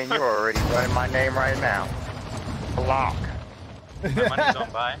 "Man, you're already running my name right now." Block. My money's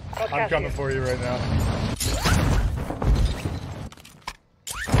on buy. I'm coming for you right now.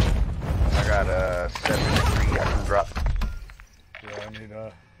 I got 73. I can drop. Yeah, I need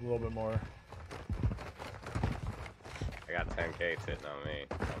a little bit more. I got 10K sitting on me.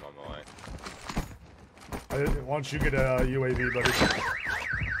 I'm on my way. Why don't you get a UAV, buddy?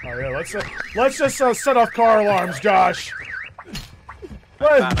 Oh yeah, let's just set off car alarms, Josh.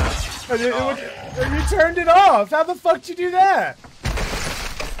 What? You turned it off. How the fuck did you do that?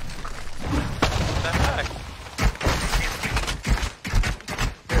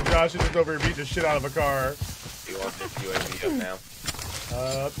 Yeah, Josh is just over here beating the shit out of a car. Do you want this UAV up now?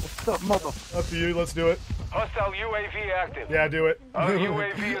 Up to you. Let's do it. Hostile UAV active. Yeah, do it. Our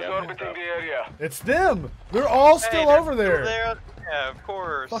UAV is orbiting the area. It's them. They're all still over there. Yeah, of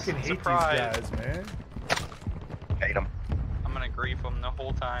course. Fucking hate Surprise. these guys, man. Hate them. I'm gonna grief them the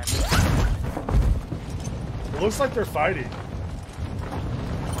whole time. It looks like they're fighting.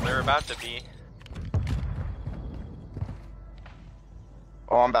 Well, they're about to be.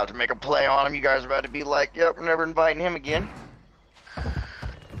 Oh, I'm about to make a play on him. You guys are about to be like, "Yep, we're never inviting him again."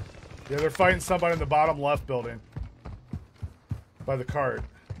 Yeah, they're fighting somebody in the bottom left building. By the cart.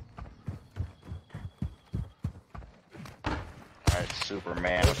 Alright,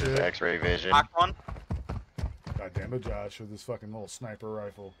 Superman with his X-ray vision. Knock one. God damn it, Josh, with this fucking little sniper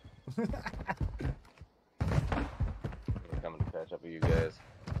rifle. I'm coming to catch up with you guys.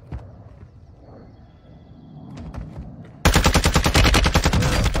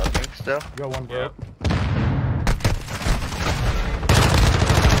 Still? You got one, bro. Yep.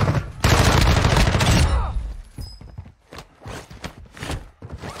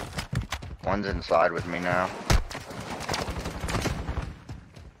 One's inside with me now.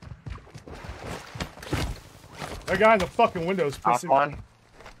 That guy in the fucking window's pissing one.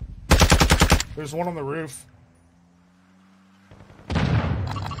 There's one on the roof.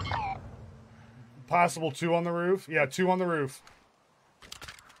 Possible 2 on the roof. Yeah, 2 on the roof.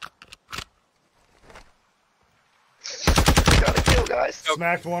 Gotta kill, guys.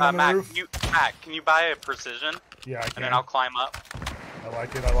 Smacked 1 on the Matt, roof. Matt, can you buy a precision? Yeah, I can. And then I'll climb up. I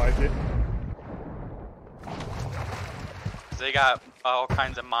like it. I like it. They got all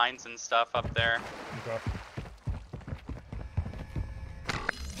kinds of mines and stuff up there. Okay.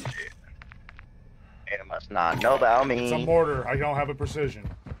 It must not know about me. It's a mortar. I don't have a precision.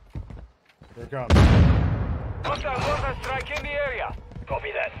 Here it comes. Hostile mortar strike in the area.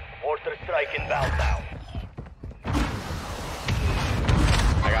 Copy that. Mortar strike inbound now.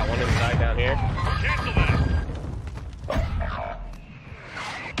 I got one inside down here. Cancel that.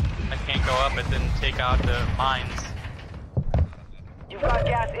 I can't go up. It didn't take out the mines. You've got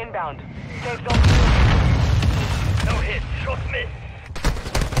gas inbound. Safe zone. No hit. Shot missed.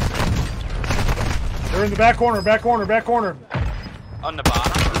 They're in the back corner. Back corner. Back corner. On the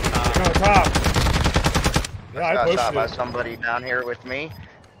bottom? No, top. Yeah, I got pushed shot by it. somebody down here with me.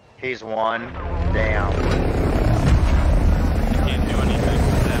 He's 1 down. Can't do anything.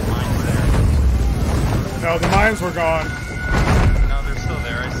 That mine's there. No, the mines were gone. No, they're still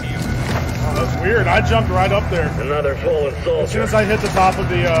there. I see them. Oh, that's weird. I jumped right up there. Another fallen soldier. As soon as I hit the top of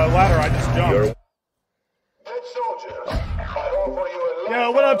the ladder, I just jumped. Dead soldiers. I offer you a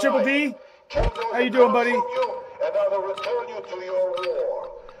Yo, what up, Triple D? How you doing, buddy? and I will return you to your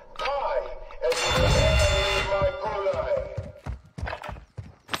war. Die as you in my gulag.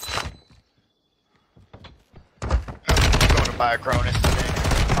 I'm going to buy a Cronus today.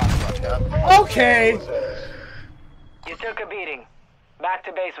 Okay. You took a beating. Back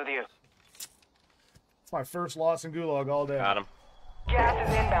to base with you. It's my first loss in Gulag all day. Got him. Gas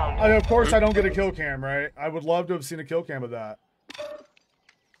is inbound. Of course, I don't get a kill cam, right? I would love to have seen a kill cam of that.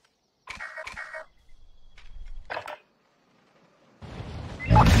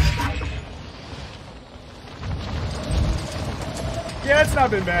 Yeah, it's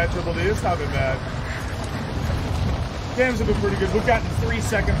not been bad, Triple D. It's not been bad. Games have been pretty good. We've gotten 3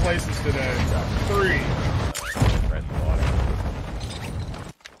 second places today. 3.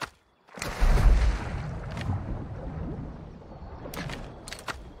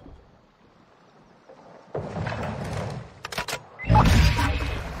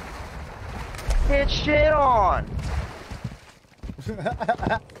 Get shit on.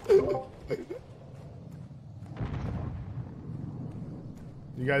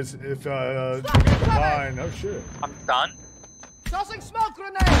 You guys, if combine, oh shit. I'm done. Tossing smoke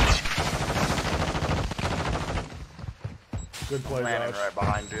grenade! Good play, Landing Josh. right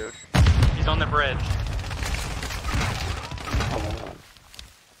behind, dude. He's on the bridge.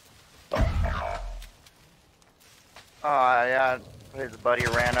 Oh, yeah. His buddy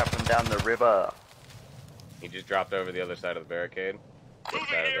ran up and down the river. He just dropped over the other side of the barricade. This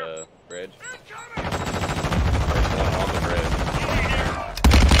side of the bridge. There's one on the bridge.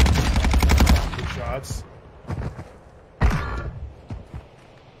 Good shots. I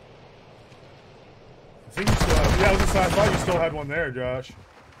think you still have, yeah, I was gonna say, I thought you still had one there, Josh.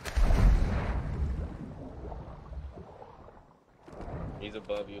 He's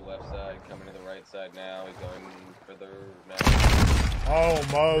above you, left side, coming to the right side now. He's going further now. Oh,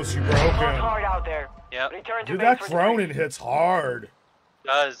 Mose, you broke Work him. hard out there. Yep. Return to Dude, base that for Cronin hits hard. It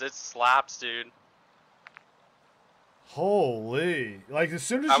does. It slaps, dude. Holy. Like, as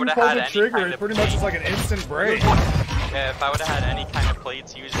soon as I you would've pull had the any trigger, kind it of pretty much is plate. like an instant break. Yeah, if I would have had any kind of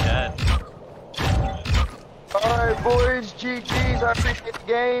plates, he was dead. Alright, boys. GG's. I appreciate the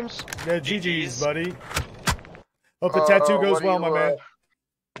games. Yeah, GG's, buddy. Hope the tattoo goes what do well, you, my man.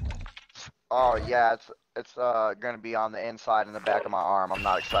 Oh, yeah. It's going to be on the inside and the back of my arm. I'm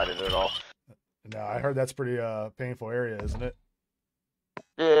not excited at all. No, I heard that's pretty painful area, isn't it?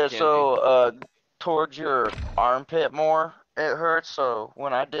 Yeah, so towards your armpit more, it hurts. So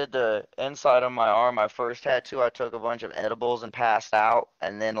when I did the inside of my arm, my first tattoo, I took a bunch of edibles and passed out.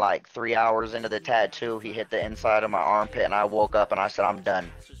 And then like 3 hours into the tattoo, he hit the inside of my armpit, and I woke up and I said, I'm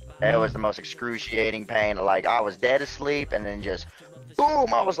done. It was the most excruciating pain. Like I was dead asleep, and then just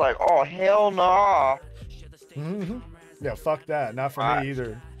boom, I was like, oh hell no. Mm-hmm. Yeah, fuck that. Not for me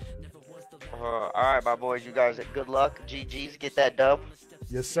either. All right, my boys, you guys, good luck. GG's, get that dub.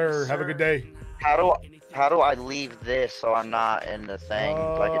 Yes, sir. Have a good day. How do I leave this so I'm not in the thing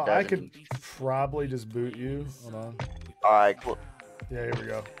like it doesn't? I could probably just boot you. Hold on. All right, cool. Yeah, here we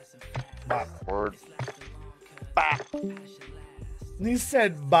go. Bop. Word. Bop. He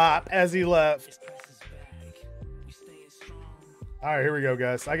said bop as he left. All right, here we go,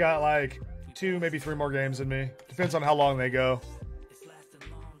 guys. I got like 2, maybe 3 more games in me. Depends on how long they go.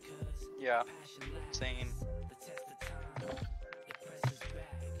 Yeah. Same.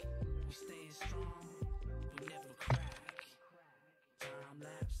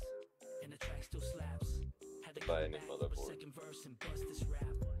 By any motherboard.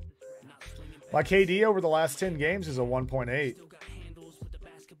 My KD over the last 10 games is a 1.8.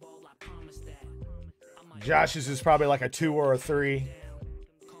 Josh's is probably like a 2 or a 3.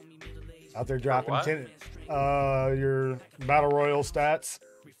 Out there dropping 10. Your battle royal stats.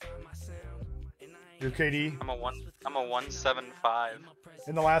 Your KD. I'm a 175.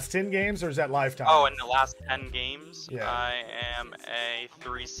 In the last 10 games, or is that lifetime? Oh, in the last 10 games, yeah. I am a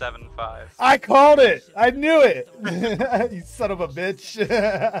 375. I called it. I knew it. You son of a bitch.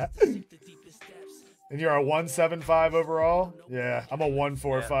 And you're a 175 overall? Yeah, I'm a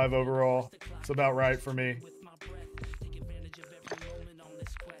 145 overall. It's about right for me.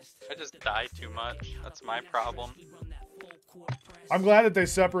 I just die too much. That's my problem. I'm glad that they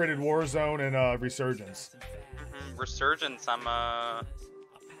separated Warzone and Resurgence. Resurgence, I'm a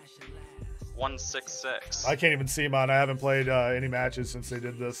 166. I can't even see mine. I haven't played any matches since they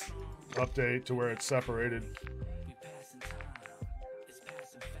did this update to where it's separated.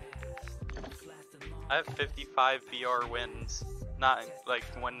 I have 55 BR wins. Not like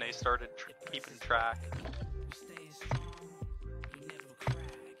when they started keeping track.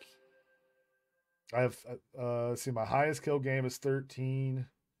 I have, see, my highest kill game is 13.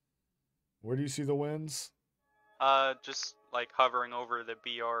 Where do you see the wins? Just like hovering over the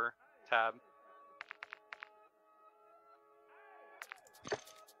BR tab.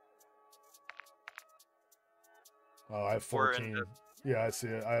 Oh, I have 14. Yeah, I see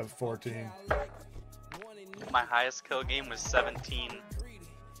it. I have 14. My highest kill game was 17.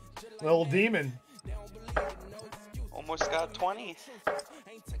 Little demon. Almost got 20.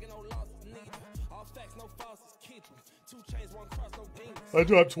 I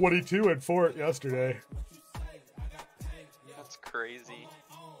dropped 22 at Fort yesterday. That's crazy.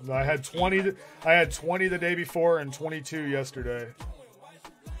 I had 20. I had 20 the day before and 22 yesterday.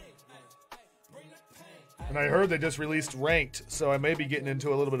 And I heard they just released Ranked, so I may be getting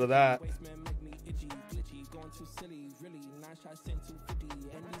into a little bit of that.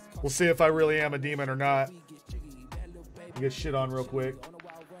 We'll see if I really am a demon or not. Get shit on real quick.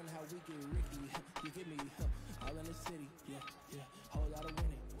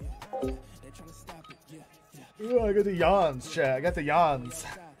 Ooh, I got the yawns, chat. I got the yawns.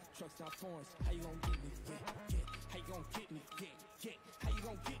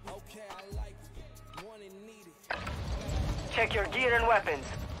 Check your gear and weapons.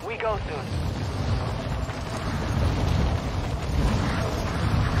 We go soon.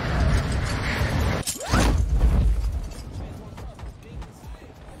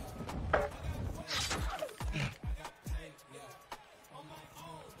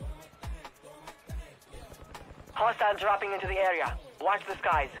 Hostile dropping into the area. Watch the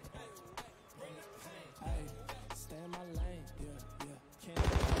skies.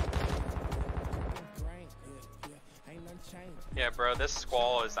 Yeah, bro, this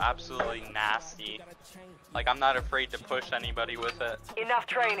squall is absolutely nasty. Like, I'm not afraid to push anybody with it. Enough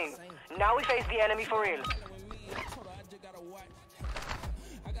training. Now we face the enemy for real.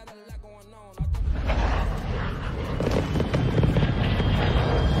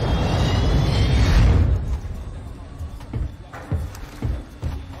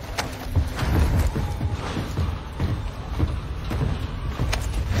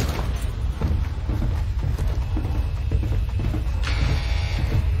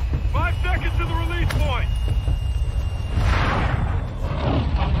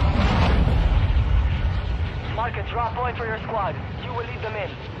 Drop point for your squad. You will lead them in.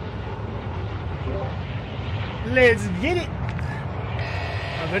 Let's get it.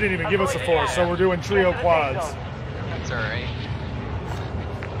 Oh, they didn't even give us a force, so we're doing trio quads. That's alright.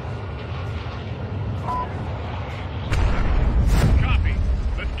 Copy.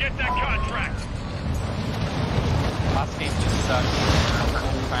 Let's get that contract. Last game just sucked.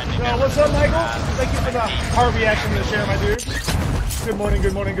 Yo, what's up, Michael? Thank you for the heart reaction to the share, my dude. Good morning,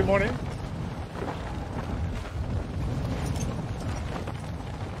 good morning, good morning.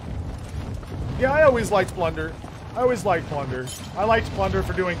 Yeah, I always liked Plunder. I always liked Plunder. I liked Plunder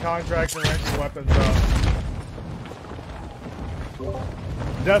for doing contracts and ranking weapons up.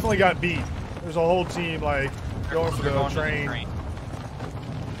 Definitely got beat. There's a whole team like going for the train.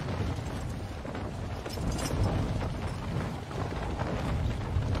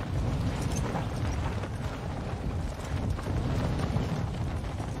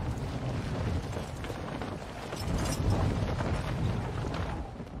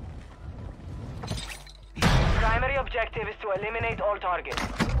 Primary objective is to eliminate all targets.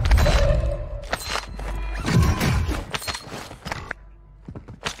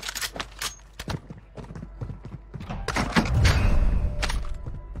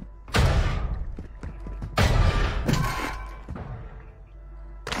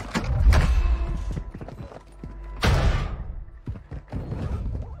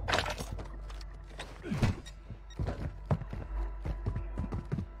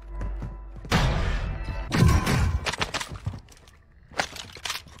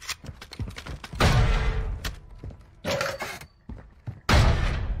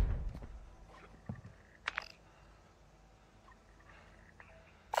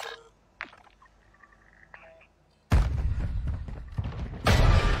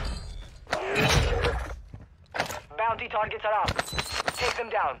 bounty targets are up. Take them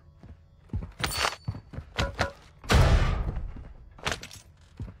down.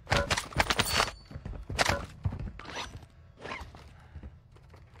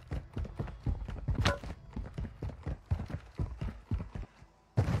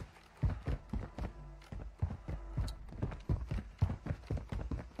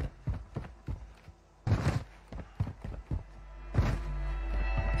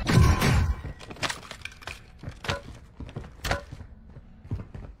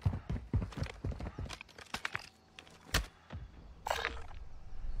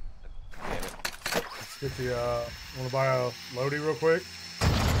 Get the, want to buy a Lodi real quick?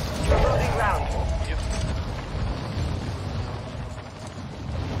 You're losing ground. Yep.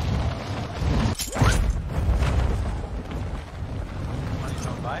 Money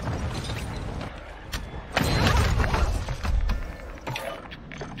don't buy.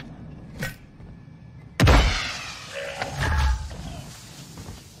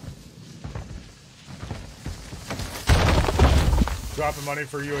 Dropping money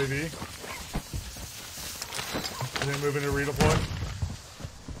for UAV. And then moving to redeploy.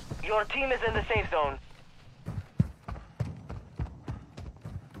 Your team is in the safe zone.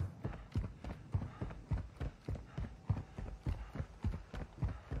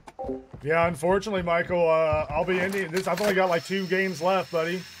 Yeah, unfortunately, Michael, I'll be ending this. I've only got like 2 games left,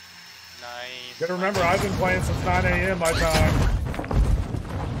 buddy. Nice. Gotta remember, I've been playing since 9 a.m. my time.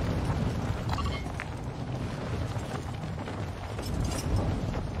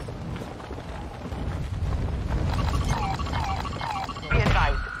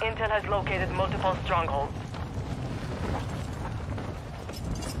 Intel has located multiple strongholds.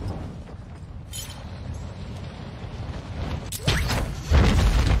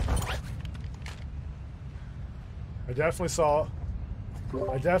 I definitely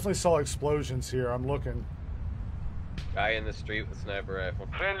saw explosions here. I'm looking. Guy in the street with sniper rifle.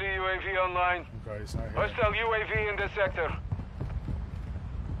 Friendly UAV online. Okay, he's not here. Hostile UAV in this sector.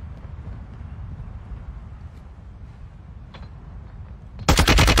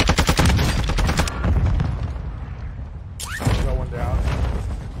 Got one down.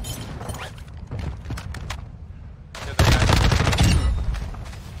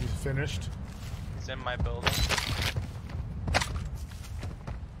 He's finished. He's in my building.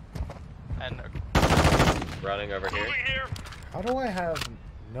 And running over here. How do I have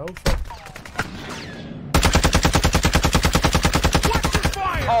no?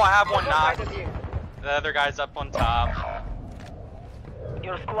 oh, I have one knocked. The other guy's up on top.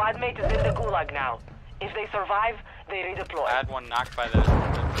 Your squad mate is in the gulag now. If they survive, they redeploy. I had one knocked by the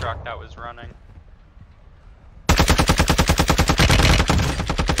truck that was running.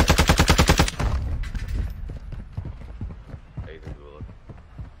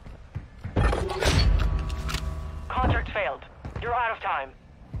 Contract failed. You're out of time.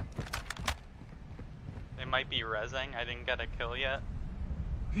 They might be rezzing. I didn't get a kill yet.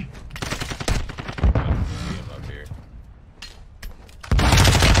 Up here.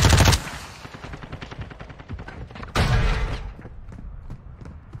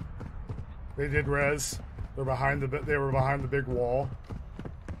 They did res. They were behind the big wall.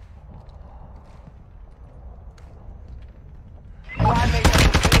 Squad mate has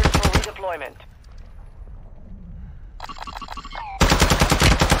been cleared for redeployment.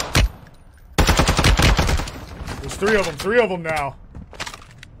 There's three of them now.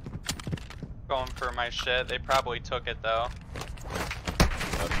 Going for my shit. They probably took it though.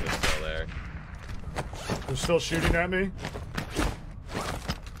 Oh, it's still there. They're still shooting at me.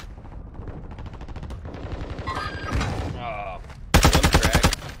 Oh, one crack.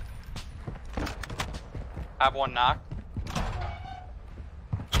 I have one knock.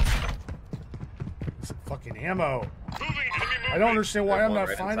 Some fucking ammo. I don't understand why I'm not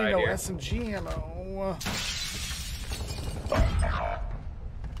right finding inside no here. SMG ammo.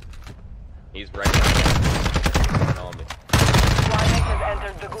 He's right now. On me. Squad mate has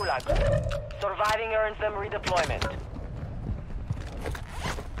entered the gulag. Surviving earns them redeployment.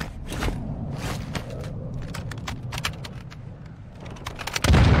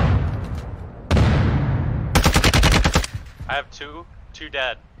 I have two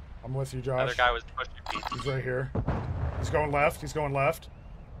dead. I'm with you, Josh. Another guy was pushing me. He's right here. He's going left. He's going left.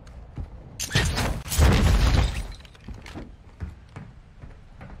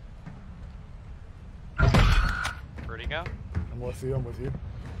 Where'd he go? I'm with you. I'm with you.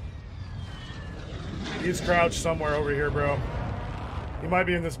 He's crouched somewhere over here, bro. He might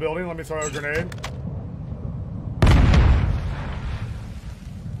be in this building. Let me throw a grenade.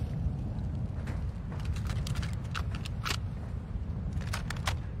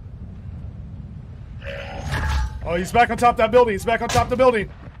 Oh, he's back on top of that building. He's back on top of the building.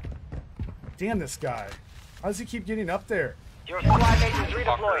 Damn this guy. How does he keep getting up there? Your squad mate is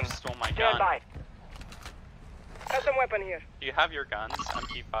redeploying. Stole my Stand gun. by. Have some weapon here. Do you have your guns?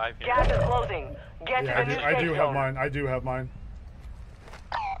 MP5 here. Gas is closing. Get to the new I do safe have zone. mine. I do have mine.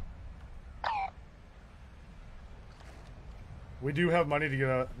 We do have money to get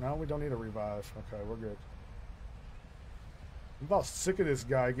a... No, we don't need a revive. Okay, we're good. I'm about sick of this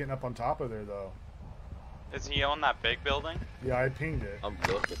guy getting up on top of there, though. Is he on that big building? Yeah, I pinged it. I'm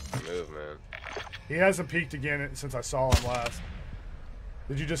looking to move, man. He hasn't peeked again since I saw him last.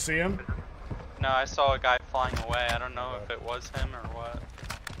 Did you just see him? No, I saw a guy flying away. I don't know if it was him or what.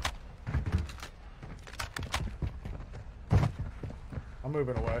 I'm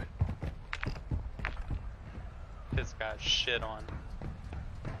moving away. This guy's shit on.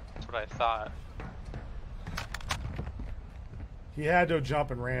 That's what I thought. He had to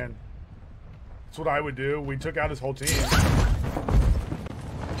jump and ran. That's what I would do. We took out his whole team.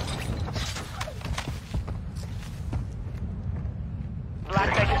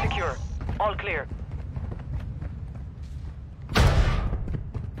 Black site is secure. All clear.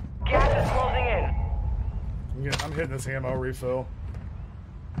 Gas is closing in. I'm hitting this ammo refill.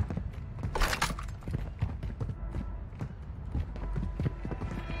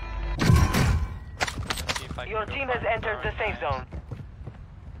 Your team has entered the safe zone.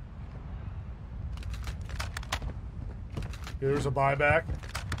 Here's a buyback.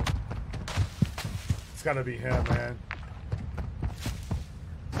 It's gotta be him, man.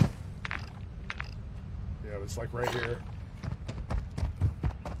 Yeah, it's like right here.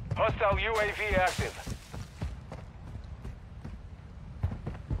 Hostile UAV active.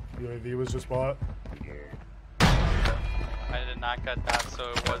 UAV was just bought. I did not get that,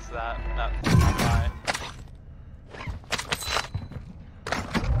 so it was that buy.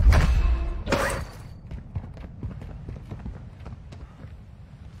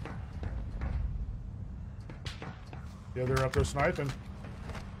 Yeah, they're up there sniping.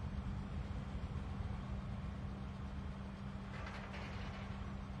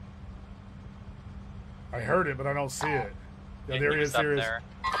 I heard it, but I don't see it. Yeah, there he is. There he is.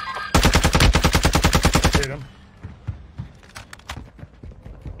 Hit him.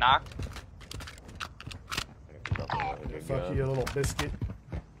 Knock. Fuck you, little biscuit.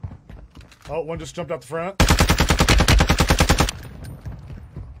 Oh, one just jumped out the front.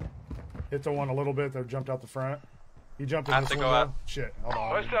 Hit the one a little bit that jumped out the front. He jumped in this window. Shit, hold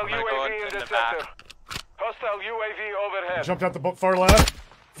on. Hostile UAV in the sector. Hostile UAV overhead. He jumped out the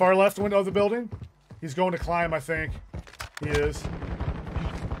far left window of the building. He's going to climb, I think. He is.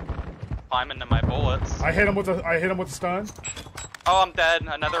 Climb into my bullets. I hit him with a stun. Oh, I'm dead.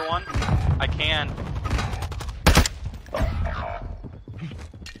 Another one. I can.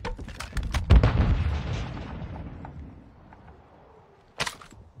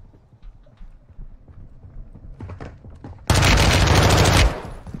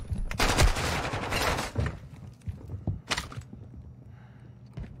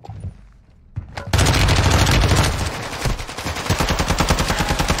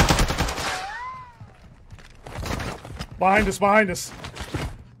 Behind us.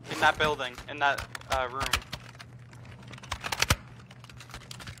 In that building, in that room.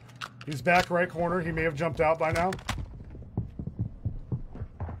 He's back right corner. He may have jumped out by now.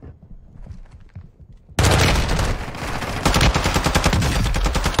 That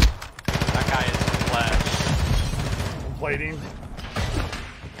guy is flesh. I'm plating.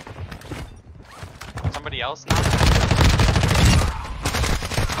 Somebody else now?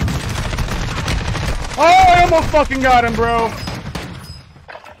 Oh, I almost fucking got him, bro.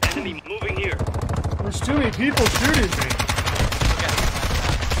 Enemy moving here. There's too many people shooting me.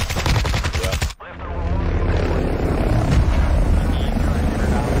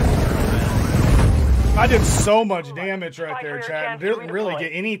 I did so much damage right there, chat. Didn't really get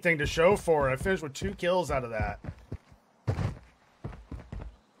anything to show for it. I finished with 2 kills out of that.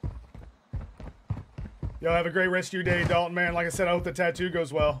 Yo, have a great rest of your day, Dalton, man. Like I said, I hope the tattoo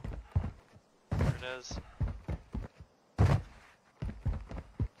goes well. There it is.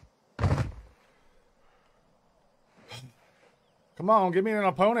 Come on, give me an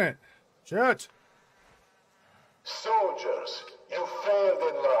opponent. Shit. Soldiers, you failed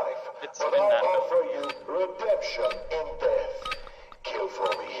in life, but I offer you redemption in death. Kill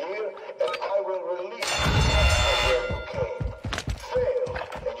for me here, and I will release you from where you came. Fail,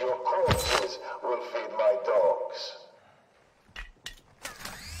 and your corpses will feed my dogs.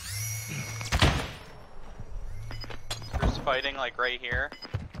 There's fighting like right here.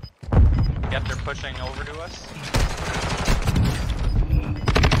 Yep, they're pushing over to us.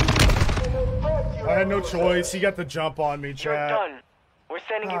 I had no choice. He got the jump on me, You're chat. done. We're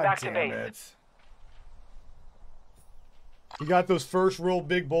sending you back to base. It. He got those first real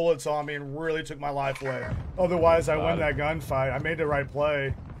big bullets on me and really took my life away. Otherwise, I win that gunfight. I made the right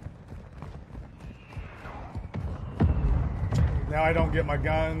play. Now I don't get my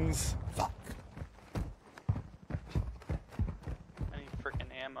guns. Fuck. I need freaking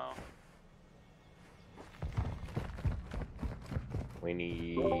ammo. We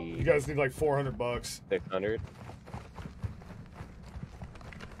need... You guys need like 400 bucks. 600.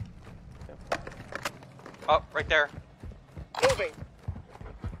 Oh, right there. Moving.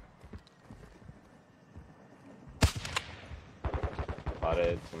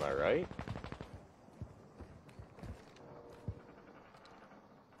 Spotted to my right.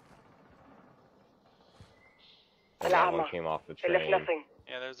 And that one came off the They left train. nothing.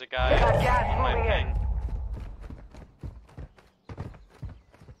 Yeah, there's a guy in my thing.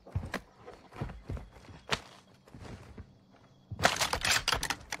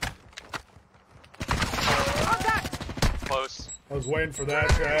 Close. I was waiting for that,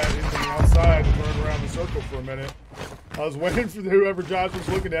 Chad. He's on the outside and running around the circle for a minute. I was waiting for whoever Josh was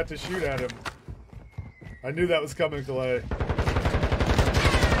looking at to shoot at him. I knew that was coming, Clay.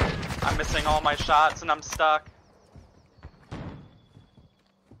 I'm missing all my shots and I'm stuck.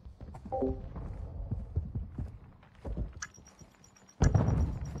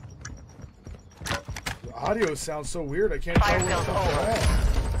 The audio sounds so weird. I can't tell where the fuck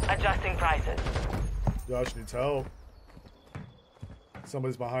they're at. Adjusting prices. Josh needs help.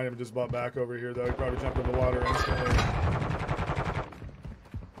 Somebody's behind him, just bought back over here, though. He probably jumped in the water instantly.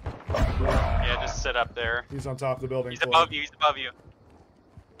 Yeah, just sit up there. He's on top of the building. He's above you, he's above you.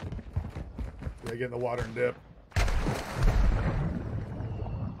 Yeah, get in the water and dip.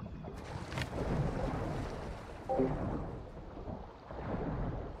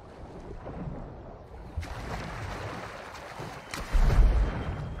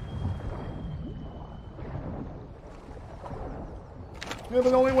 Yeah,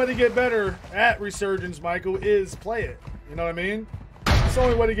 but the only way to get better at Resurgence, Michael, is play it. You know what I mean? It's the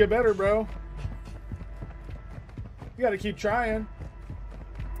only way to get better, bro. You gotta keep trying.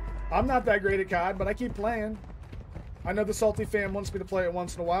 I'm not that great at COD, but I keep playing. I know the Salty fam wants me to play it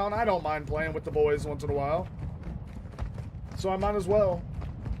once in a while, and I don't mind playing with the boys once in a while. So I might as well.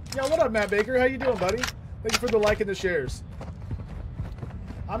 Yeah, what up, Matt Baker? How you doing, buddy? Thank you for the like and the shares.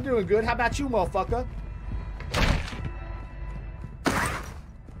 I'm doing good. How about you, motherfucker?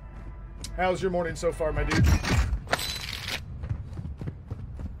 How's your morning so far, my dude?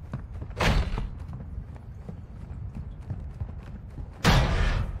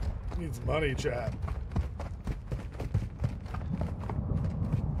 Needs money, chat.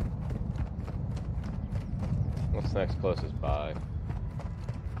 What's next closest by?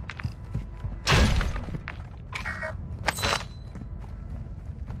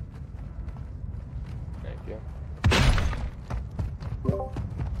 Thank you.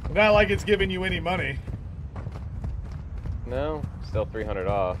 Not like it's giving you any money. No, still 300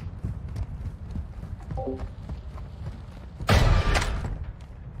 off.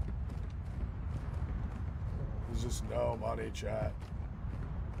 There's just no money, chat.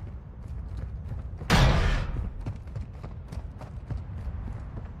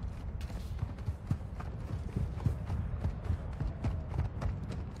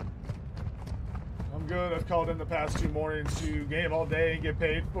 I'm good. I've called in the past 2 mornings to game all day and get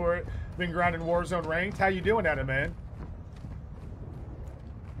paid for it. Been grinding Warzone ranked. How you doing at it, man?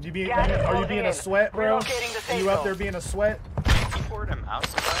 Are you being a sweat, bro? Are you out there being a sweat? Keyboard and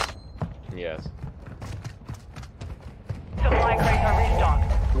mouse button? Yes. Supply crates are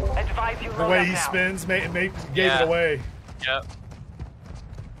restocked. Advise you The load way up he now. spins gave it away. Yep.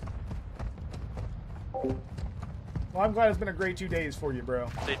 Well, I'm glad it's been a great 2 days for you, bro.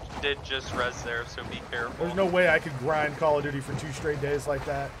 They did just res there, so be careful. There's no way I could grind Call of Duty for 2 straight days like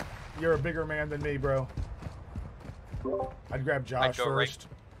that. You're a bigger man than me, bro. I'd grab Josh I'd go first.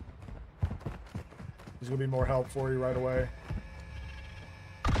 He's gonna be more help for you right away.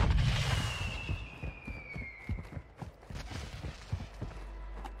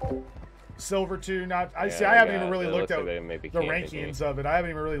 Silver 2, not. I see. I haven't even really looked at the rankings of it. I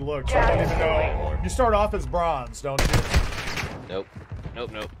haven't even really looked. So I don't even know. You start off as bronze, don't you? Nope.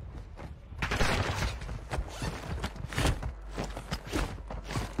 Nope. Nope.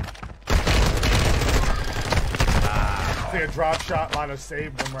 I think a drop shot might have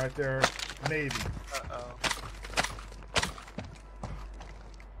saved him right there. Maybe. Uh-oh.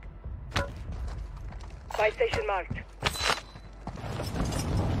 Buy station marked.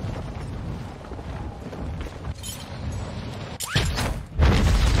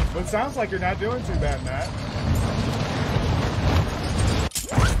 It sounds like you're not doing too bad, Matt.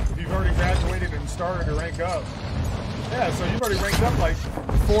 If you've already graduated and started to rank up. Yeah, so you've already ranked up like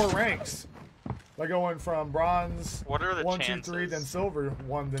 4 ranks. By going from bronze, what are the 1, chances? 2, 3, then silver,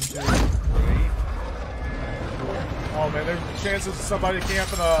 1, then 2. Oh man, there's chances of somebody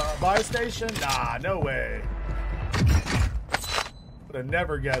camping a buy station? Nah, no way. Would have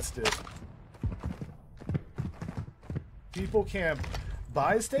never guessed it. People camp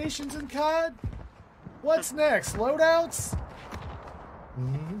buy stations in COD? What's next? Loadouts?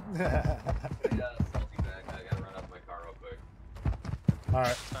 Yeah, salty bag. I gotta run up my car real quick.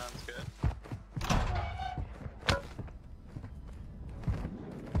 Alright. Sounds good.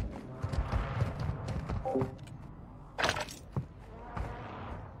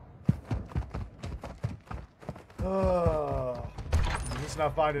 I'm just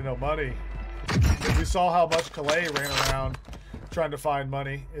not finding no money. We saw how much Calais ran around trying to find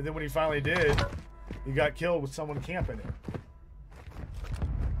money, and then when he finally did, he got killed with someone camping it.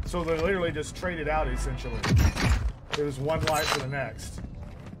 So they literally just traded out, essentially. It was one life for the next.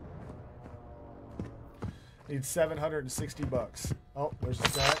 Needs 760 bucks. Oh, there's a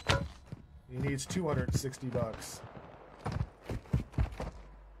stat. He needs 260 bucks.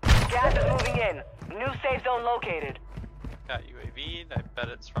 Gas is moving in. New safe zone located. Got UAV. I bet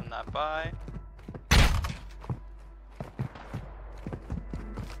it's from that buy.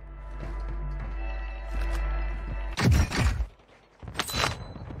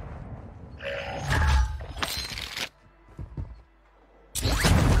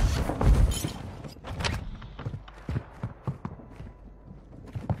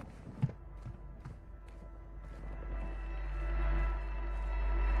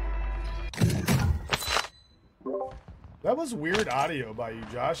 That was weird audio by you,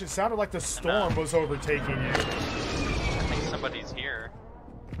 Josh. It sounded like the storm was overtaking you. I think somebody's here.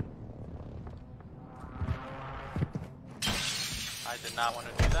 I did not want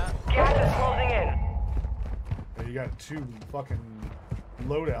to do that. Gas is closing in. Yeah, you got 2 fucking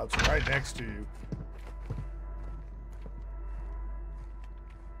loadouts right next to you.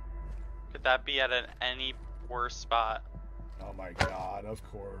 Could that be at any worse spot? Oh my god, of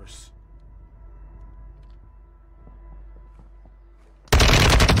course.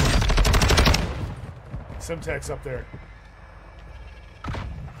 Simtex up there.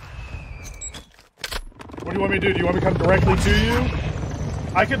 What do you want me to do? Do you want me to come directly to you?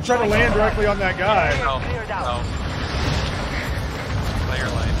 I could try to land directly on that guy. No, no. Player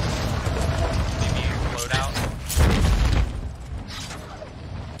life. Maybe load out.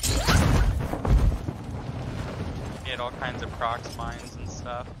 He had all kinds of prox mines and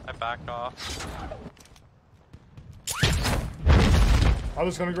stuff. I backed off. I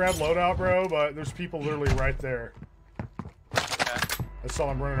was gonna grab loadout, bro, but there's people literally right there. Okay. I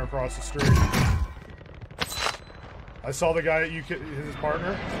saw him running across the street. I saw the guy, his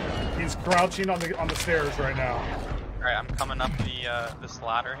partner. He's crouching on the stairs right now. All right, I'm coming up this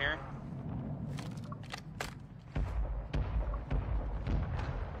ladder here.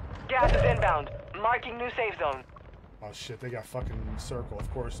 Gas is inbound. Marking new safe zone. Oh shit, they got fucking circle.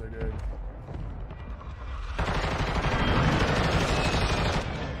 Of course they did.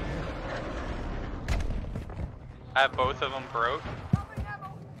 I have both of them broke.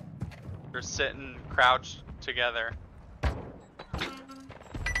 They're sitting crouched together.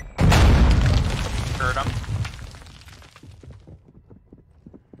 Hurt them.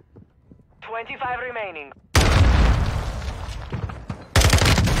 25 remaining.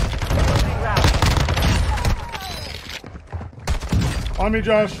 On me,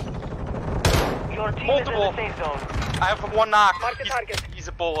 Josh. Your team Multiple. is in the safe zone. I have 1 knock. He's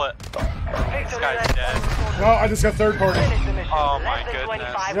a bullet. This guy's dead. No, I just got third party. Oh my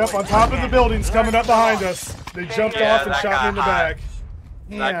goodness. Yep, on top of the buildings coming up behind us. They jumped off and shot me in the back.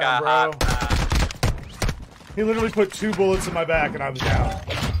 That Damn, got bro. hot. He literally put 2 bullets in my back and I was down.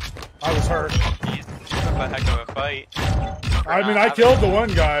 I was hurt. He's a heck of a fight. I mean, I killed the one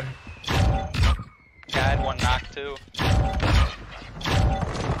guy. Yeah, I had 1 knock too.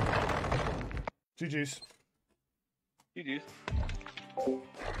 GG's. GG's.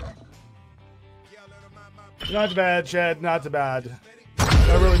 Not bad, Chad. Not too bad.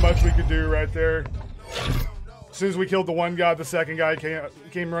 Not really much we could do right there. As soon as we killed the one guy, the second guy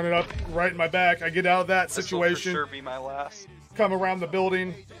came running up right in my back. I get out of that situation. This will for sure be my last. Come around the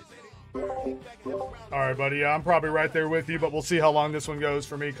building. All right, buddy. Yeah, I'm probably right there with you, but we'll see how long this one goes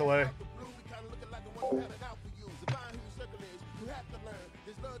for me, Calais.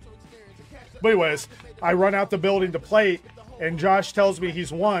 But anyways, I run out the building to plate, and Josh tells me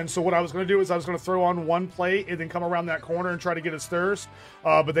he's won. So what I was going to do is I was going to throw on one plate and then come around that corner and try to get his thirst.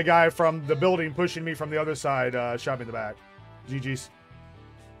 But the guy from the building pushing me from the other side shot me in the back. GG's.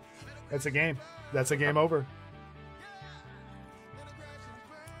 That's a game. That's a game over.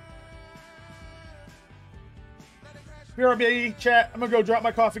 BRB chat. I'm gonna go drop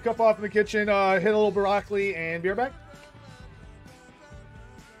my coffee cup off in the kitchen, hit a little broccoli, and be right back.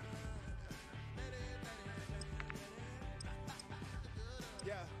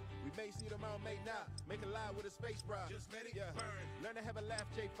 Yeah, we may see tomorrow, may not. Make a lie with a space bra. Just let it burn. Learn to have a laugh,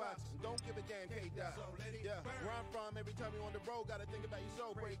 J Fox. Don't give a damn, K-Dot. So yeah, where I'm from, every time you on the road, gotta think about your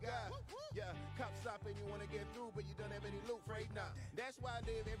soul, pray God. Yeah, cops stopping, you wanna get through, but you don't have any loot, afraid not. That's why I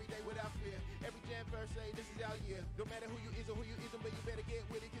live every day without fear. Every jam first say, this is our year. No matter who you is or who you isn't, but you better get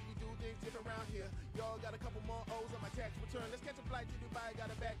with it, cause we do things different around here. Y'all got a couple more O's on my tax return. Let's catch a flight to Dubai, got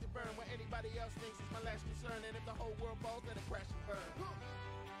a back to burn. What anybody else thinks is my last concern. And if the whole world falls, let it crash and burn.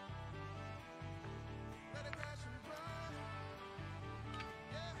 Let it crash and burn.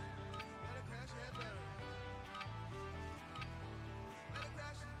 Yeah, let it crash and burn. Let it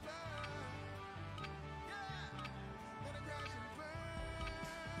crash and burn. Yeah, let it crash and burn.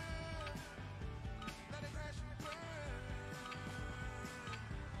 Let it crash and burn.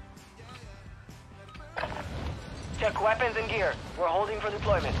 Check weapons and gear. We're holding for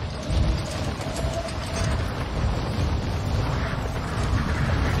deployment.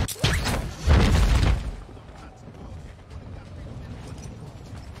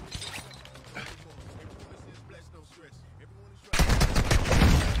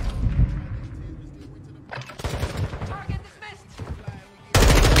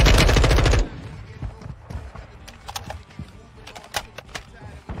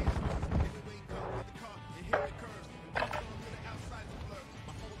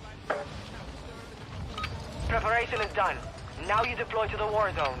 Preparation is done. Now you deploy to the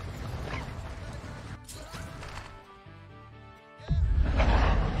war zone.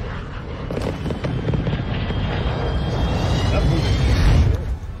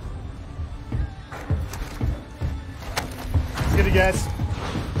 Let's get it, guys.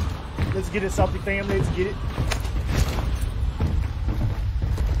 Let's get it, Salty family. Let's get it.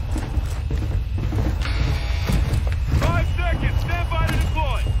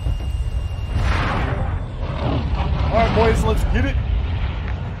 Alright, boys, let's get it.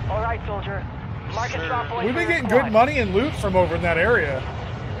 Alright, soldier. Mark a drop point. We've been getting good money and loot from over in that area.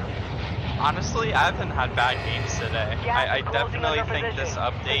 Honestly, I haven't had bad games today. I definitely think this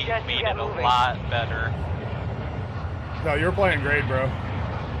update made it a lot better. No, you're playing great, bro.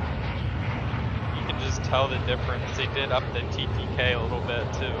 You can just tell the difference. They did up the TTK a little bit,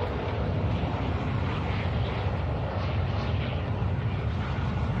 too.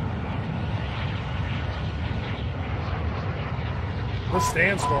 This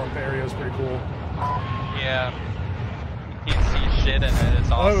sandstorm area is pretty cool. Yeah. You can't see shit in it.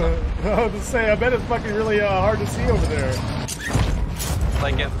 It's awesome. I was to say, I bet it's fucking really hard to see over there.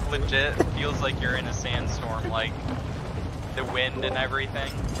 Like, it legit feels like you're in a sandstorm. Like, the wind and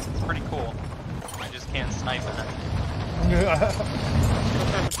everything. It's pretty cool. I just can't snipe in it.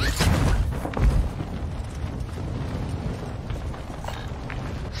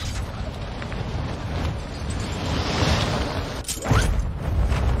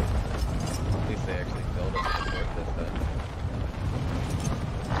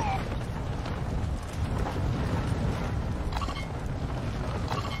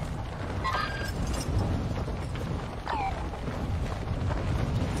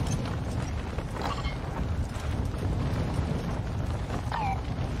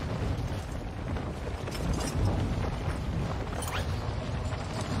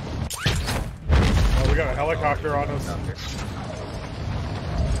 We got a helicopter on us.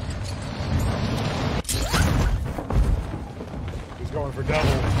 He's going for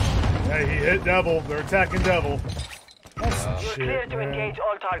Devil. Hey, he hit Devil. They're attacking Devil. That's some You're shit, clear to man. engage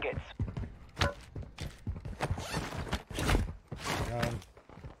all targets.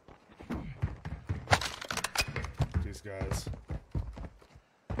 These guys.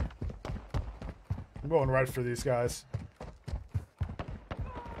 I'm going right for these guys.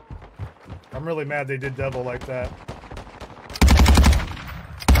 I'm really mad they did Devil like that.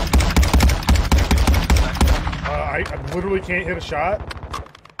 I literally can't hit a shot.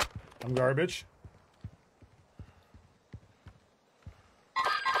 I'm garbage.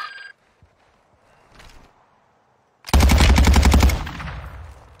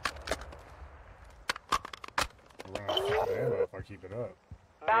 I'm running out of ammo if I keep it up.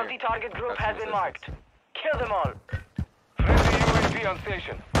 Bounty target group has been marked. Kill them all. Friendly UAV on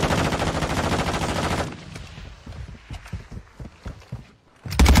station.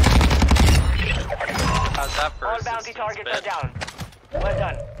 that All first bounty targets bit. are down. Well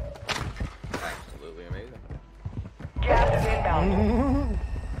done. Absolutely amazing. Gas is inbound.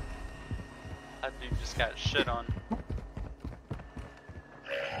 That dude just got shit on.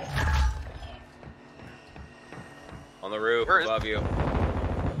 On the roof above you.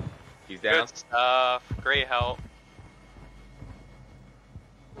 He's down. Good stuff. Great help.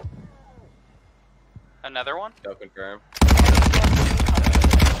 Another one? No confirm.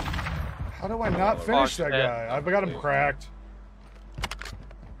 How do I not finish that guy? I've got him cracked.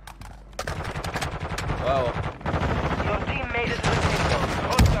 Well. Your team made it to the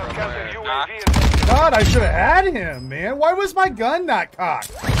God, I should have had him, man. Why was my gun not cocked?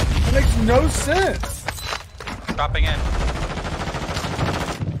 That makes no sense. Dropping in.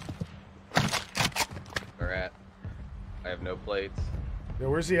 Where at? I have no plates. Yeah,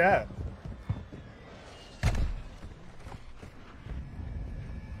 where's he at?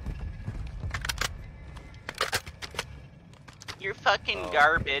 You're fucking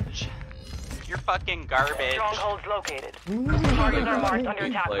garbage. You're fucking garbage. Strongholds located. Targets are marked on your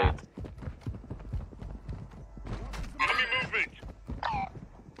attack map. Enemy movement.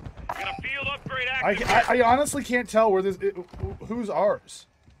 Got a field upgrade I active. honestly can't tell where who's ours.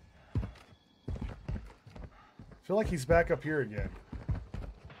 I feel like he's back up here again.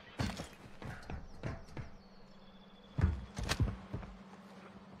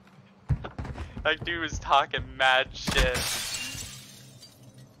 That dude was talking mad shit.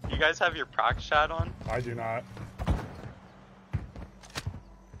 You guys have your proc shot on? I do not.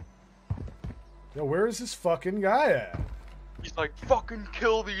 Yo, where is this fucking guy at? He's like, fucking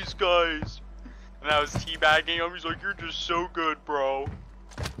kill these guys. And I was teabagging him. He's like, you're just so good, bro.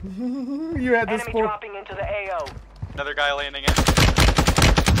 You had this Enemy poor... dropping into the AO. Another guy landing in.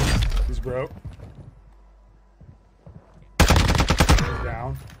 He's broke. He's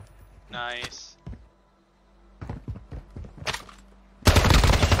down. Nice.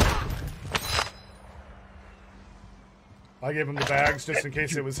 I gave him the bags just in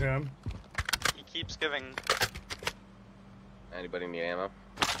case it was him. He keeps giving. Anybody need ammo?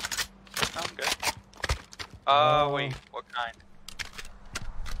 I'm good. Wait, what kind?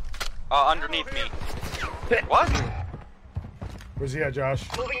 Underneath me. What? Where's he at, Josh?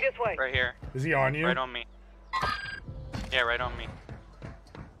 Moving this way. Right here. Is he on you? Right on me. Yeah, right on me.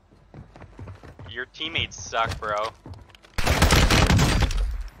 Your teammates suck, bro.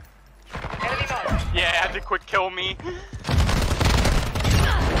 Enemy marked. Yeah, had to quick kill me.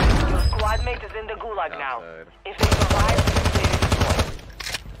 Your squad mate is in the gulag now. If they survive, they will destroy.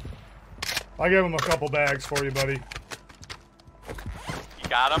 I gave him a couple bags for you, buddy. You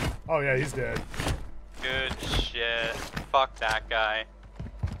got him? Oh yeah, he's dead. Good shit. Fuck that guy.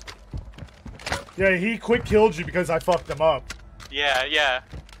 Yeah, he quick killed you because I fucked him up. Yeah, yeah.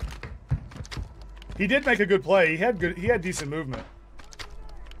 He did make a good play. He had decent movement.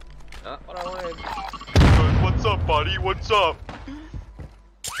 Not what I wanted. What's up, buddy? What's up?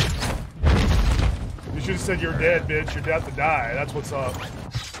 You should have said you're dead, bitch. You're dead to die. That's what's up.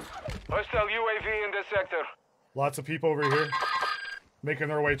 Hostile UAV in this sector. Lots of people over here making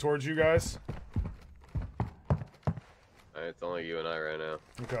their way towards you guys. It's only you and I right now.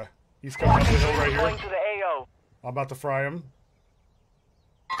 Okay. He's coming up the hill right Going here. to the AO. I'm about to fry him.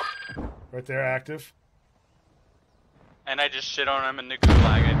 Right there, active. And I just shit on him in the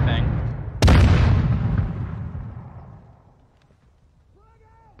gulag, I think.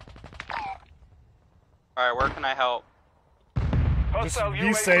 Alright, where can I help? Just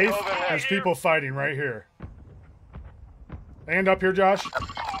be safe. There's people fighting right here. And up here, Josh.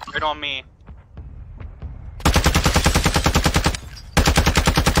 Right on me.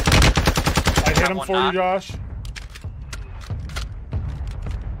 I hit him for you, Josh.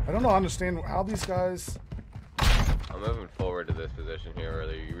 I don't know, understand how these guys... I'm moving forward to this position here,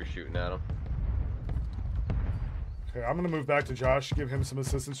 whether you were shooting at him. Okay, I'm gonna move back to Josh, give him some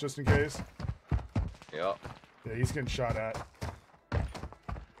assistance just in case. Yep. Yeah, he's getting shot at.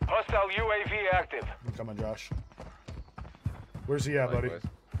 Hostile UAV active. I'm coming, Josh. Where's he at, buddy?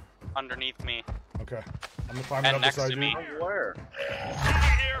 Likewise. Underneath me. Okay. I'm gonna climb it And up next beside to me. you. Where?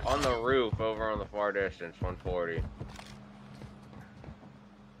 On the roof, over on the far distance, 140.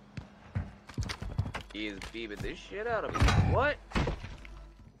 He is beeping this shit out of me. What?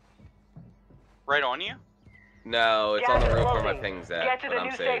 Right on you? No, it's on the roof where my ping's at. Get to but the I'm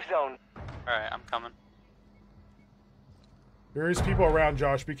new safe. safe zone. Alright, I'm coming. There is people around,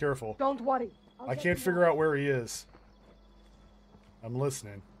 Josh. Be careful. Don't worry. I can't figure out where he is. I'm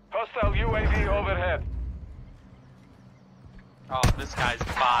listening. Hostile UAV overhead. Oh, this guy's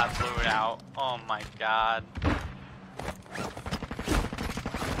bot blew it out. Oh my god.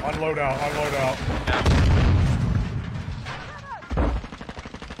 Unload out, unload out.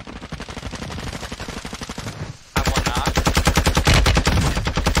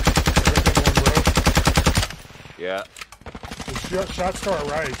 Yeah. The shots start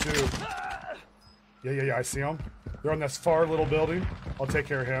right, too. Yeah, I see them. They're on this far little building. I'll take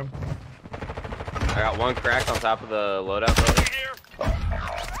care of him. I got one cracked on top of the loadout building.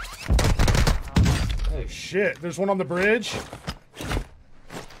 Oh, shit. There's one on the bridge.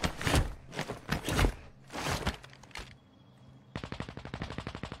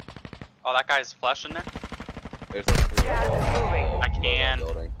 Oh, that guy's flashing there? I can.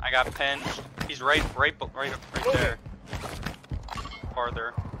 I got pinched. He's right there.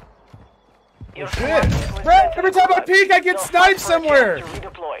 Farther. Oh, shit! Brett, every time I peek, I get sniped somewhere!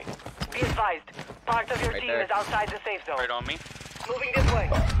 Redeploy. Be advised, part of your team is outside the safe zone. Right on me. Moving this way.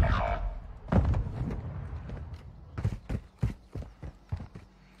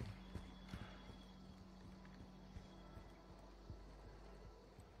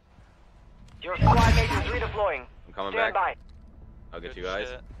 Your squad mate is redeploying. I'm coming Stand back. by. I'll get you guys.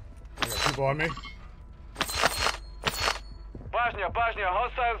 I got people on me. Bosnia,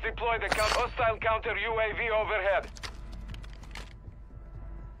 hostiles deployed a hostile counter UAV overhead.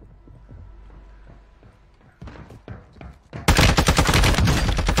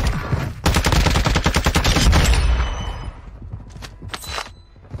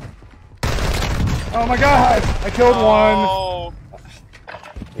 Oh my god! I killed one!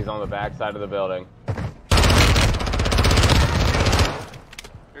 He's on the back side of the building.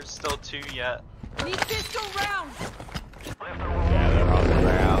 There's still 2 yet. Need pistol rounds! Yeah, they're on the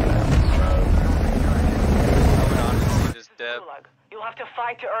ground. Just dead. You'll have to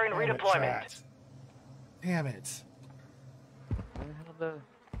fight to earn redeployment. Damn it. Where the hell did the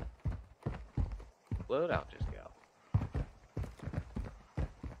loadout just go?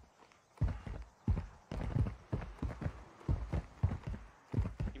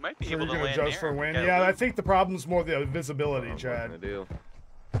 You might be So able we're to gonna land adjust for a win. Yeah, I think the problem's more the visibility, Chad.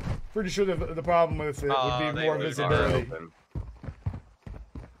 Pretty sure the problem with it would be more visibility.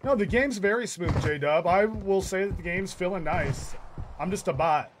 No, the game's very smooth, J-Dub. I will say that the game's feeling nice. I'm just a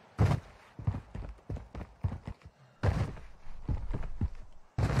bot.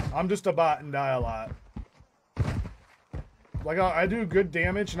 I'm just a bot and die a lot. Like, I do good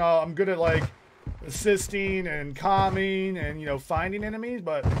damage, and I'm good at, like, assisting and calming and, you know, finding enemies,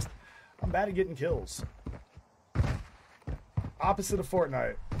 but I'm bad at getting kills. Opposite of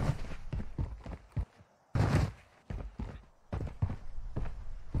Fortnite.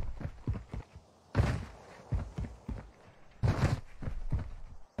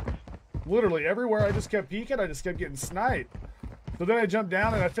 Literally, everywhere I just kept peeking, I just kept getting sniped. So then I jumped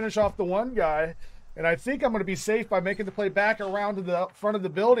down and I finish off the one guy, and I think I'm going to be safe by making the play back around to the front of the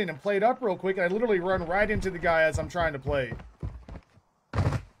building and play it up real quick, and I literally run right into the guy as I'm trying to play.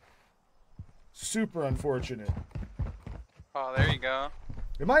 Super unfortunate. Oh, there you go.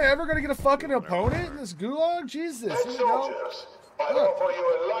 Am I ever going to get a fucking opponent in this gulag? Jesus. Hey, soldiers, I offer you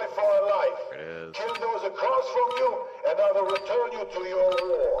a life for a life. Kill those across from you, and I will return you to your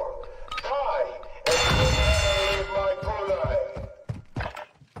war. Die, and leave my gulag.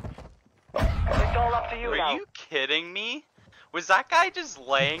 It's all up to you now. Are you kidding me? Was that guy just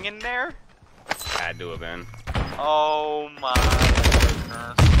laying in there? Had to have been. Oh my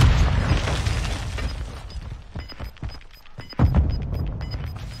goodness.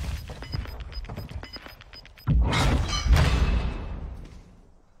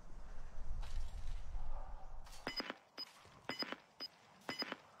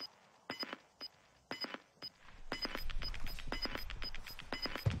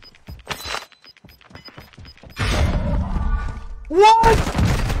 What?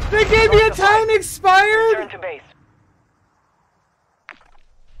 They gave me a time expired? Return to base.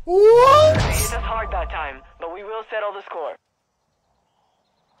 What? It hit us hard that time, but we will settle the score.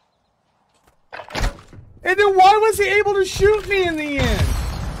 And then why was he able to shoot me in the end?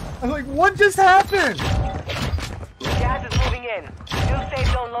 I'm like, what just happened? Gas is moving in. New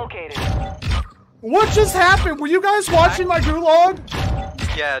safe zone located. What just happened? Were you guys watching my gulag?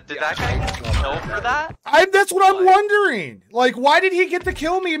 Yeah, did that guy get killed for that? That's what I'm wondering. Like, why did he get to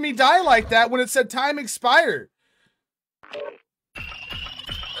kill me and me die like that when it said time expired?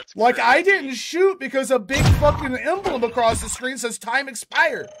 Like, I didn't shoot because a big fucking emblem across the screen says time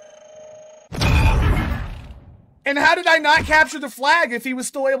expired. And how did I not capture the flag if he was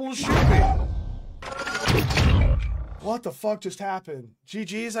still able to shoot me? What the fuck just happened?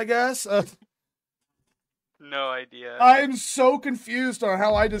 GG's, I guess? No idea. I'm so confused on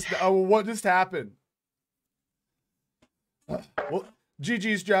how what just happened. Well,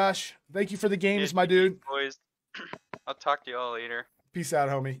 GG's, Josh. Thank you for the games, Yeah, my dude. Boys, I'll talk to you all later. Peace out,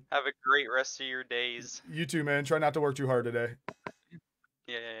 homie. Have a great rest of your days. You too, man. Try not to work too hard today.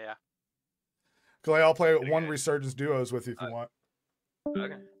 Yeah. Clay, I'll play one Resurgence duos with you if you want.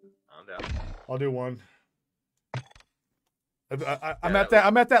 Okay, I'm down. I'll do one. I'm at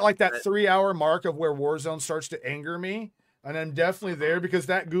that like that 3-hour mark of where Warzone starts to anger me, and I'm definitely there because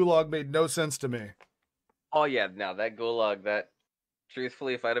that gulag made no sense to me. Oh yeah, now that gulag, that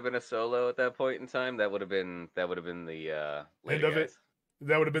truthfully, if I'd have been a solo at that point in time, that would have been the end of it.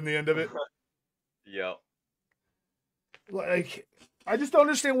 That would have been the end of it. Yep. Like, I just don't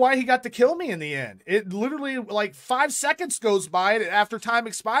understand why he got to kill me in the end. It literally like 5 seconds goes by after time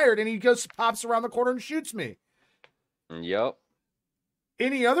expired, and he pops around the corner and shoots me. Yep.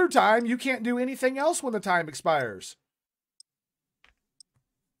 Any other time, you can't do anything else when the time expires.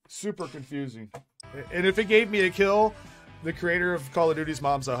 Super confusing. And if it gave me a kill, the creator of Call of Duty's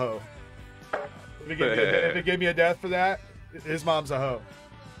mom's a hoe. If it gave me a death for that, his mom's a hoe.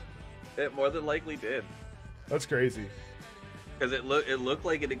 It more than likely did. That's crazy. Because it looked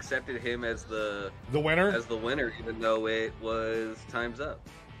like it accepted him as the winner? As the winner, even though it was time's up.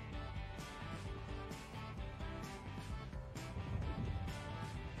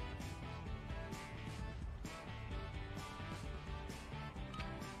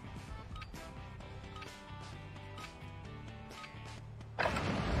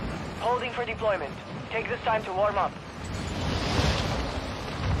 Holding for deployment. Take this time to warm up.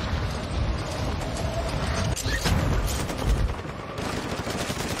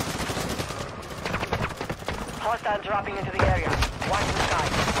 Hostile dropping into the area. Watch the sky.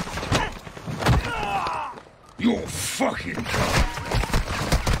 You're fucking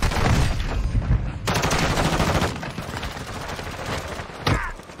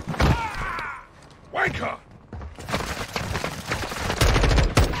Wanker!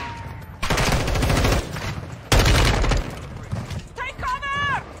 Take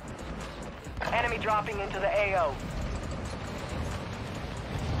cover! Enemy dropping into the AO.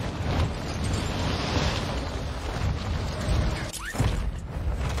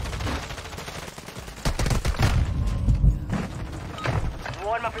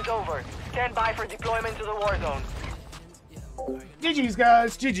 Warm-up is over. Stand by for deployment to the war zone. GG's,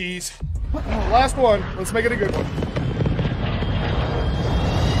 guys. GG's. Last one. Let's make it a good one.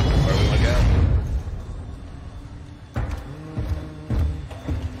 Where we want to go?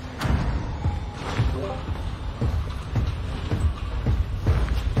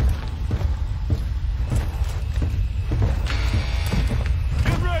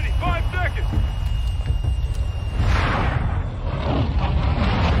 Get ready, 5 seconds.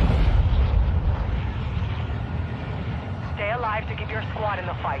 Stay alive to keep your squad in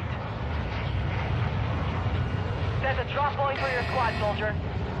the fight. Set a drop point for your squad, soldier.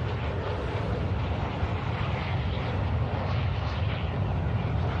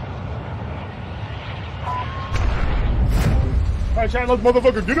 Alright, chat, let's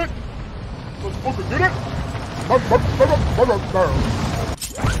motherfucker get it. Let's fucking get it.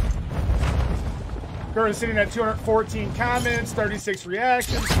 Currently sitting at 214 comments, 36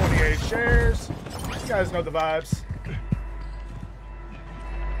 reactions, 28 shares. You guys know the vibes.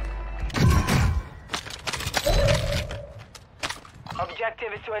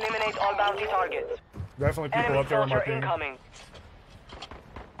 Objective is to eliminate all bounty targets. Definitely people Enemy up there on my soldier ping. incoming.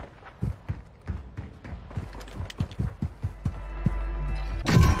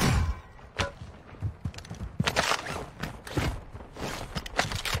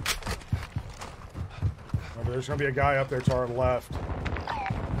 Oh, there's gonna be a guy up there to our left.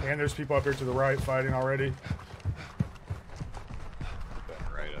 And there's people up here to the right fighting already.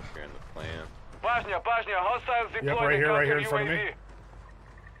 Right up here in the plant. Bosnia, hostiles deployed. Yep, right here in front of me.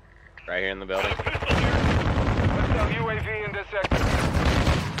 Right here in the building. Hostile UAV in this sector.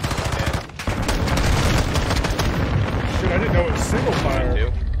 Shit, I didn't know it was single fire.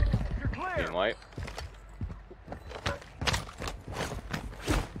 Two. Being white.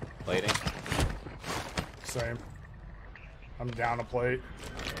 Plating. Same. I'm down a plate.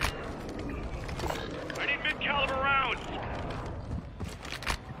 I need mid-caliber rounds.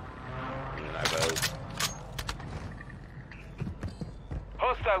 And I vote.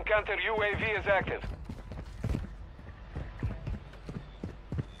 Hostile counter UAV is active.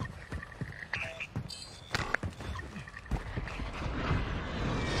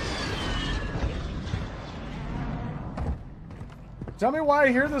 Tell me why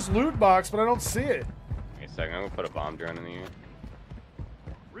I hear this loot box, but I don't see it. Wait a second, I'm gonna put a bomb drone in the air.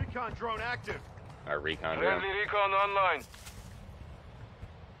 Recon drone active. Our recon drone. Friendly recon online.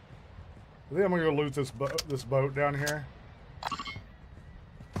 I think I'm gonna go loot this boat down here.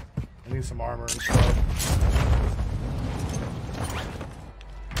 I need some armor and stuff.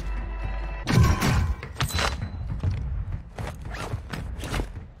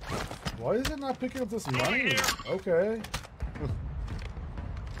 Why is it not picking up this money? Okay.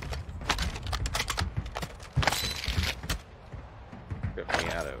 Get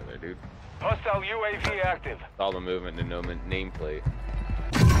me out over there, dude. Hostile UAV active. All the movement and no nameplate.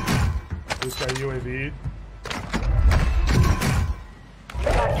 This guy UAV'd.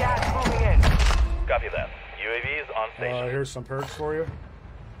 Got gas moving in. Copy that. UAV is on station. Here's some perks for you.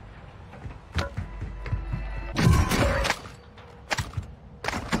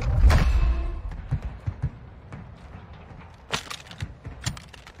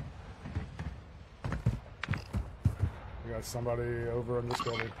 We got somebody over in this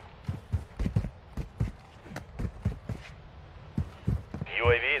building.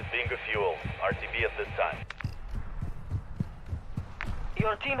 UAV is being refueled. RTB at this time.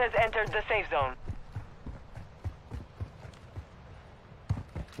 Your team has entered the safe zone.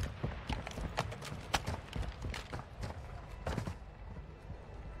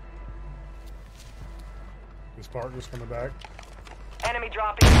 His partner's coming back. Enemy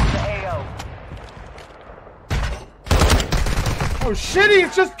dropping into the AO. Oh shit,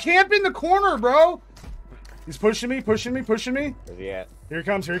 he's just camping the corner, bro! He's pushing me, pushing me, pushing me. Where's he at? Here he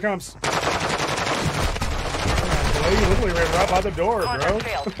comes, here he comes. He literally ran right by the door, bro.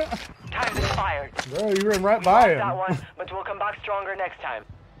 Time expired. Bro, you ran right by him. That one, but we'll come back stronger next time.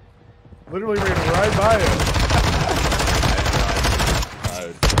 Literally ran right by him.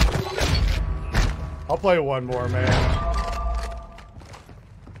 I'll play one more, man.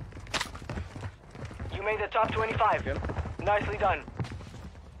 You made the top 25. Nicely done.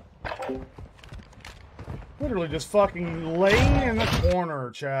 Literally just fucking laying in the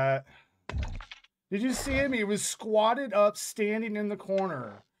corner, chat. Did you see him? He was squatted up, standing in the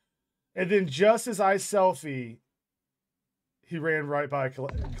corner. And then just as I selfie, he ran right by,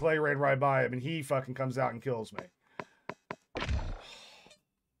 Clay ran right by him, and he fucking comes out and kills me.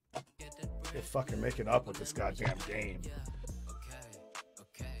 They're fucking making up with this goddamn game.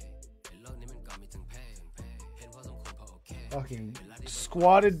 Fucking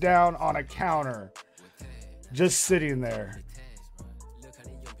squatted down on a counter. Just sitting there.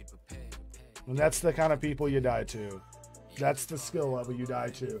 And that's the kind of people you die to. That's the skill level you die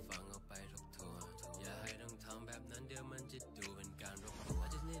to.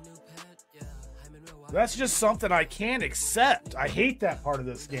 That's just something I can't accept. I hate that part of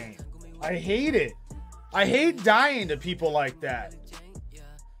this game. I hate it. I hate dying to people like that.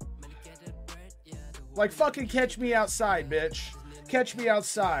 Like, fucking catch me outside, bitch. Catch me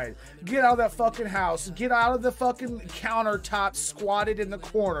outside. Get out of that fucking house. Get out of the fucking countertop squatted in the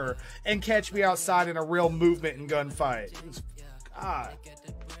corner and catch me outside in a real movement and gunfight. God.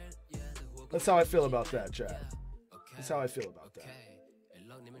 That's how I feel about that, chat. That's how I feel about that.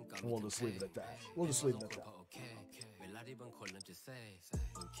 And we'll just leave it at that. We'll just leave it at that.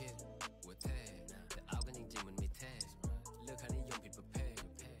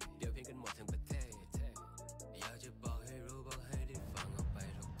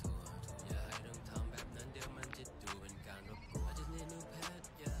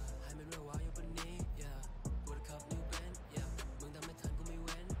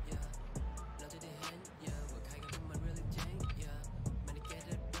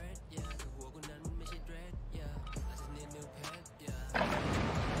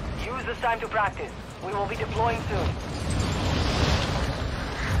 Use this time to practice. We will be deploying soon.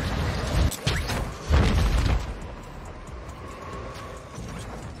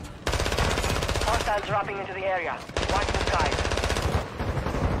 Hostiles dropping into the area. Watch the skies.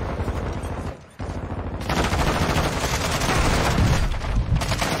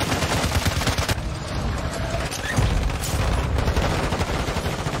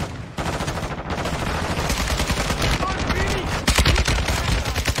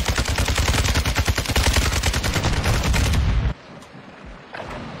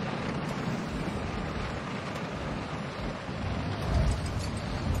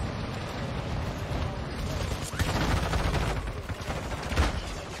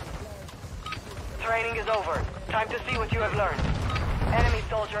 Training is over. Time to see what you have learned. Enemy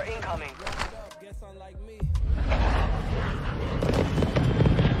soldier incoming.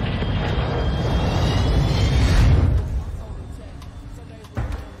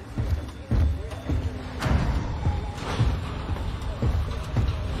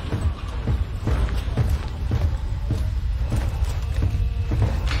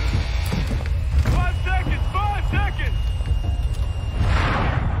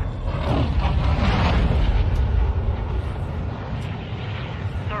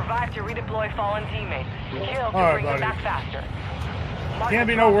 Revive to redeploy fallen teammates. Kill to All right, bring them buddy. back faster. Can't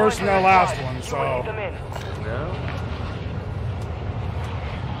be no worse than that last one, so. No.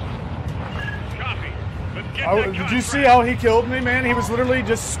 Did you see how he killed me, man? He was literally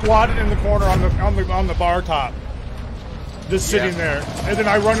just squatted in the corner on the bar top, just sitting there. And then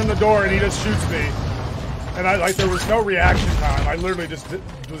I run in the door and he just shoots me. And there was no reaction time. I literally just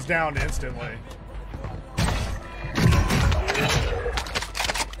was down instantly.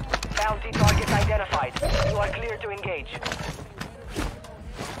 Bounty targets identified. You are clear to engage.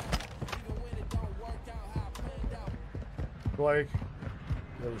 Blake,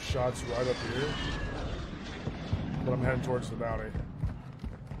 there were shots right up here. But I'm heading towards the bounty.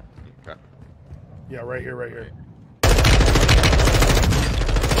 Okay. Yeah, right here, right here.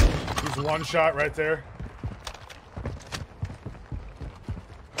 He's one shot right there.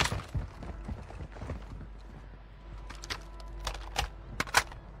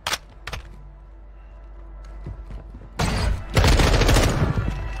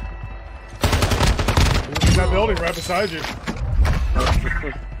 He's in that building right beside you.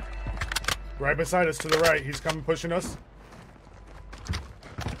 Right beside us to the right. He's coming pushing us.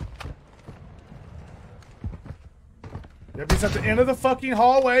 Yep, he's at the end of the fucking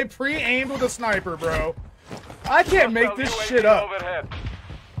hallway, pre-aimed with a sniper, bro. I can't make this shit up.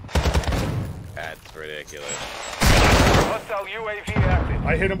 That's ridiculous. Hostile UAV active.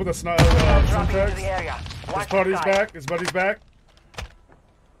 I hit him with a Semtex. His buddy's back. His buddy's back.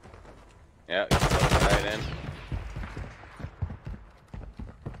 Yeah, right in.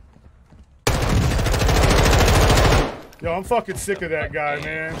 Yo, I'm fucking sick of that guy,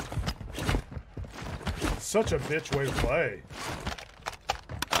 man. Such a bitch way to play.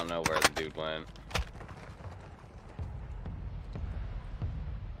 I don't know where the dude went.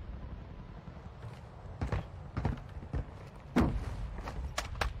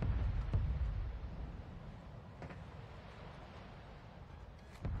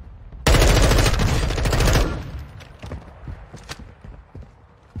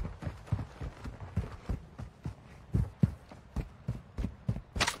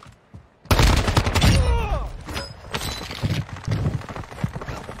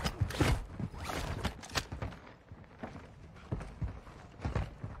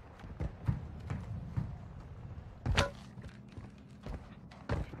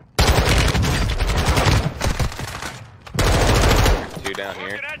 Down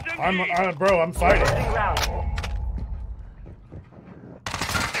here. Bro, I'm fighting.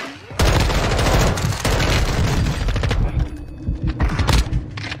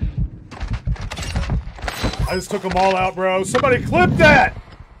 I just took them all out, bro. Somebody clip that!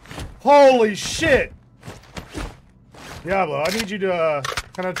 Holy shit! Yeah, well, I need you to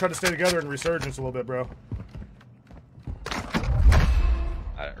kind of try to stay together in Resurgence a little bit, bro.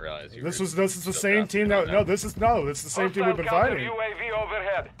 I didn't realize you. This is the same team that it's the same team we've been fighting. UAV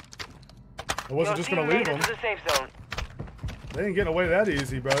overhead. I wasn't just gonna leave them. The safe zone. They ain't getting away that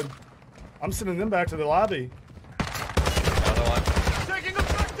easy, bud. I'm sending them back to the lobby. Another one. Taking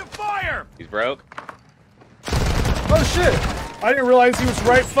effective fire. He's broke. Oh shit! I didn't realize he was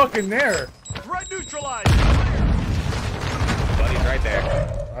right fucking there. Threat neutralized. Buddy's right there.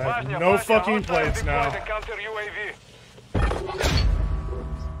 I have no fucking plates now.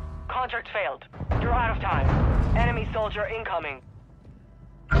 Contract failed. You're out of time. Enemy soldier incoming.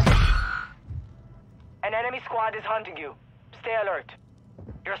 An enemy squad is hunting you. Stay alert.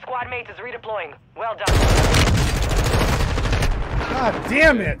 Your squad mate is redeploying. Well done. God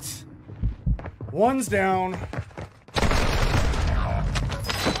damn it! One's down.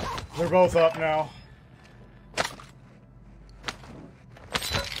 They're both up now.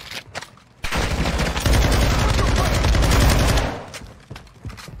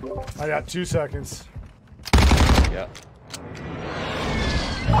 I got 2 seconds. Yep.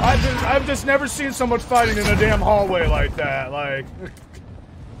 I've just never seen so much fighting in a damn hallway like that. Like,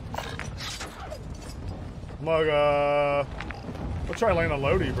 Mugga. We'll try laying a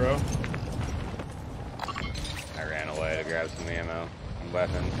loadie, bro. I ran away to grab some ammo and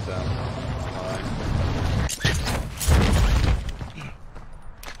weapons, so.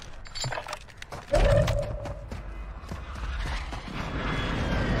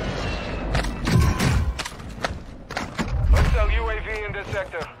 Hostile UAV in this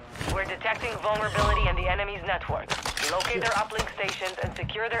sector. We're detecting vulnerability in the enemy's network. Locate their uplink stations and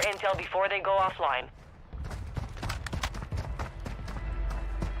secure their intel before they go offline.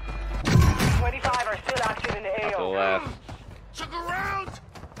 25 are still active in the AO. To the left. Check around.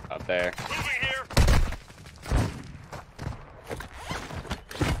 Up there. Moving here.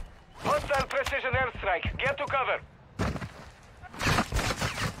 Hostile precision airstrike. Get to cover.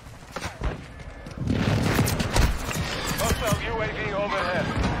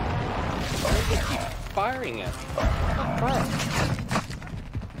 firing at me. What the fuck?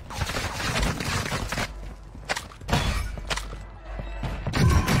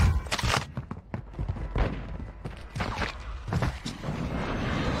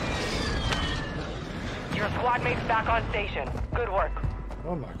 Your squad mate's back on station. Good work.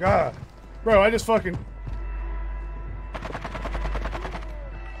 Oh my god. Bro, I just fucking...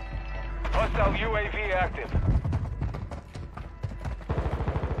 Hostile UAV active.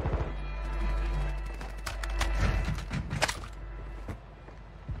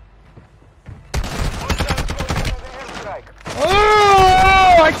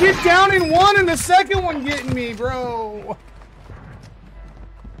 Oh! I keep downing one and the second one getting me, bro.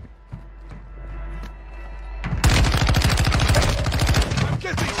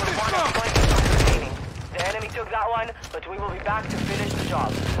 The enemy took that one, but we will be back to finish the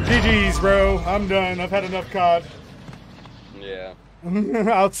job. GG's, bro. I'm done. I've had enough COD. Yeah.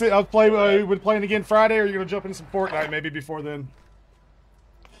 I'll play. We're playing again Friday, or are you gonna jump into some Fortnite maybe before then?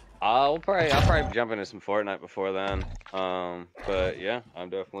 I'll probably jump into some Fortnite before then. But yeah, I'm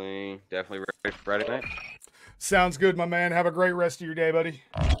definitely ready for Friday night. Sounds good, my man. Have a great rest of your day, buddy.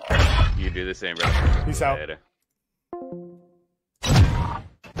 You do the same, brother. Peace out. Later.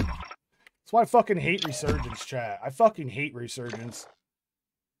 That's why I fucking hate Resurgence, chat. I fucking hate Resurgence.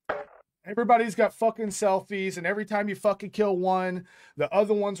 Everybody's got fucking selfies, and every time you fucking kill one, the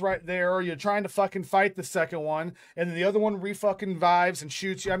other one's right there, or you're trying to fucking fight the second one, and then the other one re-fucking vibes and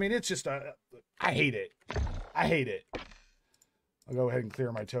shoots you. I mean, it's just a... I hate it. I hate it. I'll go ahead and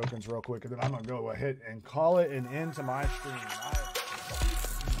clear my tokens real quick, and then I'm going to go ahead and call it an end to my stream.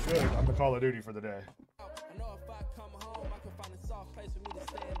 Good. I'm the Call of Duty for the day.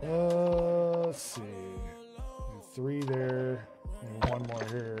 Let's see. 3 there, and 1 more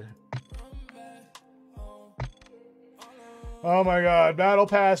here. Oh my god, battle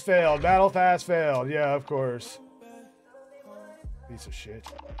pass failed. Battle pass failed. Yeah, of course. Piece of shit.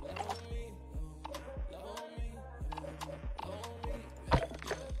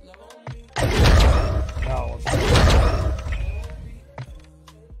 Now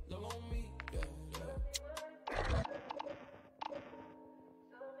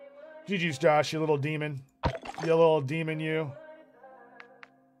GG's, Josh, you little demon. You little demon, you.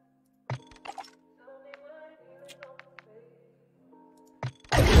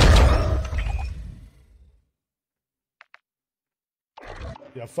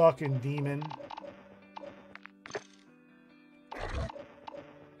 You fucking demon.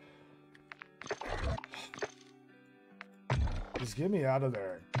 Just get me out of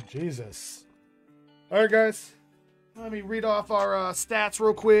there. Jesus. Alright, guys. Let me read off our stats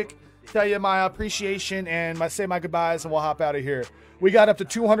real quick. Tell you my appreciation and say my goodbyes, and we'll hop out of here. We got up to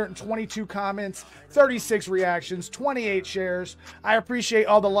 222 comments, 36 reactions, 28 shares. I appreciate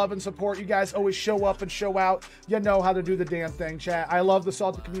all the love and support. You guys always show up and show out. You know how to do the damn thing, chat. I love the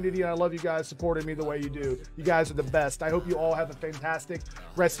Salty community, and I love you guys supporting me the way you do. You guys are the best. I hope you all have a fantastic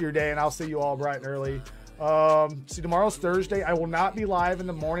rest of your day, and I'll see you all bright and early. See, tomorrow's Thursday. I will not be live in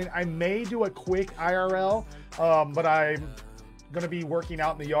the morning. I may do a quick IRL, but I'm going to be working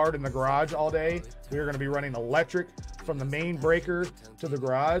out in the yard in the garage all day. We are going to be running electric from the main breaker to the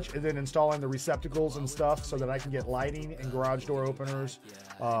garage, and then installing the receptacles and stuff so that I can get lighting and garage door openers,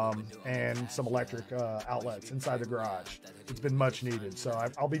 and some electric outlets inside the garage. It's been much needed, so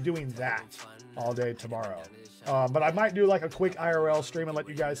I'll be doing that all day tomorrow. But I might do like a quick IRL stream and let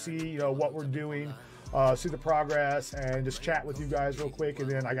you guys see, you know, what we're doing, see the progress, and just chat with you guys real quick. And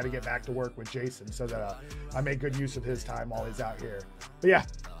then I got to get back to work with Jason so that I make good use of his time while he's out here. But yeah,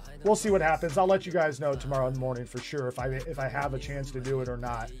 we'll see what happens. I'll let you guys know tomorrow morning for sure if I have a chance to do it or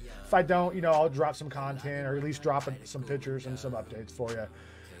not. If I don't, you know, I'll drop some content, or at least drop some pictures and some updates for you.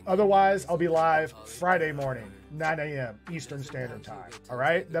 Otherwise, I'll be live Friday morning, 9 a.m. Eastern Standard Time. All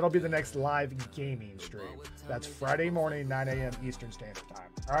right? That'll be the next live gaming stream. That's Friday morning, 9 a.m. Eastern Standard Time.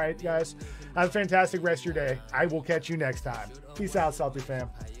 All right, guys? Have a fantastic rest of your day. I will catch you next time. Peace out, Salty fam.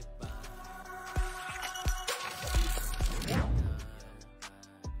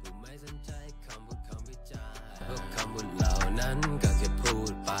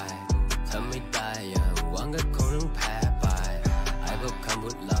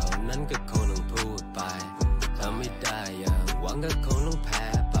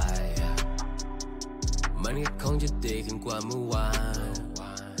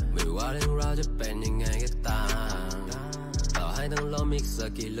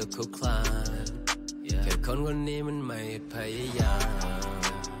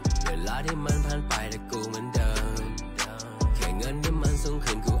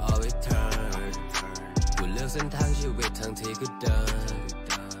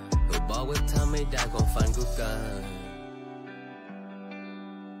 บอกว่าถ้าไม่ได้ความฝันก็เกิน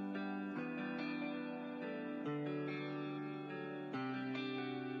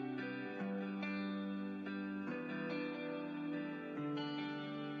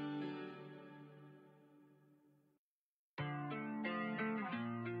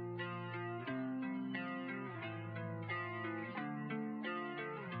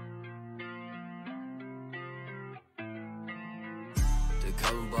ค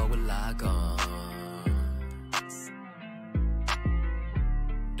ำบอกเวลาก่อน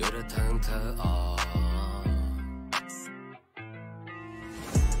โดยถ้าทางเธอออก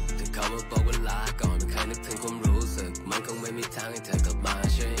แต่คำว่าบอกเวลาก่อนไม่เคยนึกถึงความรู้สึกมันคงไม่มีทางให้เธอกลับมา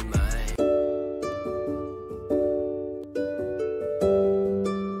ใช่ไหม